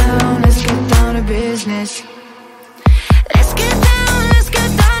get down to business.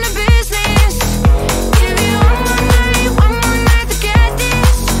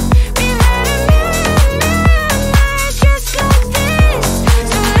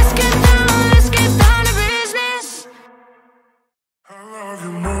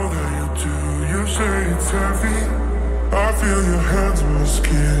 my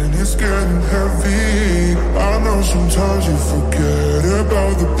skin is getting heavy. I know sometimes you forget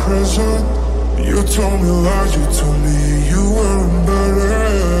about the present. You told me lies, you told me you were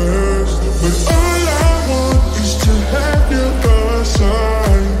embarrassed. But all I want is to have you by my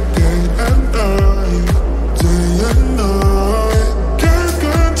side, day and night, day and night. Can't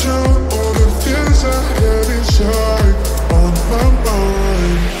control all the fears I have inside.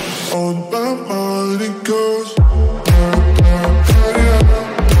 On my mind it goes.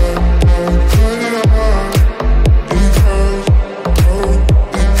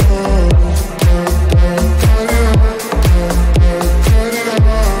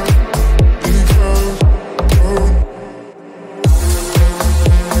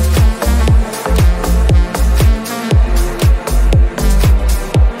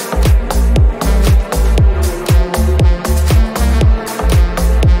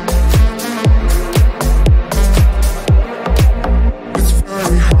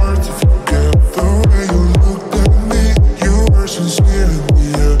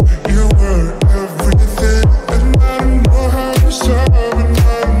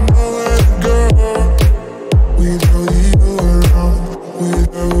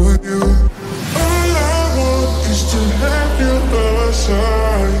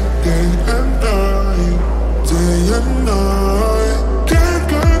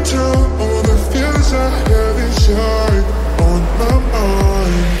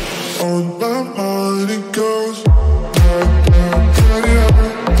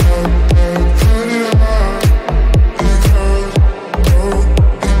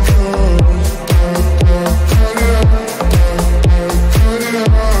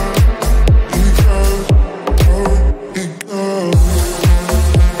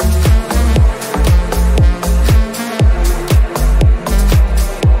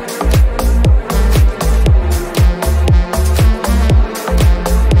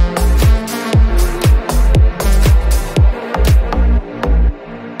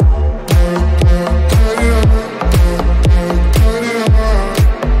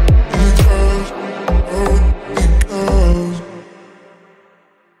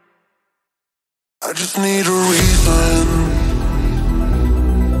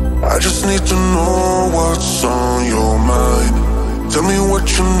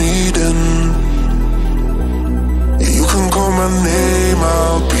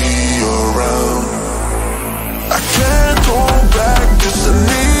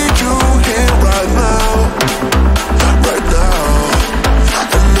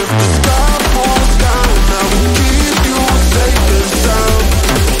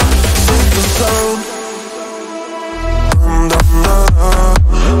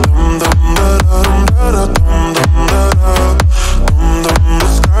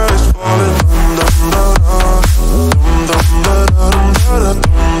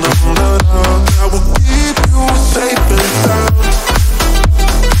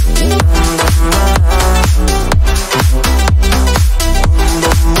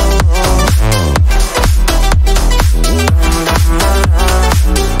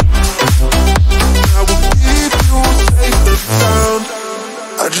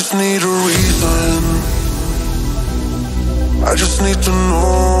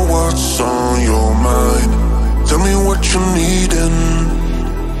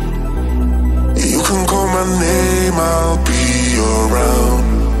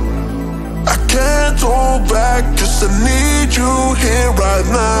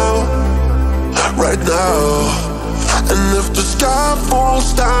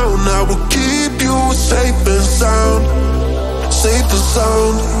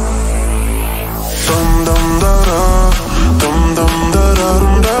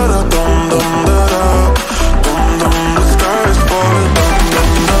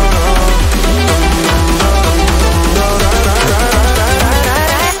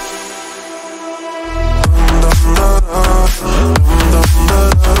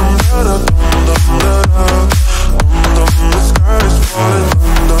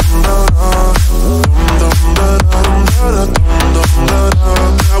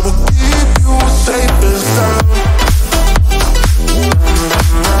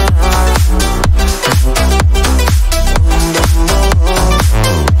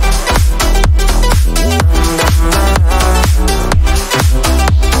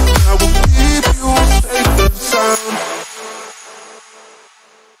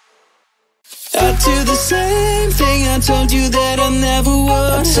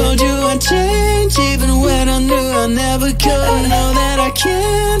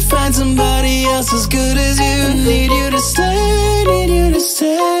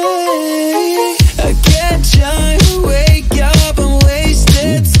 I can't try to wake up and wait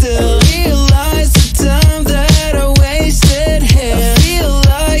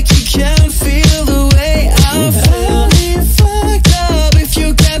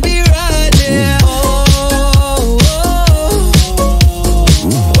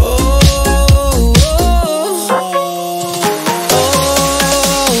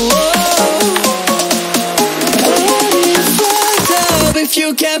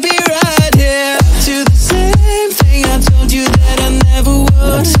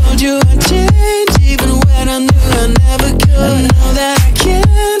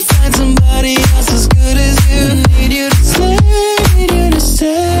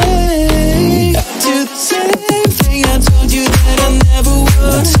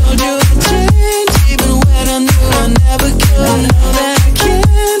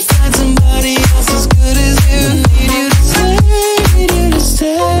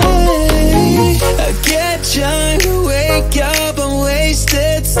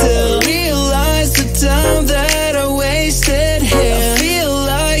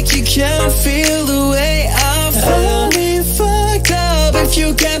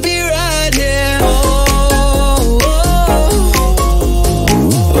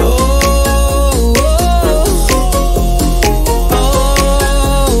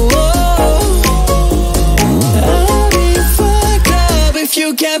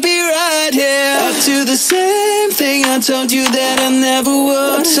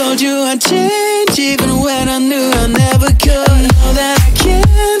I told you I'd change even when I knew I never could. Know that I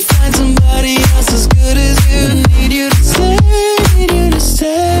can't find somebody else as good as you. Need you to stay, need you to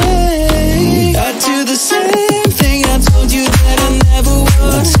stay. I do the same thing I told you that I never would.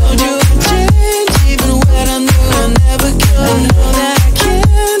 I told you I'd change even when I knew I never could. Know that I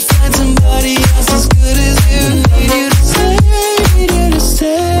can't find somebody else as good as you. Need you to stay, need you to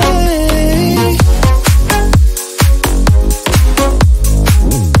stay.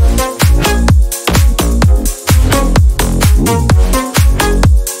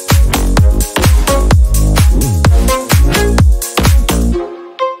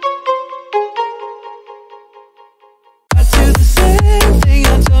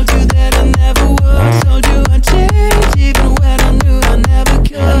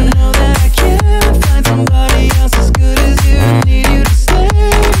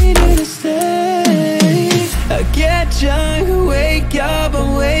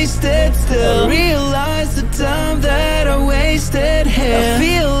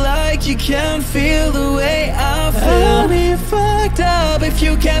 Can't feel the way I feel. I'll be fucked up if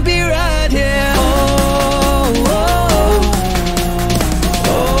you can't be right here. Oh, oh,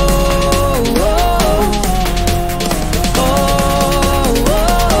 oh, oh, oh,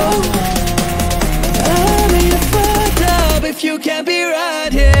 oh. I'll be fucked up if you can't be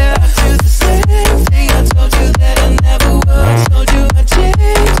right here. I do the same thing I told you that I never would. Told you I'd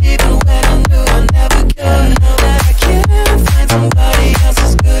change even when I knew I never could. Know that I can't find somebody else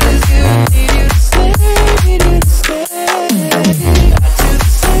as good as you. Need you to stay, need you to stay. I do the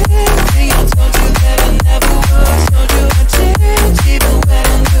same thing I told you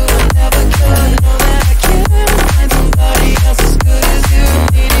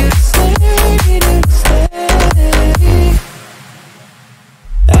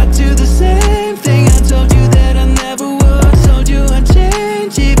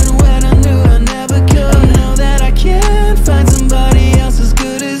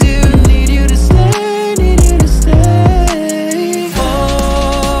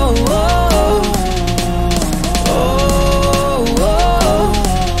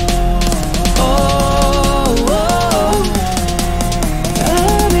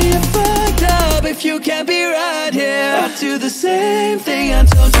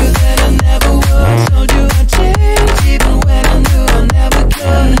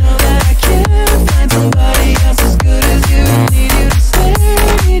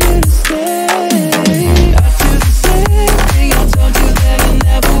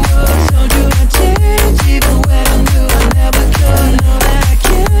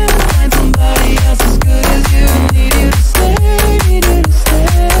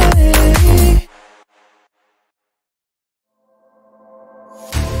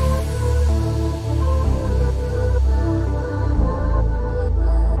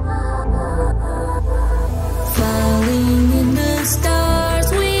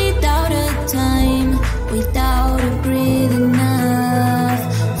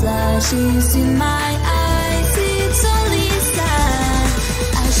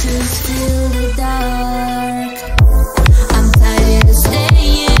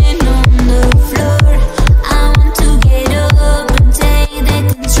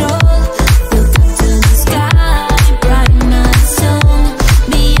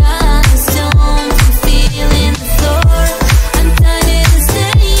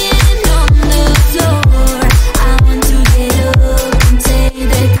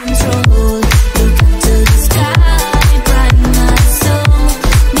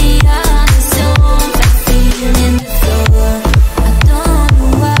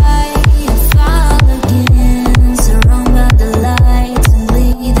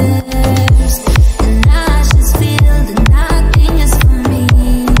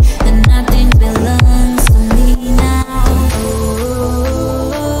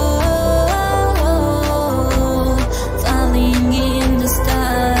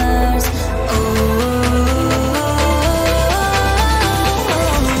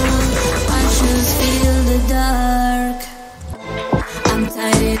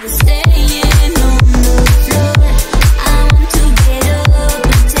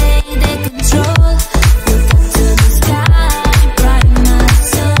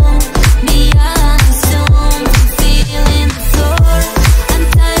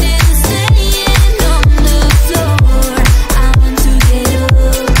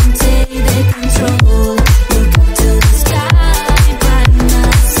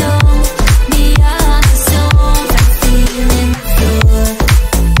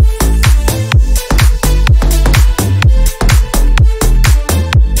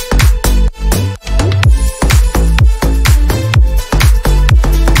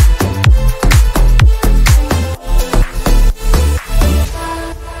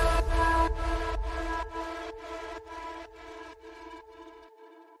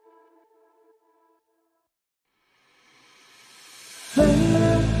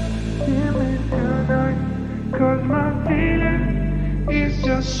 'cause my feeling is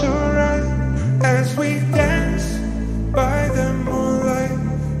just so right as we dance by the moonlight.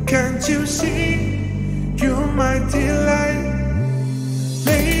 Can't you see you're my delight?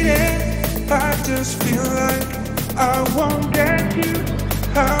 Lady, I just feel like I won't get you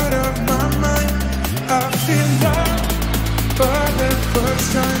out of my mind. I feel love for the first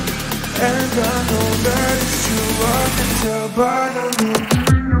time, and I know that it's true. I can tell by the look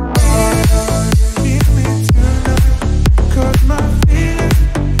in your eyes. Keep me tonight, 'cause my feeling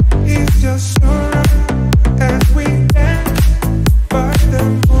is just so right as we dance by the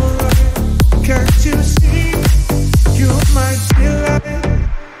moonlight. Can't you see you're my delight?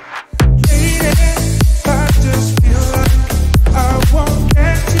 Lady, I just feel like I won't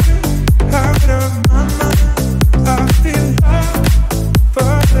get you out of my mind. I feel love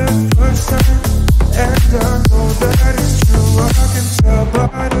for the first time, and I know that it's true. I can tell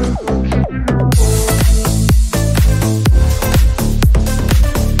by the look in your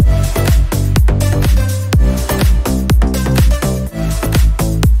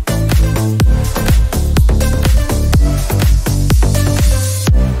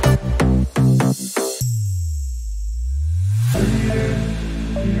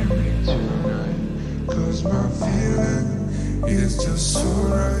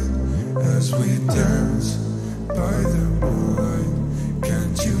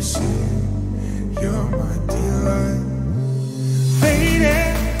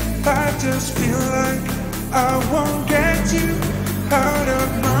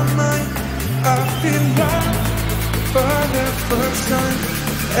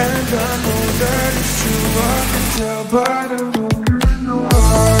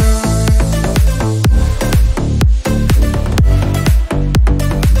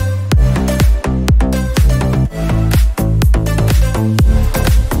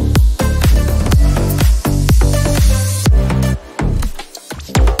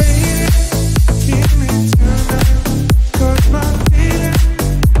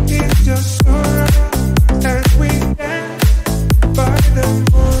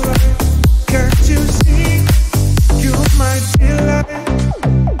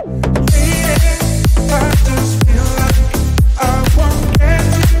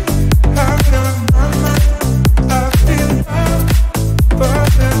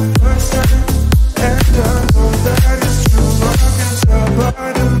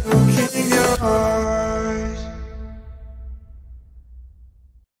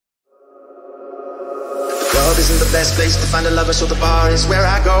so the bar is where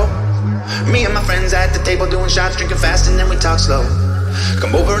I go. Me and my friends at the table doing shots, drinking fast, and then we talk slow.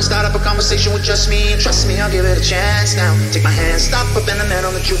 Come over and start up a conversation with just me, and trust me, I'll give it a chance now. Take my hand, stop up in the man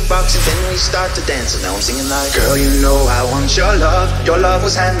on the jukebox, and then we start to dance. And now I'm singing like, girl, you know I want your love. Your love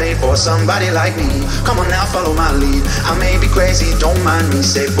was handmade for somebody like me. Come on now, follow my lead. I may be crazy, don't mind me.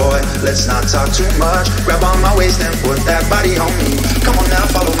 Say, boy, let's not talk too much. Grab on my waist and put that body on me. Come on now,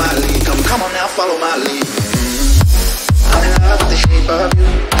 follow my lead. Come on now, follow my lead. I'm in love with the shape of you.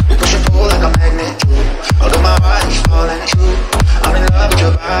 We push and pull like a magnet do. Although my heart is falling true, I'm in love with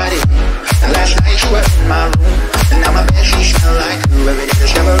your body. And last night you were in my room, and now my bed sheets smell like you. Every day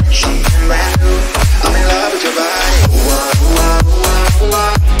discovering something brand new. I'm in love with your body. Ooh, ooh, ooh, ooh,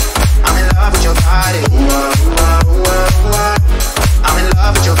 ooh. I'm in love with your body. Ooh, ooh, ooh, ooh, ooh. I'm in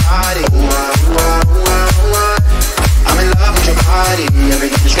love with your body. Ooh, ooh, ooh, ooh, ooh. I'm in love with your body. Every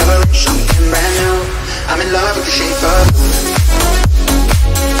day discovering something brand new. I'm in love with the shape of you.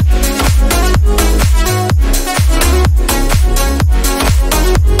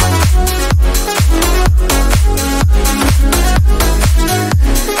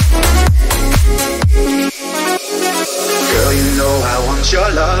 Girl, you know I want your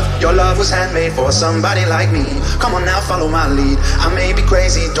love. Your love was handmade for somebody like me. Come on now, follow my lead. I may be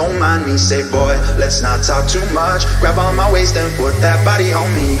crazy, don't mind me. Say, boy, let's not talk too much. Grab on my waist and put that body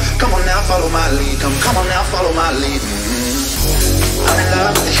on me. Come on now, follow my lead. Come on now, follow my lead. I'm in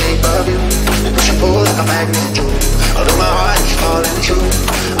love with the shape of you. Push and pull like a magnet do. Although my heart is falling true,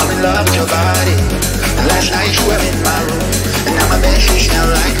 I'm in love with your body. And last night you were in my room, and now my bed sheets smell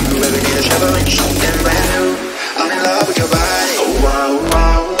like you. Every day discovering something brand new. I'm in love with your body. Ooh, ooh,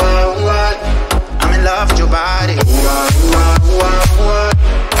 ooh, ooh, ooh. I'm in love with your body. Ooh, ooh, ooh, ooh, ooh.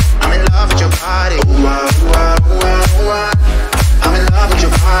 I'm in love with your body. Ooh, ooh, ooh, ooh, ooh. I'm in love with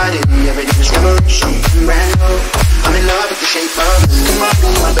your body. Every day discovering something brand new. I'm in love with the shape of you. Come on, be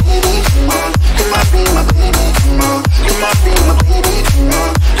my baby, come on. Come on, be my baby, come on. Come on, be my baby, come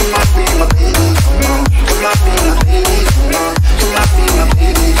on. Come on, be my baby, come on. Come on, be my baby, come on. Come on, be my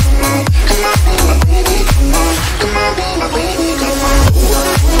baby, come on. Come on, be my baby, come on. Come on, be my baby, come on. Ooh,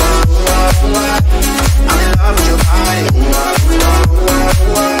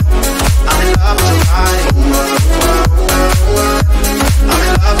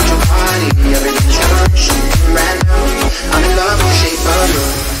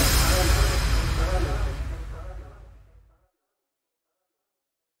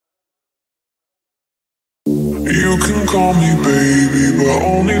 You can call me baby, but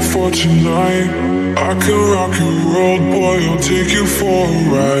only for tonight. I can rock your world, boy, I'll take you for a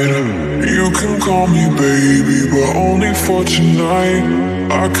ride. You can call me baby, but only for tonight.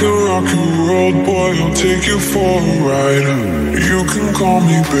 I can rock your world, boy, I'll take you for a ride. You can call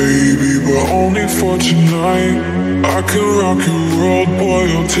me baby, but only for tonight. I can rock your world, boy,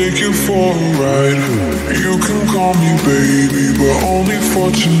 I'll take you for a ride. You can call me baby, but only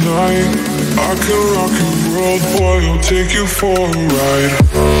for tonight. I can rock your world, boy, I'll take you for a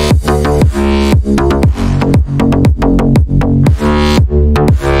ride.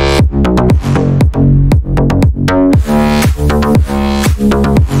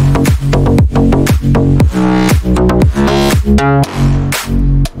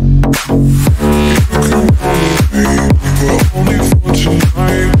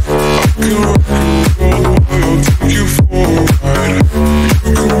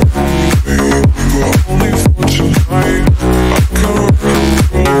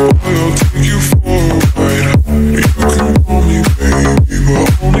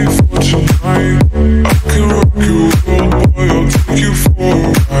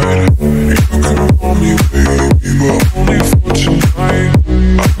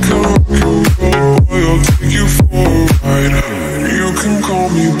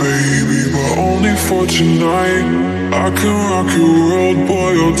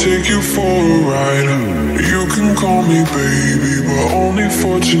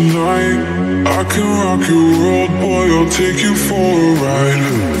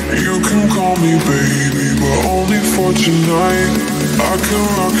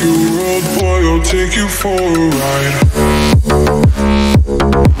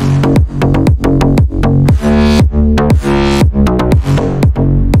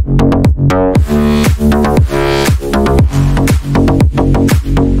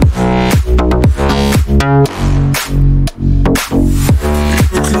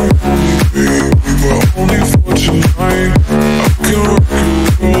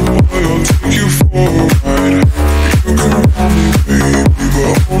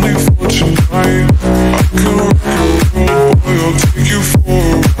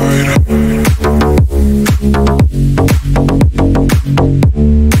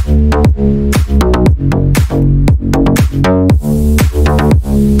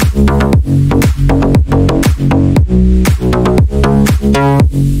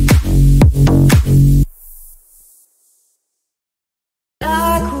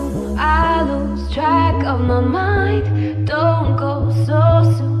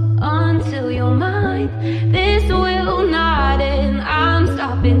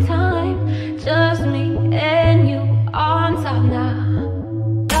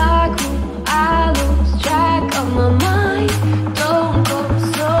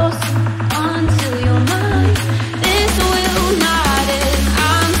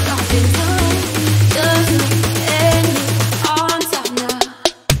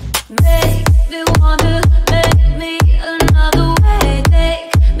 Make me wanna, make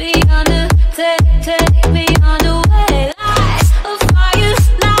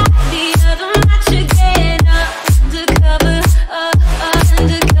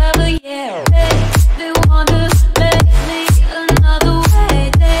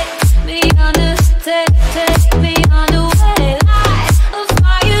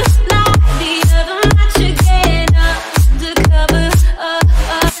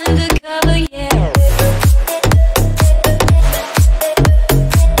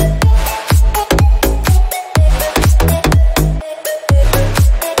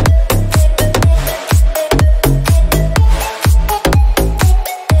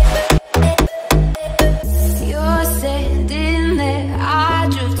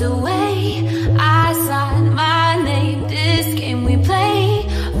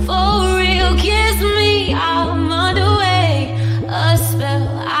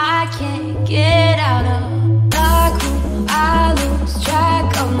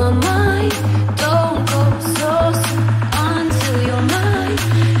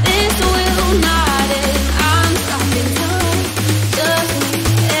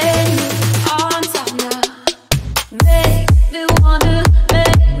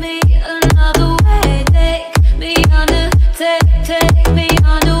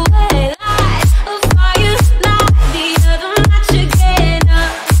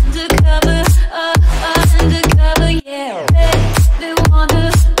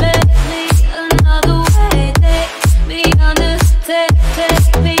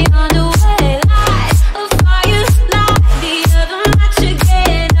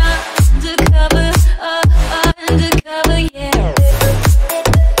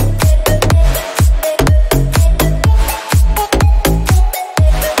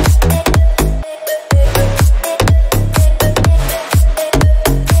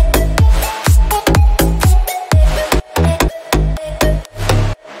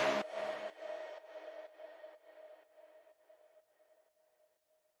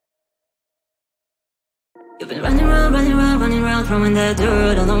throwing that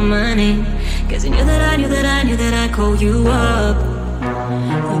dirt all on my name. Cause you knew that I called you up.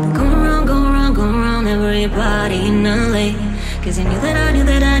 You've been going around everybody in LA. Cause you knew that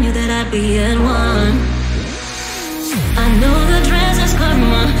I'd be at one. I know the dress is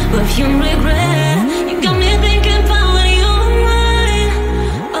karma, perfume regret. You got me thinking about when you were mine.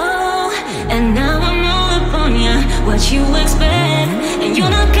 Oh, and now I'm all up on ya. What you expect? And you're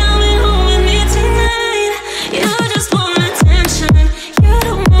not coming home with me tonight. You just want attention. You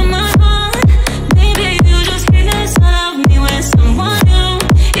don't want my heart. Maybe you just can't love me with someone new.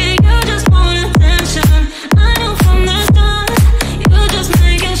 Yeah, you just want attention. I know from the start. You just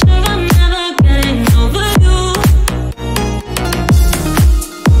making sure I'm never getting over you.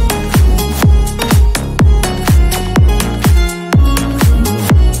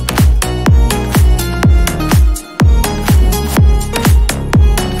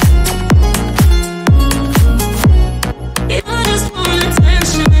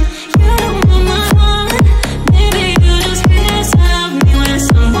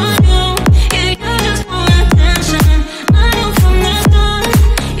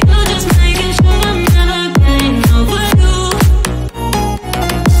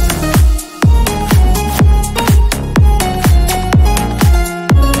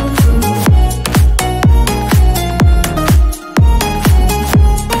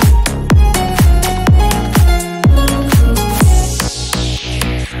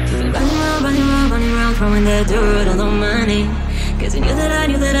 Throwing that dirt all on my name. Cause you knew that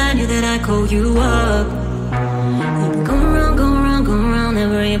I called you up. You've been going around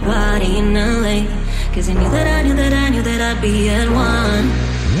everybody in LA. Cause you knew that I'd be at one.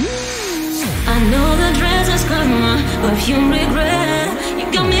 I know the dress is karma, perfume regret. You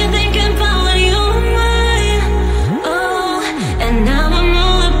got me thinking about when you were mine. Oh, and now I'm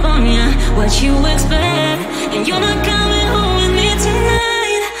all up on ya. What you expect? And you're not coming home with me tonight.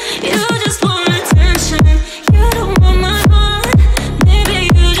 You just want attention. You don't want my heart. Maybe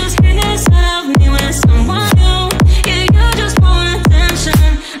you just can't love me with someone new. Yeah, you just want attention.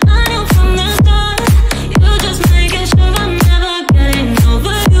 I know from the start. You just making sure I'm never getting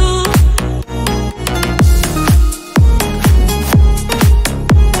over you.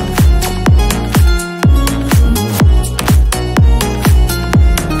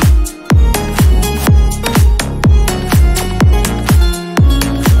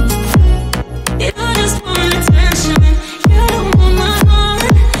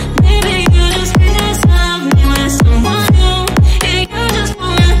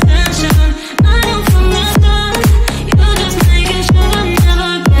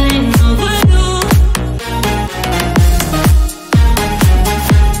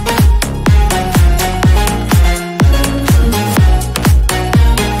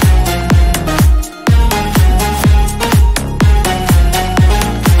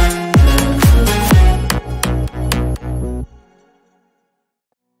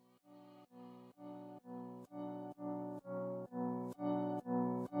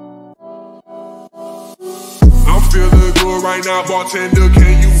 Right now, bartender,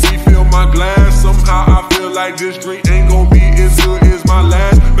 can you refill my glass? Somehow I feel like this drink ain't gon' be as good as my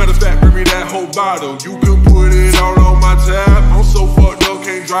last. Matter of fact, bring me that whole bottle. You can put it all on my tab. I'm so fucked up,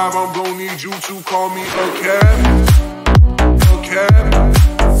 can't drive. I'm gon' need you to call me a cab. A cab.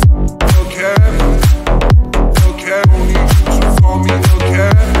 A cab. A cab. Gon' need you to call me a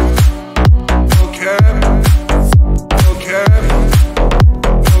cab. A cab. A cab. A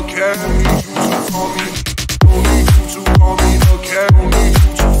cab. Gon' need you to call me. Call me a cab, don't need you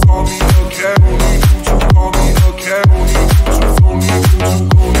to call me a cab, don't need you to call me a cab, don't need you to call me a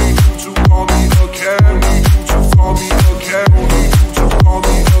cab, don't need you to call me a cab, don't need you to call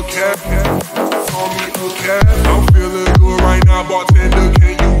me a cab, call me a cab. I'm feeling good right now, bartender,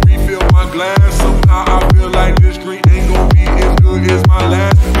 can you refill my glass? Somehow I feel like this drink ain't gon' be as good as my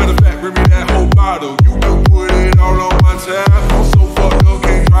last. Matter of fact, bring me that whole bottle, you can put it all on my tab. I'm so fucked up,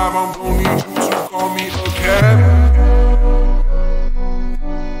 can't drive, I'm gon' need you to call me a cab.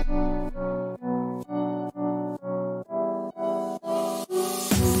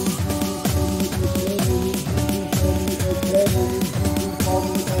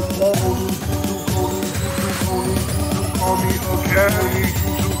 Don't need you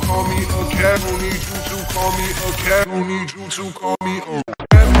to call me a cab, don't need you to call me a cab, don't need you to call me a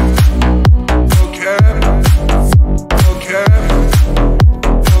cab, a cab, a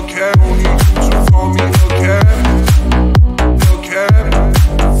cab, don't need you to call me a cab, a cab,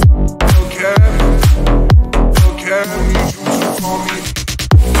 a cab, a cab, don't need you to call me.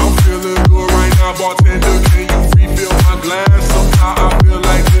 I'm feeling good right now, bartender, can you refill my glass? Somehow I feel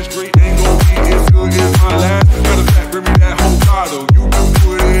like this drink ain't gon' be as good as my last. Matter of fact, bring me that whole bottle.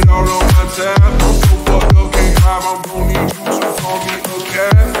 WhatsApp. I'm so fucked up, can't drive. I'm gon' need you to call me a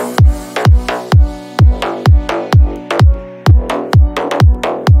cab.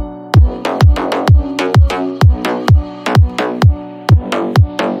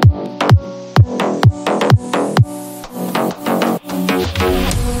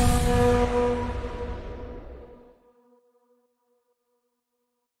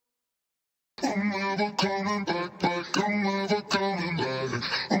 I'm never coming back, I'm never coming back.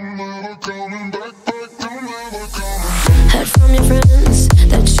 I'm never coming back, I'm never coming back. Heard from your friends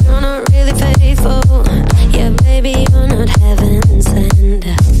that you're not really faithful. Yeah, baby, you're not heaven sent.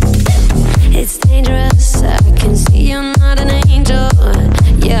 It's dangerous, I can see you're not an angel.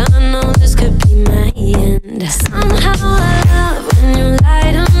 Yeah, I know this could be my end. Somehow I love when you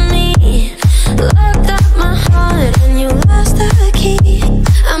lie to me. Locked up my heart and you lost the key.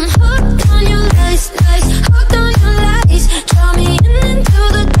 I'm hooked on your lies, hooked on your lies. Draw me in into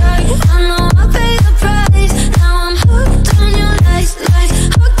the dark, I know I'll pay the price. Now I'm hooked on your lies,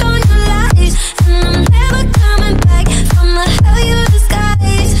 hooked on your lies. And I'm never coming back from the hell you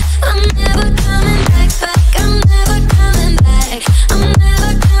disguise. I'm never coming back, I'm never coming back. I'm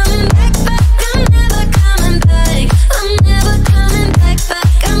never coming back, I'm never coming back. I'm never coming back,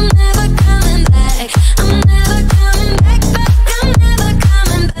 I'm never coming back. I'm never coming back, I'm never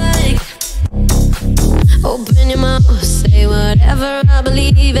coming back. Open your mouth, say whatever, I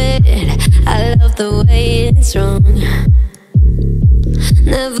believe it. I love the way it's wrong.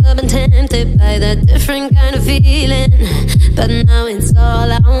 Never been tempted by that different kind of feeling, but now it's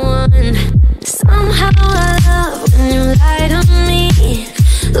all I want. Somehow I love when you lie to me.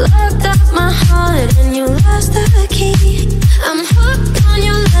 Locked up my heart and you lost the key. I'm hooked on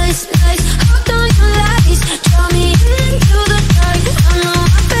your lies, hooked on your lies. Draw me into the dark, I know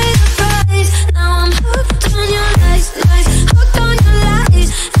I'll pay the price. Now I'm hooked on your lies, hooked on your lies.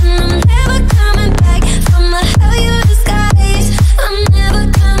 And I'm never coming back from the hell you disguise. I'm never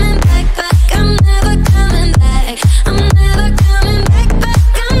coming back, I'm never coming back. I'm never coming back,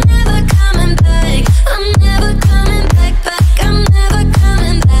 I'm never coming back. I'm never coming back, I'm never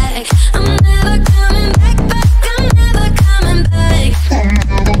coming back. I'm never coming back, I'm never coming back. I'm never coming back, I'm never coming back. I'm never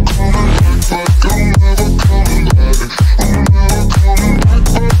coming back,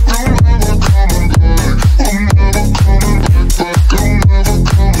 I'm never coming back. I'm never coming back, I'm never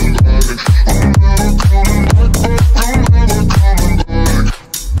coming back. I'm never coming back, I'm never coming back.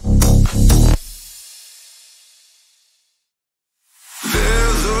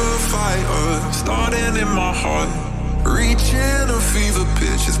 There's a fire starting in my heart, reaching a fever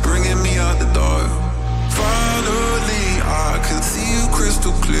pitch, it's bringing me out the dark. Finally, I can see you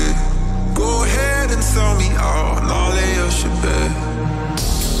crystal clear. Go ahead and sell me out, and I'll lay your shit bare.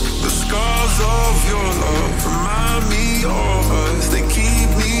 The scars of your love remind me of us. They keep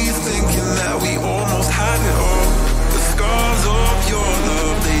me thinking that we almost had it all. The scars of your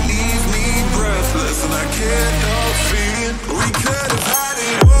love, they leave me breathless, and I can't help feeling we could have had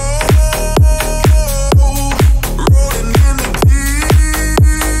it all. Rolling in the deep,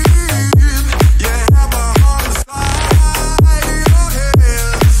 yeah, have my heart inside your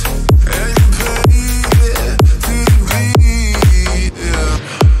hands, and you played it to the beat, yeah.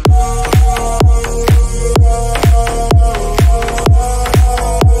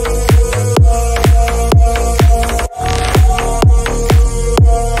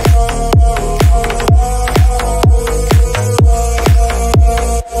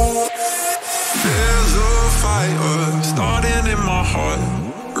 There's a fire starting in my heart,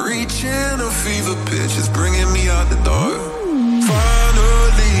 reaching a fever pitch, it's bringing me out the dark.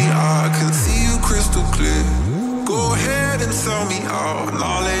 Finally, I can see you crystal clear. Go ahead and sell me out, and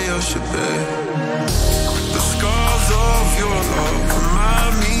I'll lay your shit bare. The scars of your love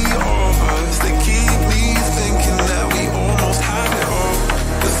remind me of us. They keep me thinking that we almost had it all.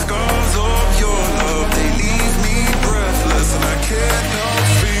 The scars of your love, they leave me breathless, and I can't help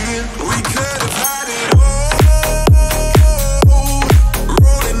feeling we could have had it all.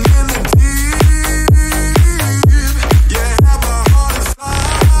 Rolling in the deep, yeah, have my heart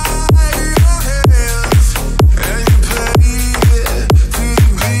inside your hands, and you played it to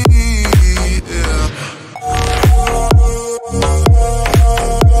the beat, yeah.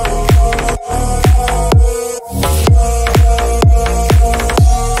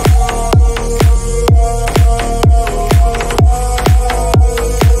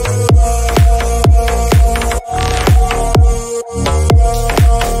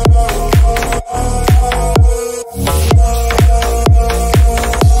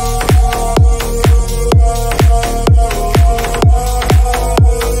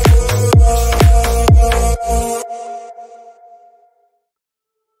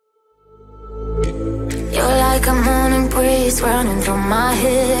 like a morning breeze running through my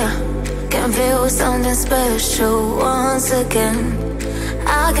hair. Can feel something special once again.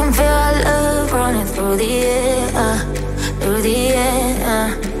 I can feel our love running through the air, through the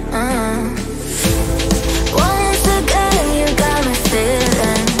air. Once again, you got me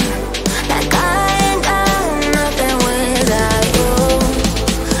feeling like I ain't got nothing without you,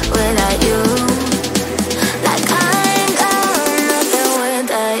 without you. Like I ain't got nothing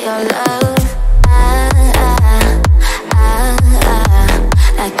without your love.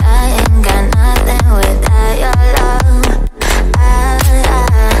 Like I ain't got nothing without your love.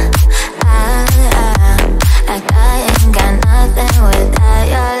 Like I ain't got nothing without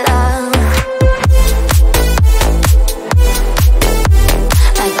your love.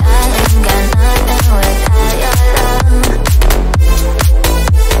 Like I ain't got nothing without your love.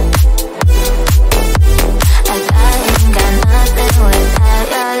 Like I ain't got nothing without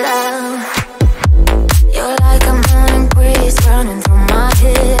your love. You're like a morning breeze running through my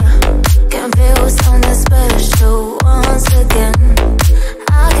hair. Can feel something special once again.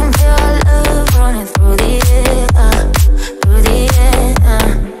 I can feel our love running through the air, through the air.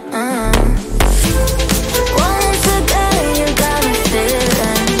 Once again, you got me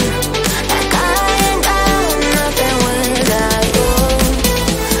feeling like I ain't got nothing without you,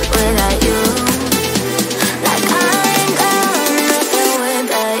 without you. Like I ain't got nothing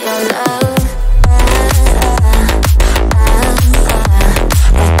without your love.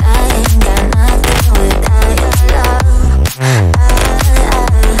 Like I ain't got nothing without your love. Like I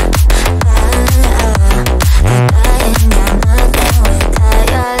ain't got nothing without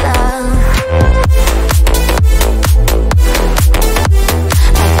your love.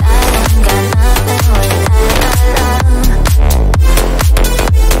 Like I ain't got nothing without your love. Like I ain't got nothing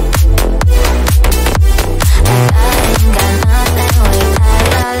without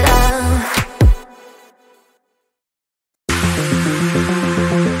your love.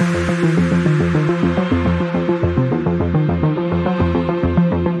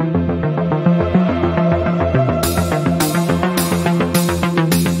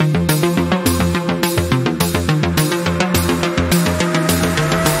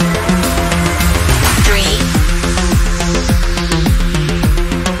 Three,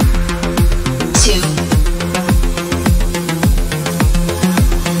 two,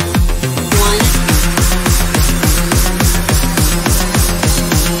 one.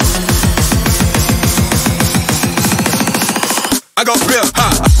 I go real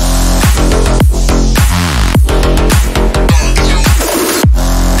high.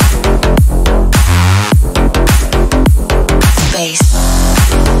 Bass.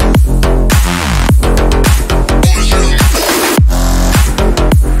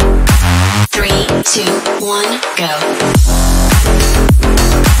 3, 2, 1, go.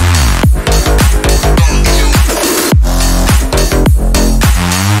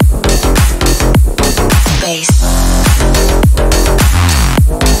 Bass.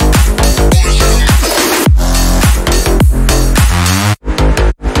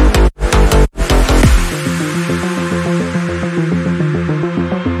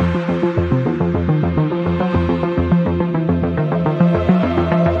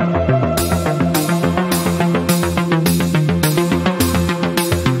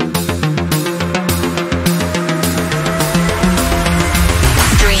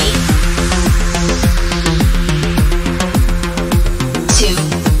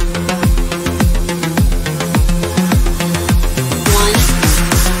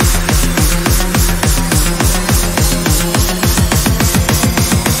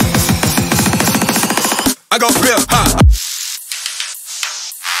 I go real high.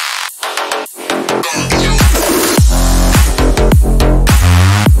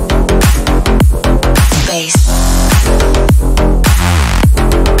 Bass.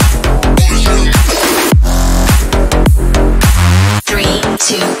 3,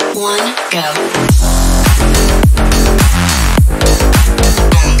 2, 1, go.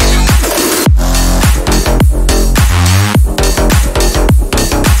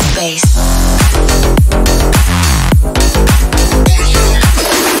 Bass.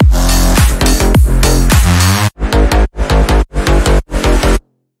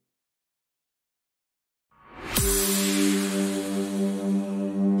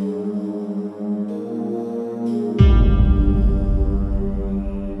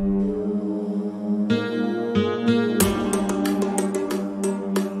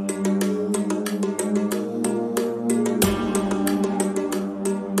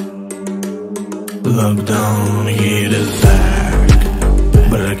 Look down, get it back,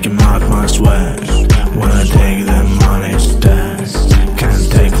 but I can mark my sweat. Wanna take the money stack,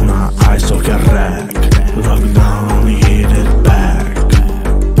 can't take my eyes off your rack. Look down.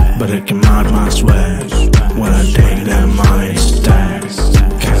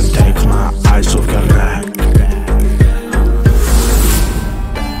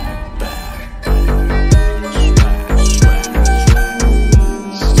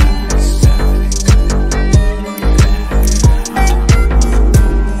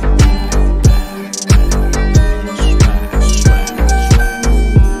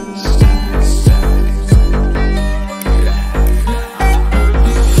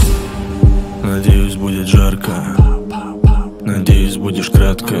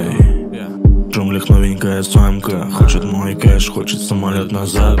 хочет самолет на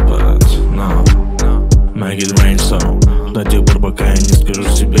запад. No. Make it rain so. До тех пор, пока я не скажу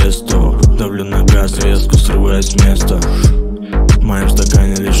себе стоп. Давлю на газ, резко срываясь с места. В моем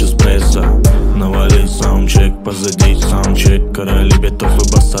стакане лишь эспрессо. Навалить саундчек, позади саундчек. Короли битов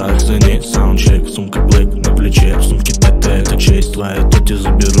и баса, оцени саундчек. Сумка блэк на плече, в сумке ТТ. Это честь твоя, тоти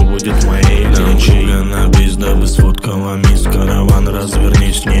заберу, будет моей лечей. На бис, дабы сфоткала мисс. Караван,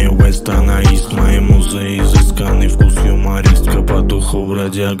 развернись, не вестанаист. Мои музы, изысканный вкус юмористка. По духу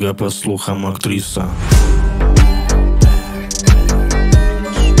бродяга, по слухам актриса.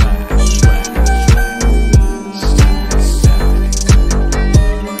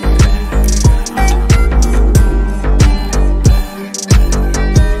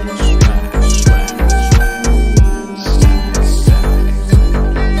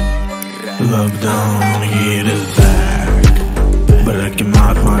 Lockdown, hit it back. But I came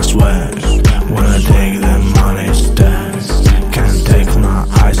out my swag. When I take the money stack. Can't take my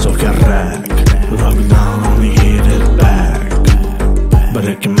eyes off your rack. Lockdown, hit it back. But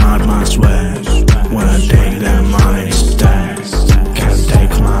I came out my swag. When I take the money stack. Can't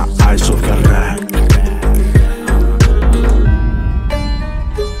take my eyes off your rack.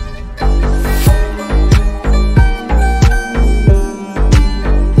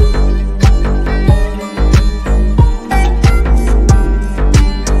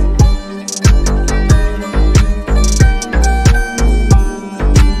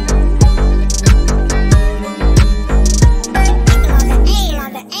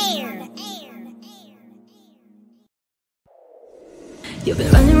 You've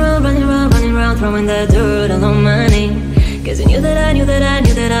been running around, throwing that dirt all on my name. Cause you knew that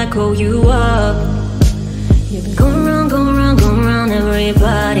I'd call you up. You've been going around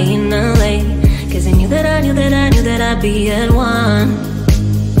everybody in LA. Cause you knew that I'd be at one.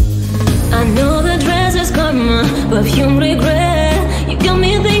 I know the dress is karma, perfume regret. You got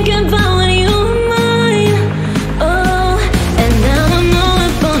me thinking about when you were mine. Oh, and now I'm all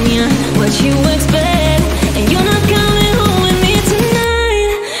up on you. What you expect? And you're not coming home with me tonight.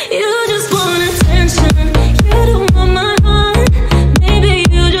 You just want attention. You don't want my heart. Maybe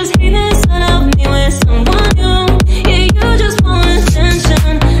you just hate the sight of me with someone new. Yeah, you just want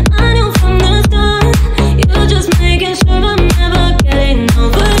attention. I knew from the start. You just making sure I'm never getting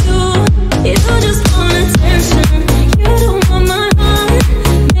over you. You just want attention. You don't want my heart.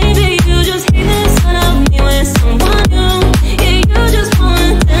 Maybe you just hate the sight of me with someone new. Yeah, you just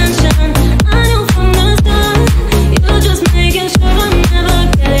want attention. I knew from the start. You just making sure I'm never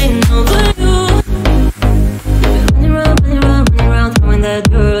getting over you. You've been running around, throwing that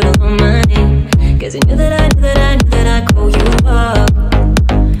dirt all on my name. Cause you knew that I'd call you up.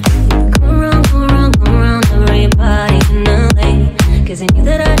 You've been going around everybody in LA. Cause you knew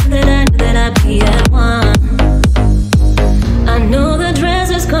that I'd be at one. I know the dress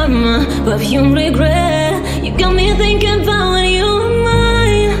is karma, perfume regret. You got me thinking about when you were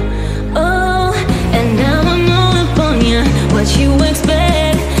mine. Oh, and now I'm all up on you. What you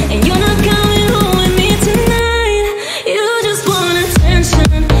expect? And you're not coming home with me tonight. You just want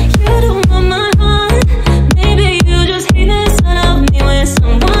attention. You don't want my heart. Maybe you just hate the sight of me with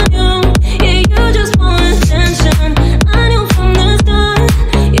someone new. Yeah, you just want attention. I knew from the start.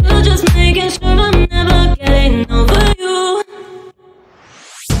 You just making sure I'm never getting over you.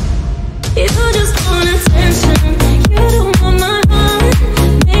 You just want attention. You don't want my heart.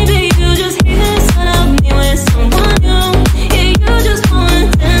 Maybe you just hate the sight of me with someone new. Yeah, you just want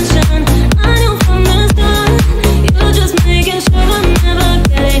attention. I knew from the start. You just making sure I'm never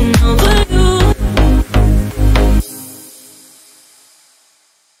getting over you.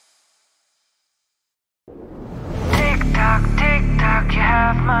 Tick tock, you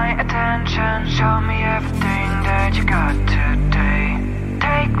have my attention. Show me everything that you got today.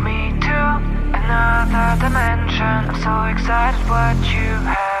 Take me to another dimension. I'm so excited what you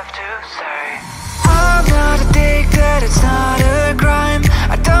have to say. I'm not addicted, it's not a crime.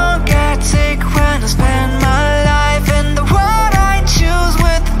 I don't get sick when I spend my life in the world I choose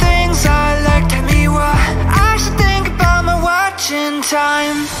with the things I like. Tell me what I should think about my watching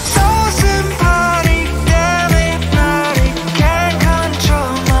time. So sympathetic, damn hypnotic. Can't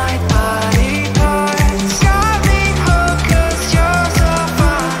control my body parts. Got me hooked 'cause you're so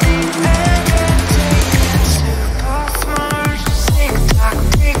funny. Entertaining, super smart. Tick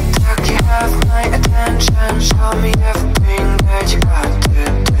tock, you have my attention. Show me everything that you got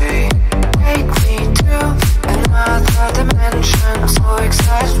today. Take me to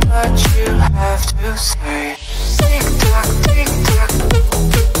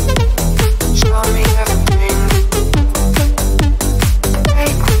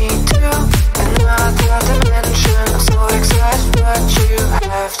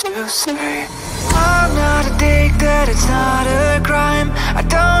have to say. I'm not addicted, it's not a crime. I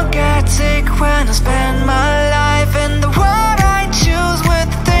don't get sick when I spend my life in the world I choose with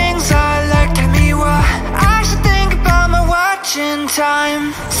the things I like. Tell me why I should think about my watching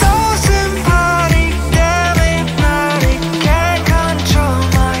time. So sympathetic, damn hypnotic, can't control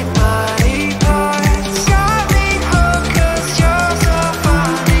my body parts. Got me hooked 'cause you're so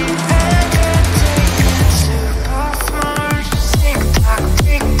funny, entertaining, super smart. Tick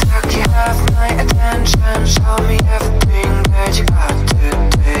tock, you have my attention. Show me everything that you got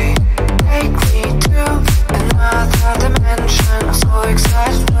today. Take me to another dimension. I'm so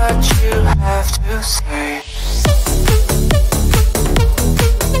excited what you have to say.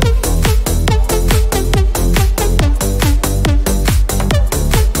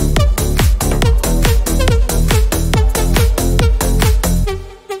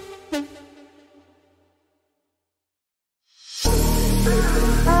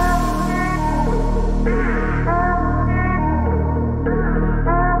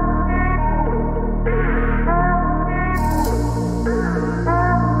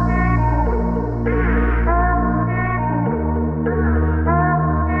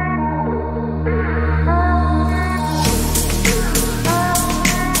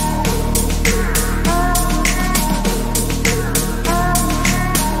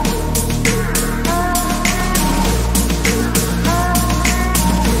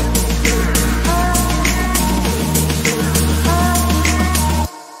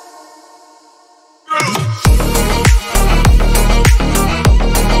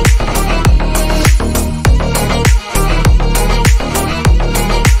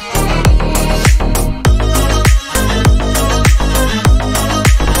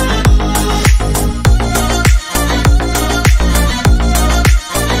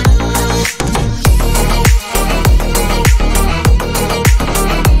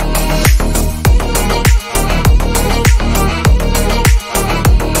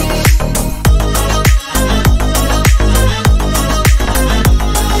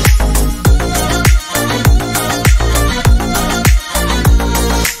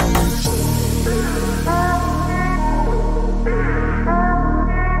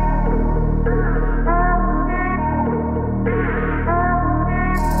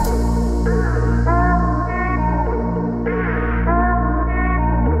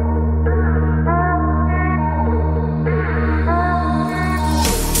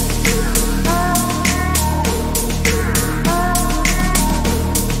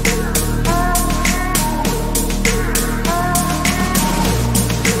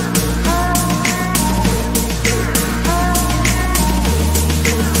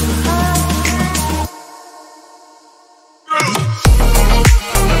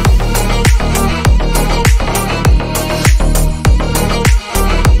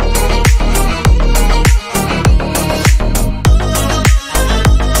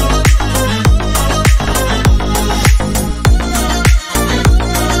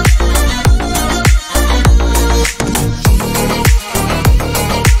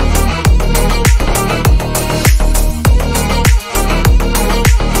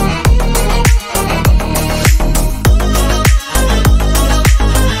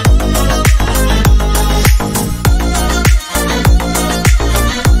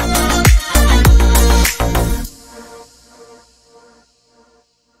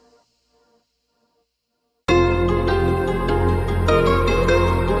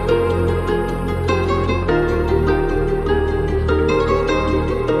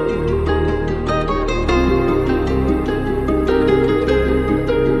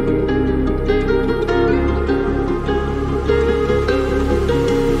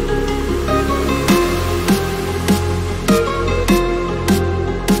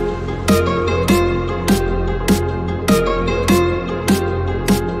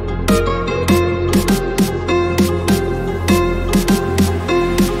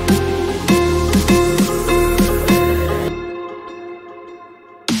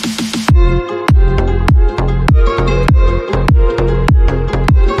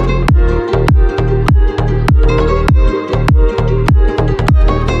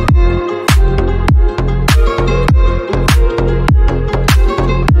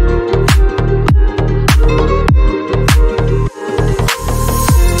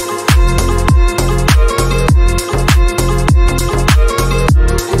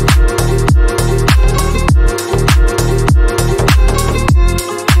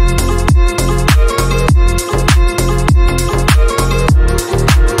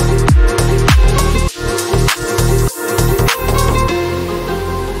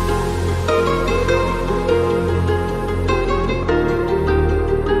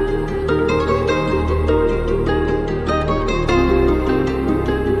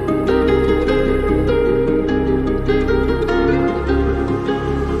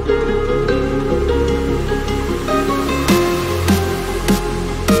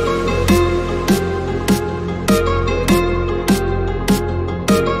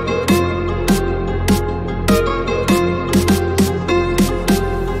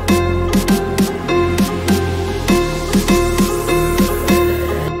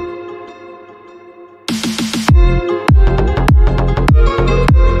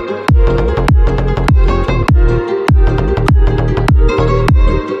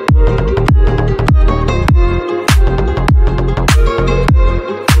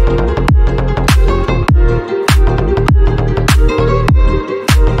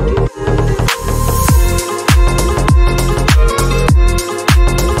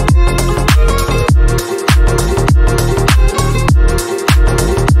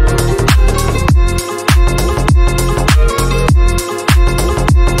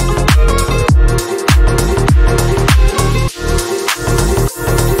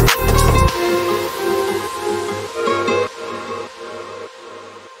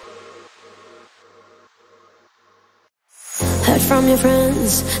 Heard from your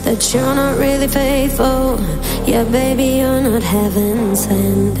friends that you're not really faithful. Yeah, baby, you're not heaven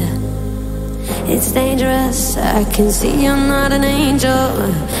sent. It's dangerous, I can see you're not an angel.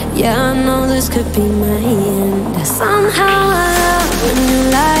 Yeah, I know this could be my end. Somehow I love when you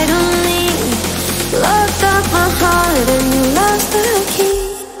lied on me. Locked up my heart and you lost the key.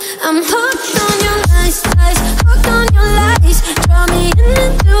 I'm hooked on your lies, lies, hooked on your lies. Draw me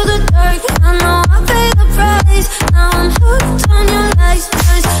into the dark, I know I'll pay the price. Now I'm hooked on your lies,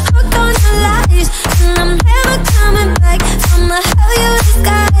 lies, hooked on your lies. And I'm never coming back from the hell you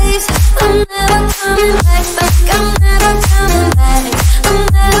disguise. I'm never coming back, I'm never coming back. I'm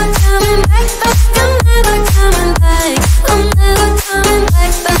never coming back, I'm never coming back. I'm never coming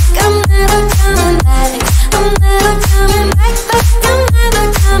back, I'm never coming back. I'm never coming back, I'm never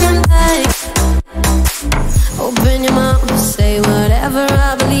coming back. Open your mouth, say whatever,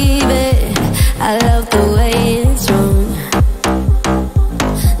 I believe it. I love the way it's wrong.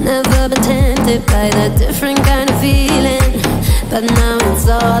 Never been tempted by that different kind of feeling, but now it's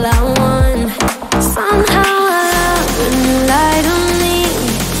all I want. Somehow I love when you lied on me.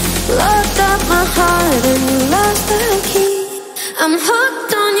 Locked up my heart and you lost the key. I'm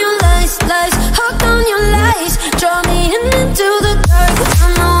hooked on your lies, lies, hooked on your lies. Draw me into the dark, I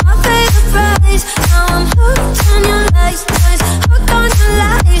know I'll pay the price. Now I'm hooked on your lies, lies, hooked on your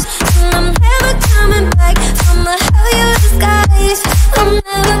lies. And I'm never coming back from the hell you disguise. I'm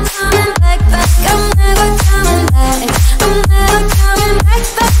never coming back, I'm never coming back. I'm never coming back,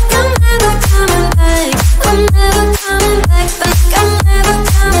 I'm never coming back. I'm never coming back, I'm never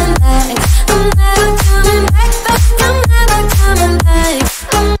coming back. I'm never coming back, I'm never coming back.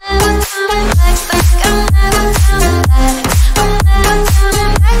 I'm never coming back, I'm never coming back. I'm never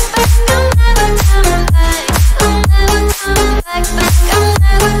coming back, I'm never coming back. I'm never coming back, I'm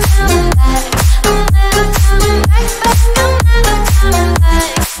never coming back. I'm never coming back, I'm never coming back.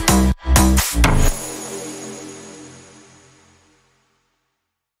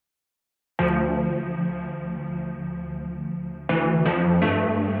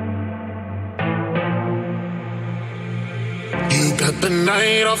 You got the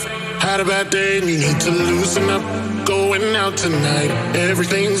night off, had a bad day and you need to loosen up. Going out tonight,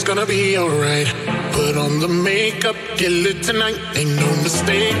 everything's gonna be alright. Put on the makeup, get lit tonight, ain't no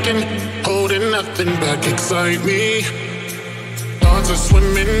mistaking. Holding nothing back, excite me. Thoughts are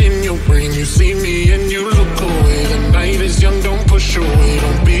swimming in your brain, you see me and you look away. The night is young, don't push away,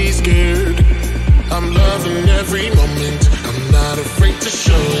 don't be scared. I'm loving every moment, I'm not afraid to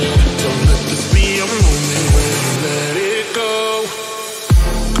show it. Don't let this be a moment where you let it go.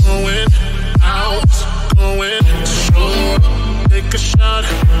 Going out, going to shore. Take a shot,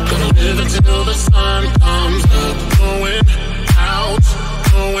 gonna live until the sun comes up. Going out,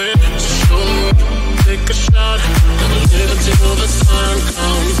 going to shore. Take a shot, gonna live until the sun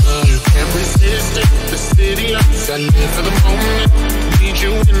comes up. You can't resist it, the city lights, I live for the moment. Need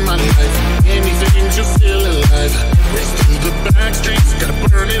you in my life, anything to feel alive. Race to the back streets, gotta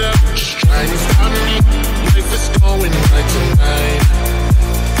burn it up. Just try and stop me, life is going right tonight.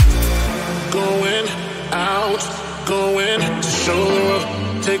 Going out, going to shore.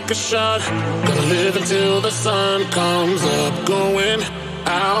 Take a shot, gonna live until the sun comes up. Going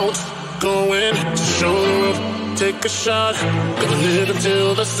out, going to shore. Take a shot, gonna live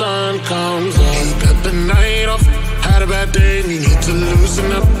until the sun comes up. You got the night off, had a bad day and you need to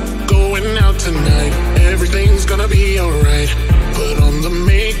loosen up. Going out tonight, everything's gonna be alright. Put on the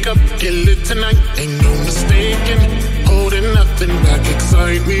makeup, get lit tonight, ain't no mistaking. Holding nothing back,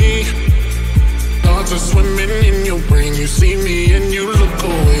 excite me. Thoughts are swimming in your brain, you see me and you look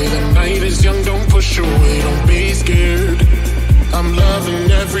away. The night is young, don't push away, don't be scared. I'm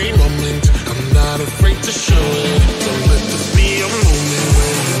loving every moment, I'm not afraid to show it. Don't let this be a moment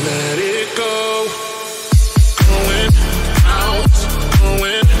where you let it go. Going out,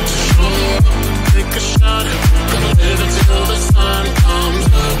 going to shore. Take a shot, gonna live until the sun comes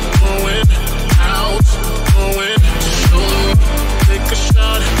up. Going out, going to shore. Take a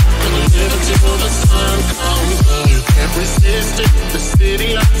shot, gonna live until the sun comes up. You can't resist it, the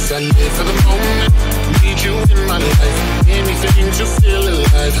city lights, I live for the moment. Need you in my life, anything to feel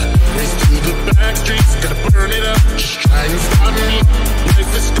alive. Race to the back streets, gotta burn it up. Just try and stop me,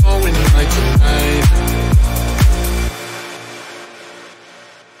 life is going right tonight.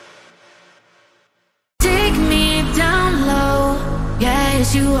 Take me down low, yeah,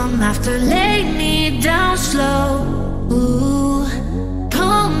 it's you I'm after. Lay me down slow, ooh.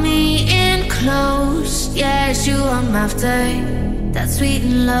 Pull me in close, yeah, it's you I'm after. That's sweet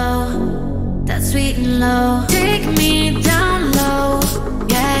and low, that's sweet and low. Take me down low,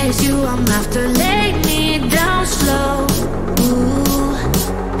 yeah, it's you I'm after. Lay me down slow, ooh.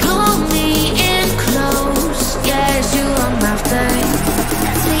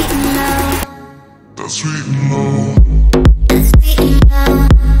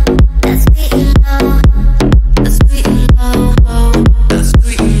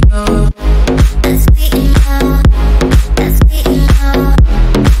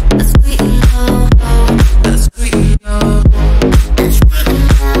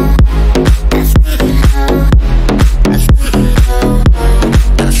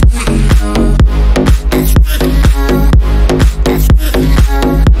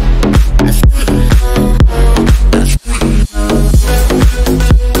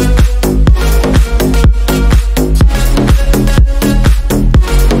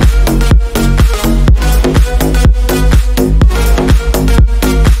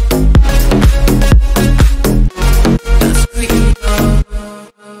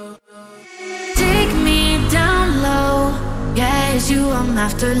 you I'm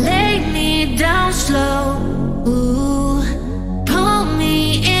after. Lay me down slow. Ooh, pull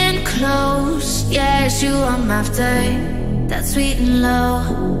me in close. Yeah, it's you I'm after. That's sweet and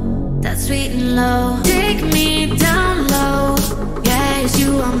low. That's sweet and low. Take me down low. Yeah, it's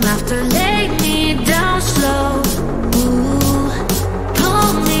you I'm after. Lay me down slow. Ooh,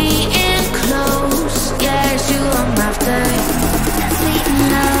 pull me in close. Yeah, it's you I'm after. That's sweet and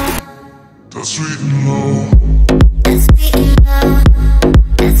low. That's sweet and low. That's sweet and low.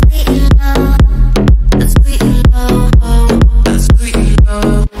 That's sweet and low. That's sweet and low. That's sweet and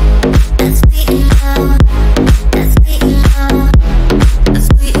low. That's sweet and low. That's sweet and low. That's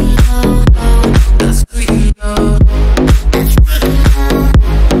sweet and low. That's sweet and low. That's sweet and low.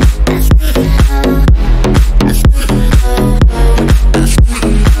 That's sweet and low. That's sweet and low. That's sweet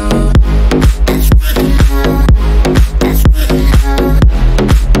and low. That's sweet and low. That's sweet and low.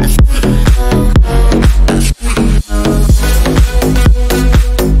 That's sweet and low. That's sweet and low.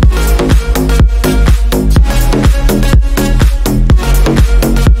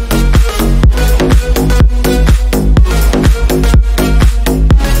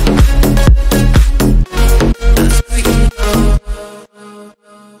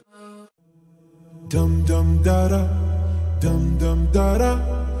 Dum dum da da, dum dum da da,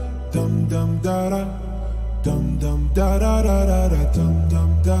 dum dum da da, dum dum da da da da da, dum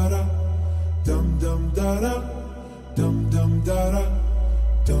dum da da, dum dum da da, dum dum da da,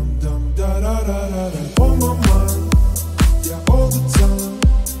 dum dum da da da da da. On my mind, yeah, all the time.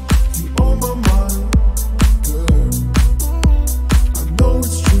 You on my mind, girl. I know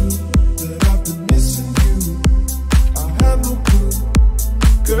it's true that I've been missing you. I had no clue,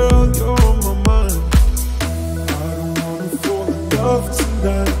 girl, you're on my mind. I don't wanna fall in love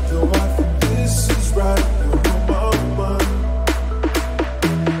tonight, though I think this is right. You're on my mind.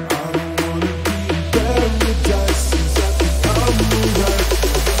 I don't wanna be in paradise, since I think I'm alright.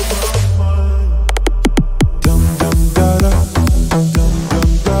 You're on my mind. Dum dum da da, dum dum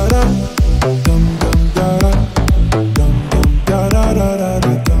da da, dum dum da da, dum dum da da da da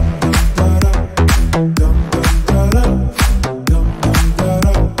da, dum dum da da, dum dum da da, dum dum da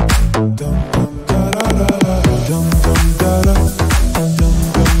da, dum dum da da da, dum dum da da, dum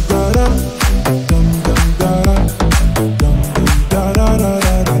dum da da, dum dum da da, dum dum da da da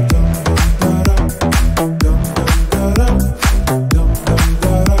da, dum dum da da, dum dum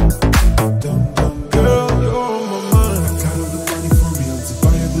da da, dum dum. Girl, you're on my mind. I got all the money for real to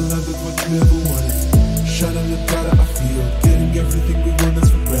buy you the love that's what you ever wanted. Shine on the color I feel, getting everything we want that's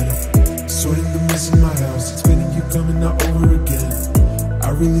for granted. Sorting the mess in my house, expecting you coming out over again. I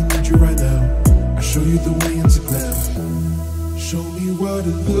really need you right now. I show you the way into glam. Show me what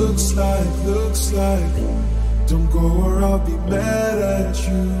it looks like, looks like. Don't go or I'll be mad at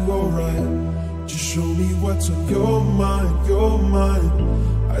you, alright. Just show me what's on your mind, your mind.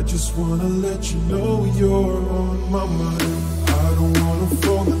 I just wanna let you know you're on my mind. I don't wanna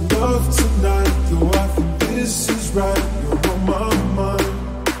fall in love tonight, though I think this is right. You're on my mind.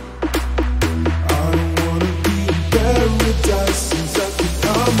 I don't wanna be in paradise, since I think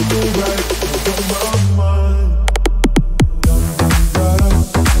I'm alright. You're on my mind. Dum dum da da,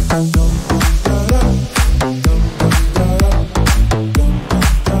 dum dum da da, dum dum da da, dum dum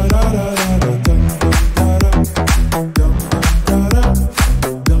da da da da, dum dum da da, dum dum da da,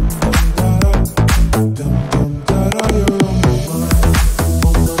 dum dum da da, dum dum da da.